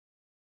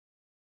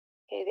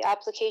 Okay, the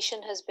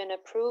application has been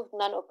approved,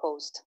 none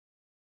opposed.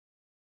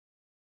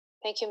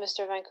 Thank you,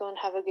 Mr. Van Keulen.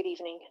 Have a good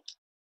evening.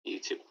 You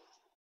too.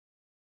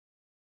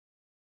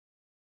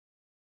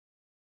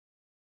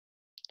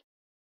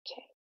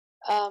 Okay.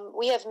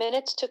 We have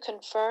minutes to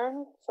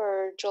confirm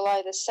for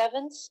July the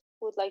 7th.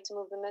 Who would like to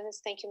move the minutes?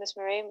 Thank you, Ms.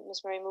 Murray.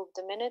 Ms. Murray moved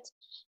the minutes.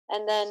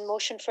 And then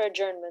motion for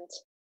adjournment.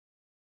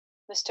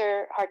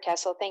 Mr.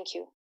 Hardcastle, thank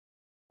you.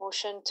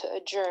 Motion to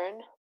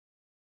adjourn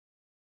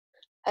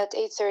at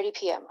 8:30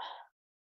 p.m.